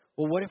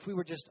 Well, what if we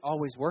were just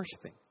always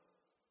worshiping?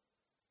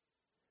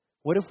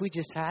 What if we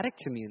just had a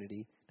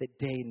community that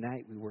day and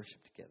night we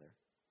worship together?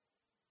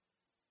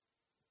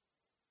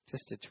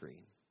 Just a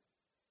dream,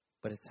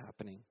 but it's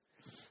happening.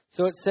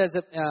 So it says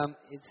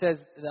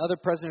the other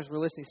prisoners were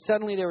listening.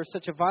 Suddenly there was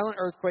such a violent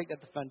earthquake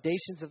that the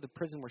foundations of the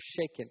prison were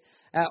shaken.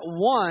 At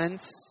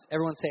once,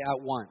 everyone say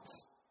at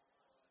once.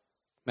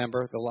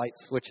 Remember, the light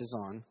switches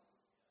on.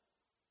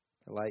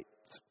 The light.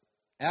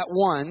 At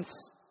once,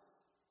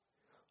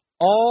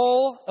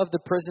 all of the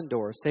prison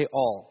doors, say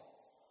all,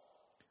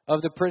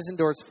 of the prison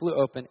doors flew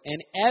open,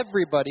 and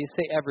everybody's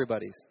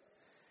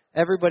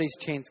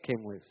chains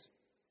came loose.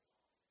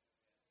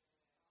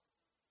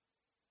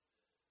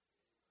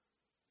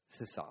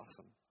 This is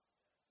awesome.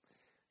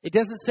 It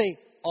doesn't say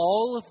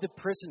all of the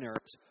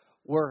prisoners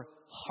were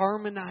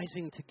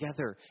harmonizing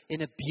together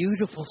in a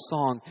beautiful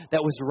song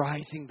that was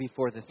rising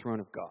before the throne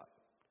of God.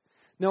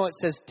 No, it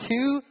says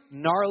two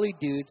gnarly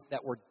dudes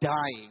that were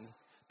dying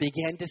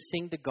began to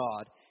sing to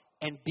God,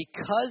 and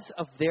because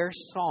of their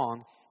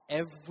song,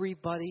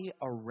 everybody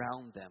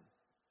around them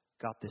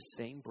got the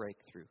same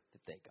breakthrough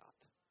that they got.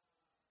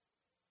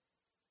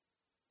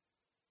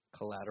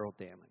 Collateral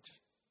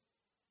damage.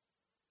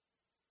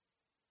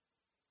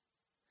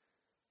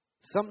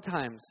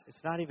 Sometimes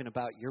it's not even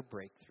about your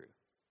breakthrough.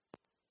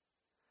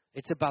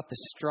 It's about the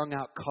strung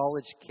out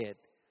college kid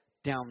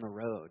down the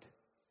road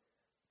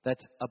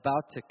that's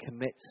about to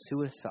commit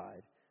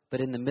suicide. But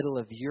in the middle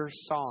of your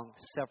song,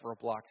 several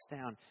blocks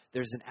down,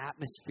 there's an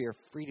atmosphere of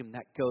freedom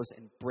that goes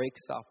and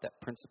breaks off that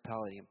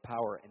principality and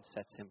power and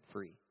sets him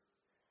free.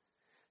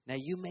 Now,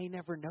 you may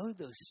never know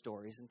those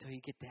stories until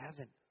you get to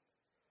heaven.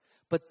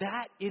 But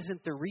that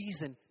isn't the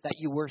reason that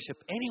you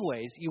worship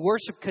anyways. You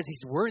worship because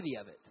he's worthy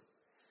of it.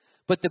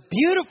 But the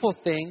beautiful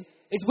thing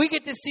is we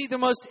get to see the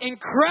most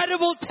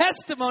incredible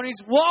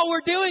testimonies while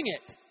we're doing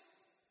it.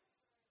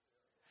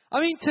 I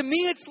mean, to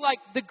me, it's like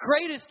the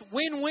greatest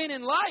win-win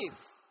in life.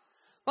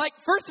 Like,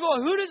 first of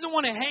all, who doesn't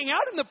want to hang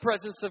out in the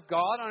presence of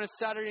God on a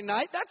Saturday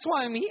night? That's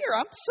why I'm here.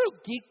 I'm so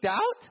geeked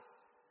out.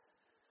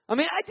 I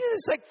mean, I do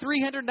this like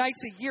 300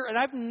 nights a year, and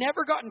I've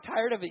never gotten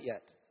tired of it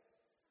yet.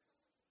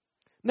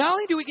 Not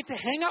only do we get to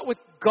hang out with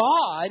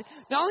God,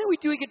 not only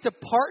do we get to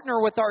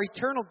partner with our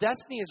eternal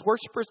destiny as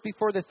worshipers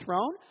before the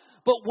throne,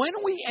 but when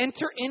we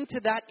enter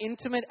into that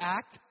intimate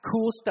act,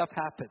 cool stuff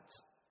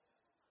happens.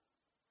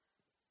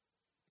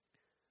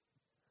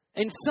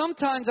 And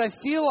sometimes I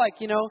feel like,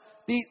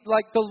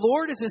 the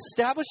Lord is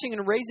establishing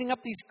and raising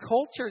up these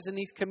cultures and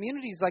these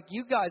communities like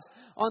you guys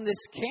on this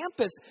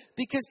campus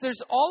because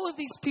there's all of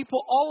these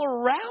people all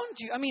around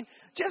you. I mean,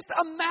 just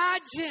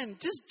imagine,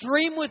 just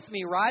dream with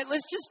me, right?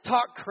 Let's just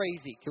talk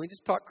crazy. Can we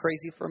just talk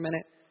crazy for a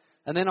minute?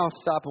 And then I'll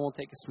stop and we'll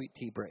take a sweet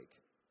tea break.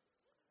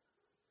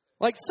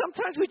 Like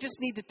sometimes we just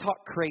need to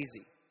talk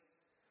crazy.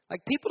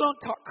 Like people don't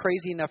talk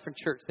crazy enough in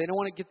church. They don't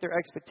want to get their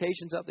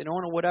expectations up. They don't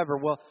want to whatever.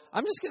 Well,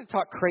 I'm just going to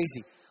talk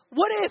crazy.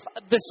 What if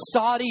the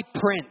Saudi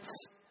prince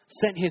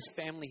sent his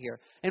family here?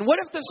 And what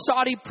if the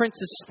Saudi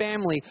prince's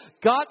family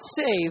got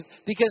saved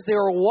because they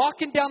were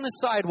walking down the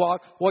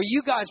sidewalk while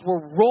you guys were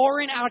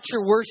roaring out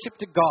your worship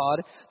to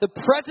God? The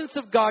presence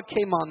of God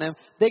came on them.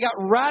 They got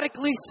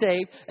radically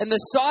saved. And the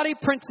Saudi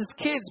prince's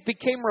kids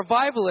became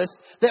revivalists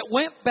that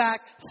went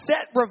back,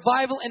 set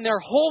revival in their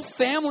whole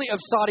family of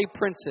Saudi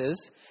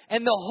princes.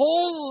 And the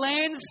whole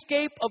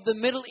landscape of the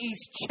Middle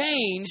East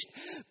changed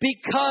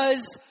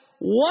because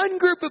one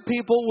group of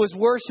people was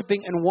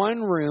worshiping in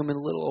one room in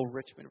little old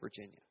Richmond,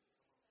 Virginia.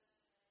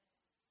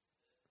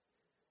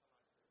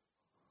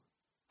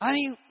 I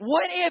mean,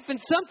 what if? And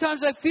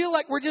sometimes I feel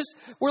like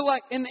we're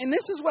like, and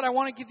this is what I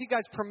want to give you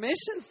guys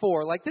permission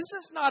for. Like, this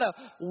is not a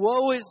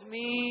woe is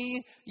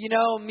me,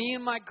 me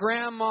and my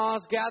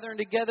grandmas gathering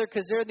together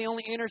because they're the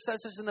only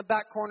intercessors in the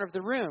back corner of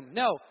the room.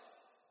 No,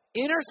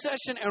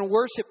 intercession and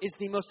worship is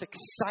the most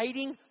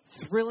exciting,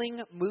 thrilling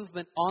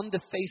movement on the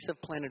face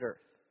of planet Earth.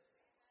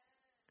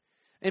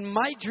 And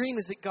my dream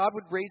is that God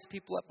would raise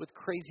people up with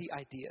crazy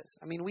ideas.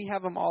 I mean, we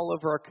have them all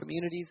over our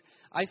communities.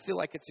 I feel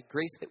like it's a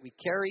grace that we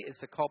carry is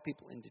to call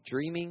people into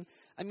dreaming.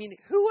 I mean,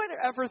 who would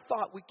have ever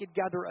thought we could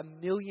gather 1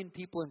 million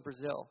people in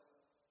Brazil?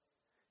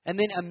 And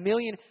then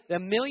the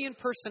 1 million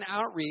person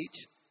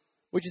outreach,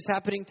 which is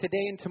happening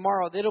today and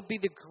tomorrow, that'll be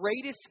the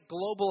greatest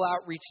global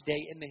outreach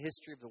day in the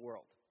history of the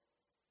world.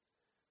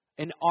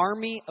 An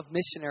army of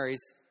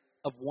missionaries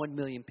of 1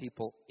 million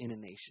people in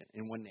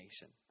one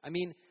nation. I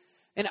mean,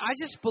 and I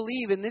just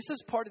believe, and this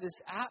is part of this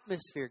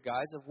atmosphere,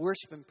 guys, of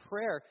worship and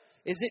prayer,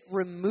 is it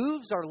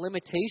removes our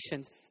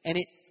limitations and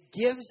it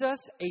gives us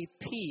a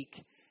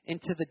peek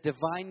into the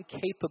divine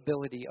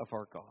capability of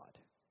our God.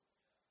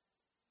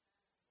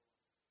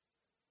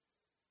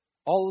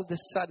 All of a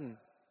sudden,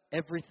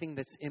 everything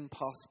that's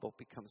impossible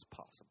becomes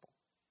possible.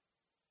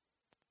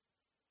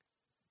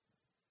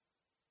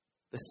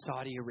 The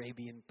Saudi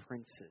Arabian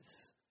princes,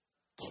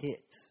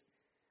 kids,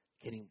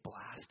 getting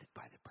blasted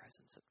by the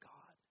presence of God.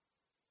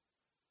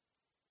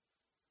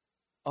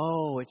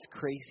 Oh, it's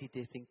crazy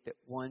to think that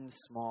one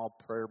small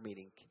prayer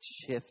meeting can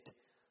shift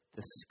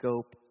the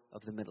scope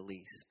of the Middle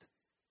East.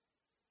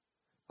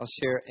 I'll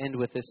end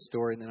with this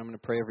story, and then I'm going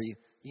to pray over you.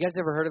 You guys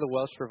ever heard of the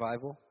Welsh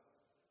Revival?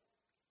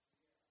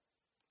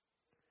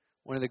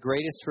 One of the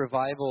greatest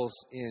revivals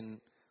in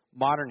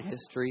modern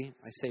history.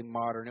 I say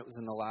modern. It was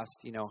in the last,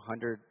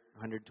 100,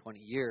 120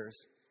 years.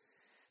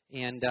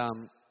 And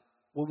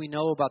what we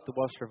know about the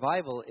Welsh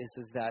Revival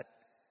is that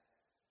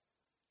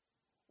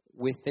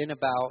within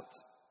about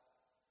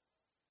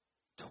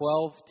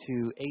 12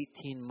 to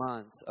 18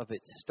 months of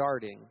it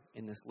starting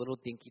in this little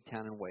dinky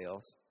town in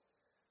Wales,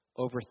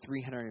 over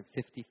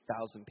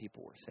 350,000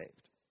 people were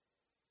saved.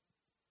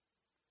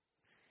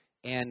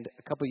 And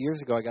a couple of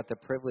years ago, I got the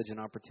privilege and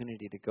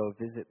opportunity to go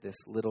visit this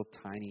little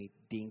tiny,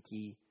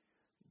 dinky,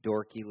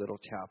 dorky little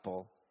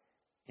chapel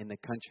in the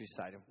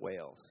countryside of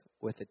Wales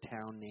with a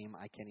town name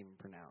I can't even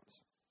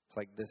pronounce. It's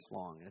like this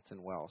long, and it's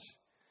in Welsh.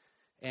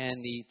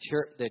 And the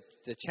church,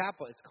 the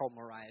chapel, it's called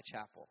Moriah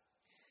Chapel.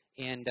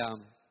 And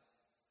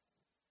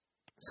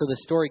so the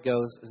story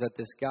goes is that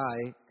this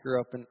guy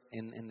grew up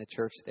in the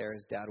church there.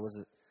 His dad was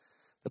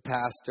the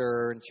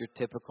pastor, and it's your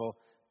typical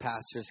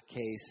pastor's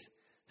case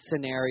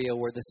scenario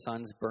where the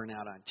sons burn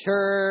out on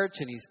church,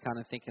 and he's kind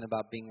of thinking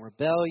about being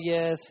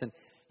rebellious. And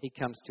he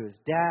comes to his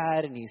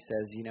dad, and he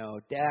says,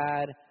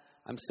 Dad,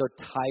 I'm so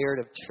tired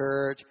of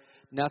church.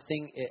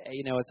 Nothing,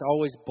 it's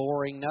always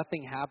boring.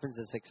 Nothing happens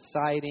that's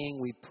exciting.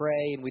 We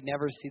pray, and we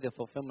never see the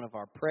fulfillment of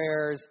our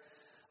prayers.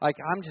 Like,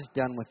 I'm just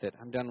done with it.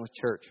 I'm done with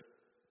church.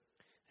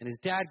 And his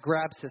dad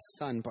grabs his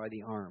son by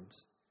the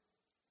arms.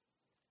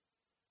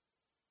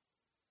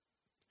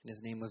 And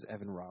his name was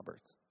Evan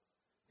Roberts.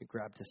 He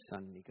grabbed his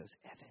son and he goes,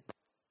 Evan,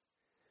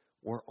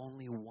 we're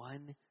only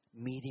one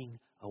meeting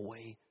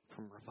away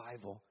from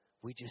revival.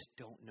 We just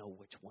don't know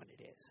which one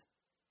it is.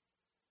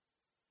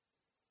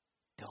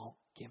 Don't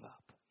give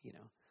up,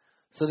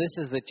 So this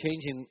is the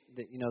changing,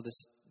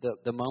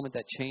 the moment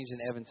that changed in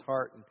Evan's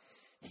heart. And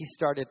he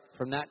started,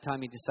 from that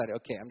time, he decided,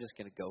 okay, I'm just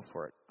going to go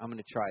for it. I'm going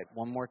to try it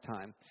one more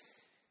time.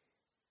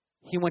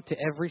 He went to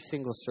every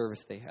single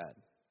service they had.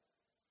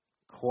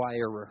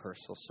 Choir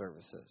rehearsal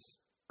services,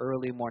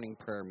 early morning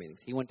prayer meetings.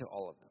 He went to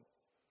all of them.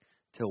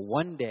 Till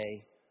one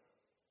day,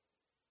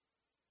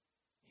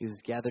 he was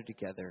gathered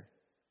together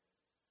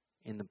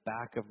in the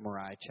back of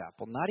Moriah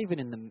Chapel. Not even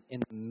in the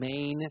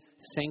main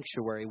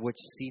sanctuary, which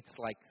seats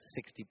like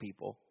 60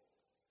 people.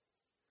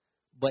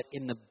 But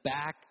in the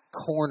back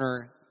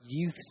corner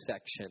youth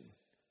section,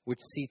 which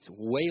seats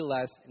way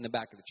less in the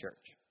back of the church.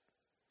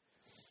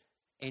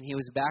 And he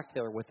was back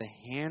there with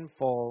a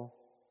handful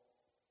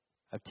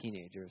of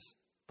teenagers.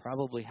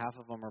 Probably half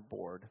of them are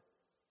bored.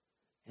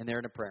 And they're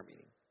in a prayer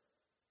meeting.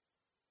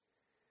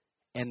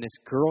 And this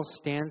girl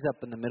stands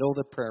up in the middle of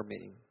the prayer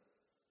meeting.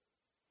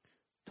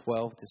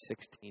 12 to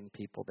 16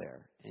 people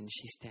there. And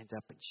she stands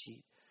up and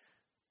she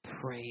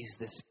prays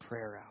this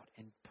prayer out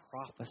and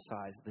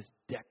prophesies this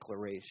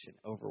declaration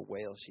over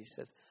Wales. She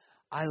says,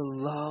 I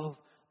love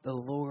the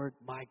Lord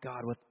my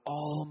God with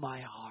all my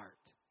heart.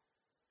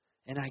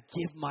 And I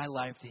give my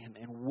life to him.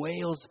 And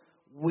Wales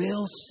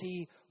will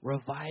see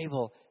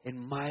revival in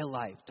my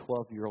life.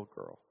 12-year-old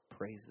girl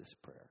prays this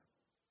prayer.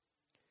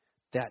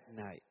 That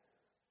night,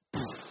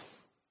 poof,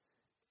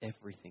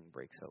 everything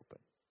breaks open.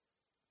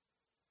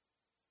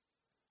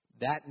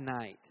 That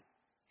night,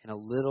 in a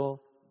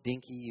little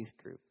dinky youth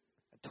group,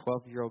 a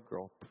 12-year-old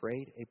girl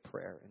prayed a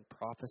prayer and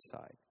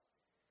prophesied.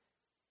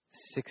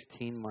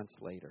 16 months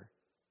later,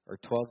 or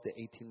 12 to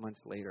 18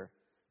 months later,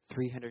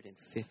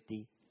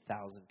 350,000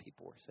 50,000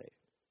 people were saved.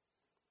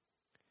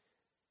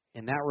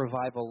 And that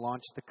revival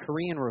launched the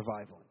Korean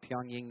revival in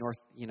Pyongyang,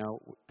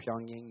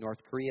 North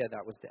Korea.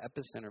 That was the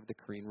epicenter of the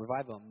Korean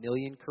revival. 1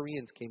 million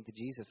Koreans came to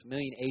Jesus, 1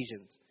 million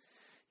Asians,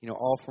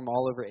 all from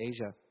all over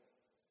Asia.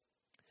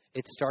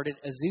 It started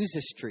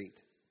Azusa Street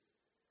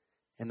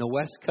in the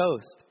West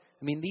Coast.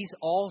 I mean, these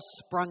all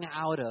sprung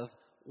out of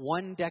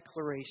one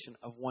declaration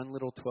of one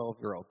little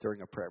 12-year-old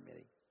during a prayer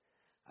meeting.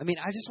 I mean,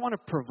 I just want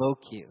to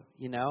provoke you,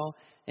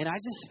 and I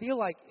just feel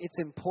like it's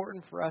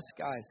important for us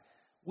guys.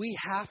 We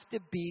have to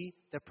be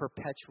the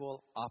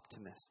perpetual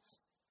optimists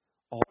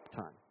all the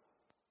time.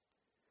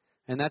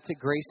 And that's a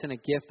grace and a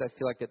gift I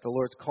feel like that the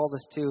Lord's called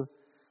us to.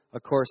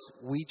 Of course,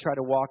 we try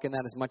to walk in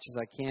that as much as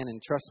I can,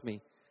 and trust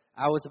me,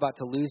 I was about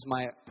to lose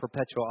my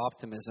perpetual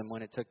optimism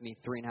when it took me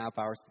 3.5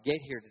 hours to get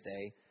here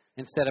today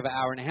instead of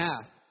 1.5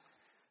 hours.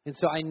 And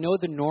so I know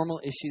the normal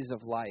issues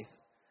of life.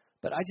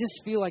 But I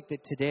just feel like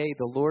that today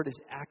the Lord is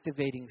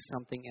activating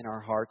something in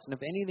our hearts. And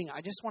if anything,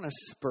 I just want to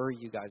spur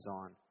you guys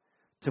on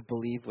to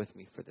believe with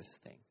me for this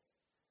thing.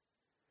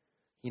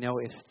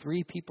 If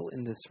 3 people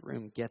in this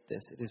room get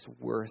this, it is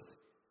worth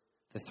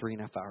the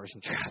 3.5 hours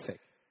in traffic.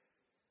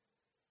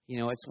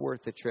 It's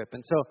worth the trip.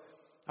 And so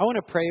I want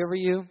to pray over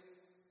you.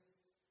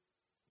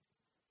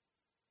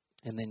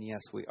 And then, yes,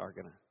 we are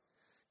going to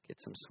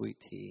get some sweet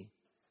tea.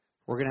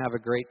 We're going to have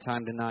a great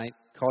time tonight.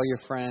 Call your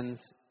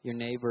friends, your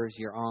neighbors,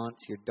 your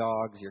aunts, your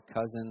dogs, your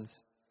cousins.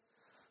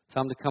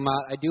 Tell them to come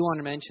out. I do want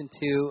to mention,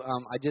 too,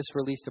 I just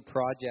released a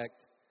project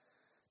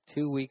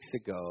 2.5 weeks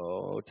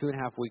ago,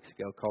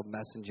 called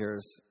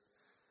Messengers.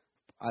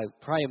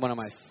 Probably one of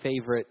my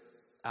favorite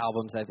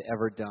albums I've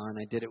ever done.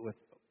 I did it with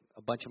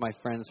a bunch of my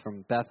friends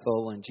from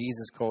Bethel and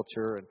Jesus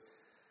Culture, and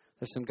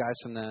there's some guys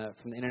from the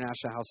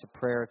International House of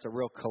Prayer. It's a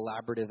real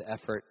collaborative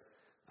effort.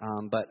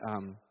 But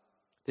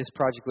this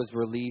project was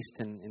released,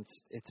 and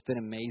it's been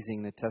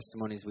amazing, the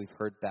testimonies we've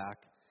heard back.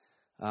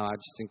 I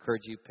just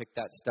encourage you, pick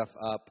that stuff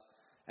up.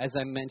 As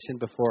I mentioned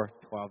before,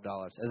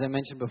 $12. As I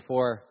mentioned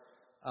before,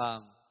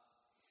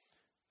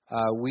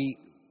 we,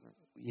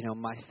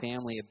 my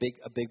family,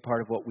 a big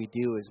part of what we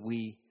do is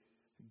we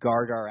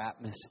guard our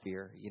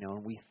atmosphere,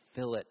 and we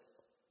fill it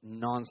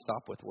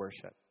nonstop with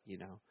worship,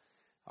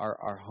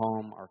 Our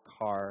home, our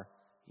car,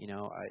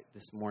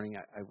 this morning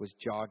I was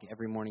jogging.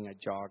 Every morning I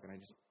jog and I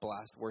just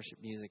blast worship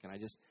music and I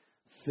just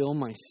fill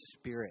my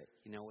spirit,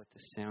 with the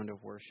sound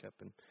of worship.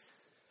 And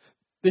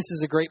this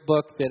is a great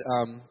book that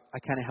I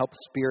kind of helped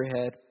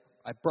spearhead.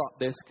 I brought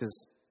this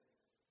because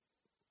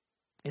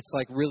it's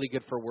like really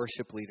good for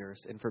worship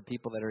leaders and for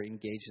people that are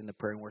engaged in the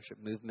prayer and worship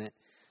movement.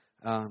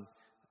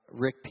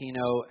 Rick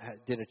Pino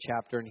did a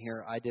chapter in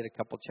here. I did a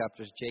couple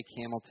chapters. Jake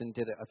Hamilton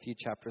did a few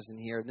chapters in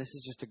here. And this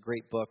is just a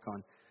great book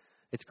on,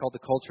 it's called The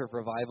Culture of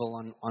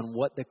Revival, on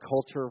what the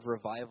culture of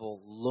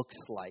revival looks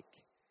like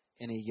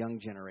in a young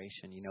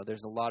generation.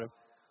 There's a lot of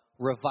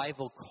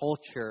revival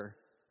culture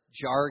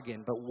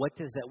jargon, but what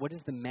does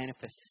the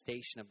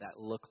manifestation of that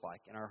look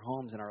like in our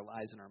homes, in our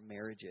lives, in our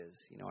marriages,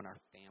 in our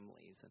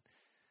families?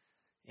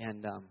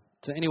 And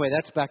so anyway,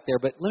 that's back there.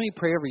 But let me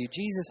pray over you.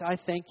 Jesus, I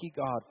thank you,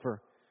 God,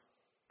 for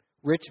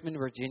Richmond,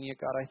 Virginia.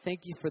 God, I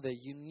thank you for the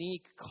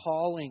unique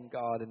calling,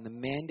 God, and the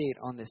mandate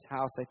on this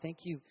house. I thank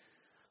you,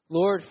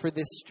 Lord, for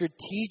this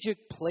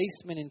strategic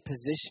placement and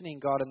positioning,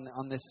 God,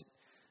 on this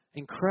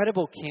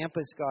incredible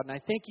campus, God. And I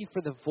thank you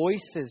for the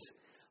voices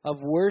of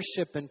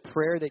worship and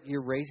prayer that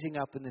you're raising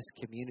up in this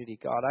community,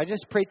 God. I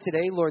just pray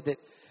today, Lord,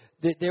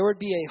 that there would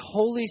be a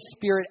Holy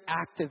Spirit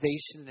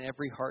activation in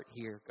every heart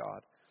here,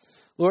 God.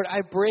 Lord, I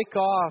break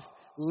off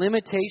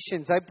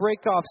limitations. I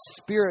break off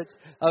spirits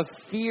of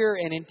fear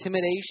and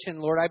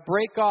intimidation, Lord. I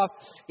break off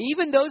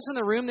even those in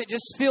the room that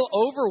just feel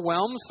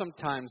overwhelmed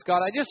sometimes.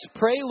 God, I just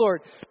pray,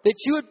 Lord, that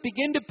you would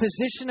begin to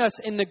position us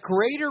in the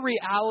greater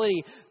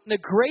reality, the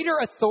greater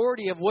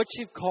authority of what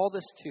you've called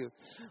us to.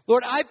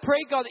 Lord, I pray,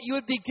 God, that you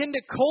would begin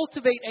to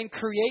cultivate and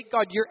create,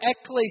 God, your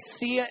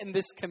ecclesia in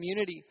this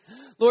community.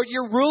 Lord,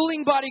 your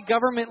ruling body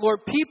government,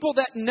 Lord, people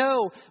that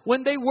know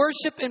when they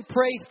worship and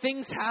pray,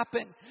 things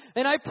happen.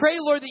 And I pray,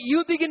 Lord, that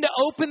you begin to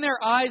open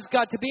their eyes,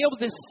 God, to be able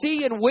to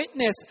see and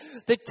witness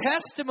the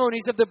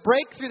testimonies of the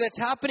breakthrough that's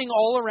happening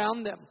all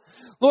around them.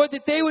 Lord,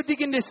 that they would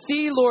begin to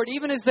see, Lord,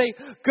 even as they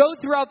go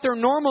throughout their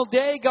normal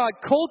day, God,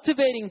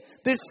 cultivating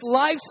this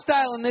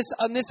lifestyle and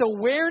this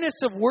awareness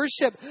of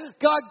worship.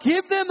 God,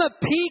 give them a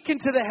peek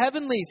into the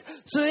heavenlies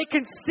so they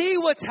can see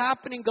what's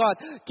happening, God.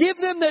 Give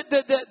them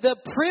the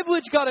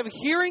privilege, God, of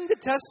hearing the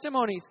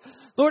testimonies.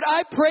 Lord,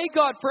 I pray,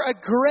 God, for a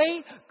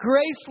great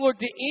grace, Lord,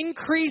 to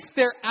increase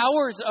their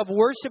hours of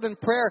worship and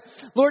prayer.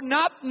 Lord,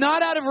 not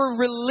out of a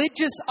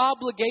religious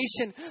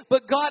obligation,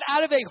 but God,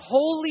 out of a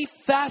holy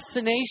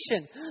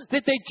fascination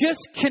that they just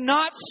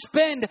cannot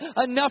spend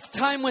enough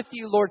time with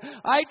you, Lord.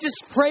 I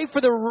just pray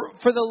for the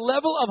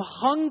level of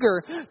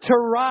hunger to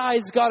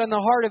rise, God, in the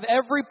heart of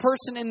every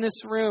person in this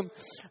room.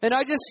 And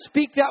I just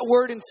speak that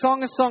word in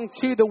Song of Song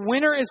 2. The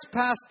winter is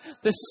past.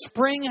 The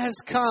spring has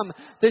come.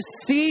 The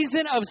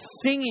season of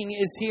singing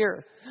is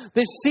here.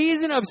 The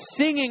season of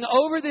singing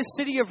over the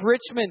city of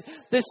Richmond.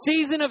 The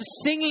season of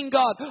singing,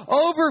 God,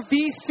 over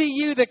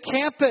VCU, the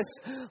campus.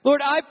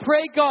 Lord, I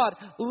pray, God,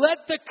 let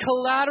the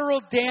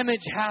collateral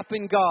damage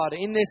happen, God,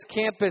 in this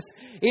campus,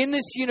 in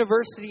this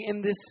university,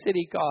 in this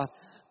city, God.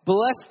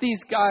 Bless these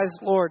guys,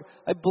 Lord.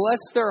 I bless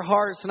their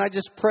hearts, and I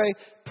just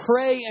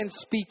pray and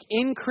speak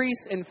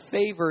increase and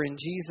favor in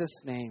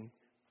Jesus' name.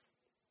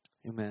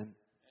 Amen.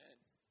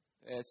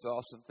 It's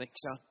awesome. Thank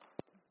you, Sean.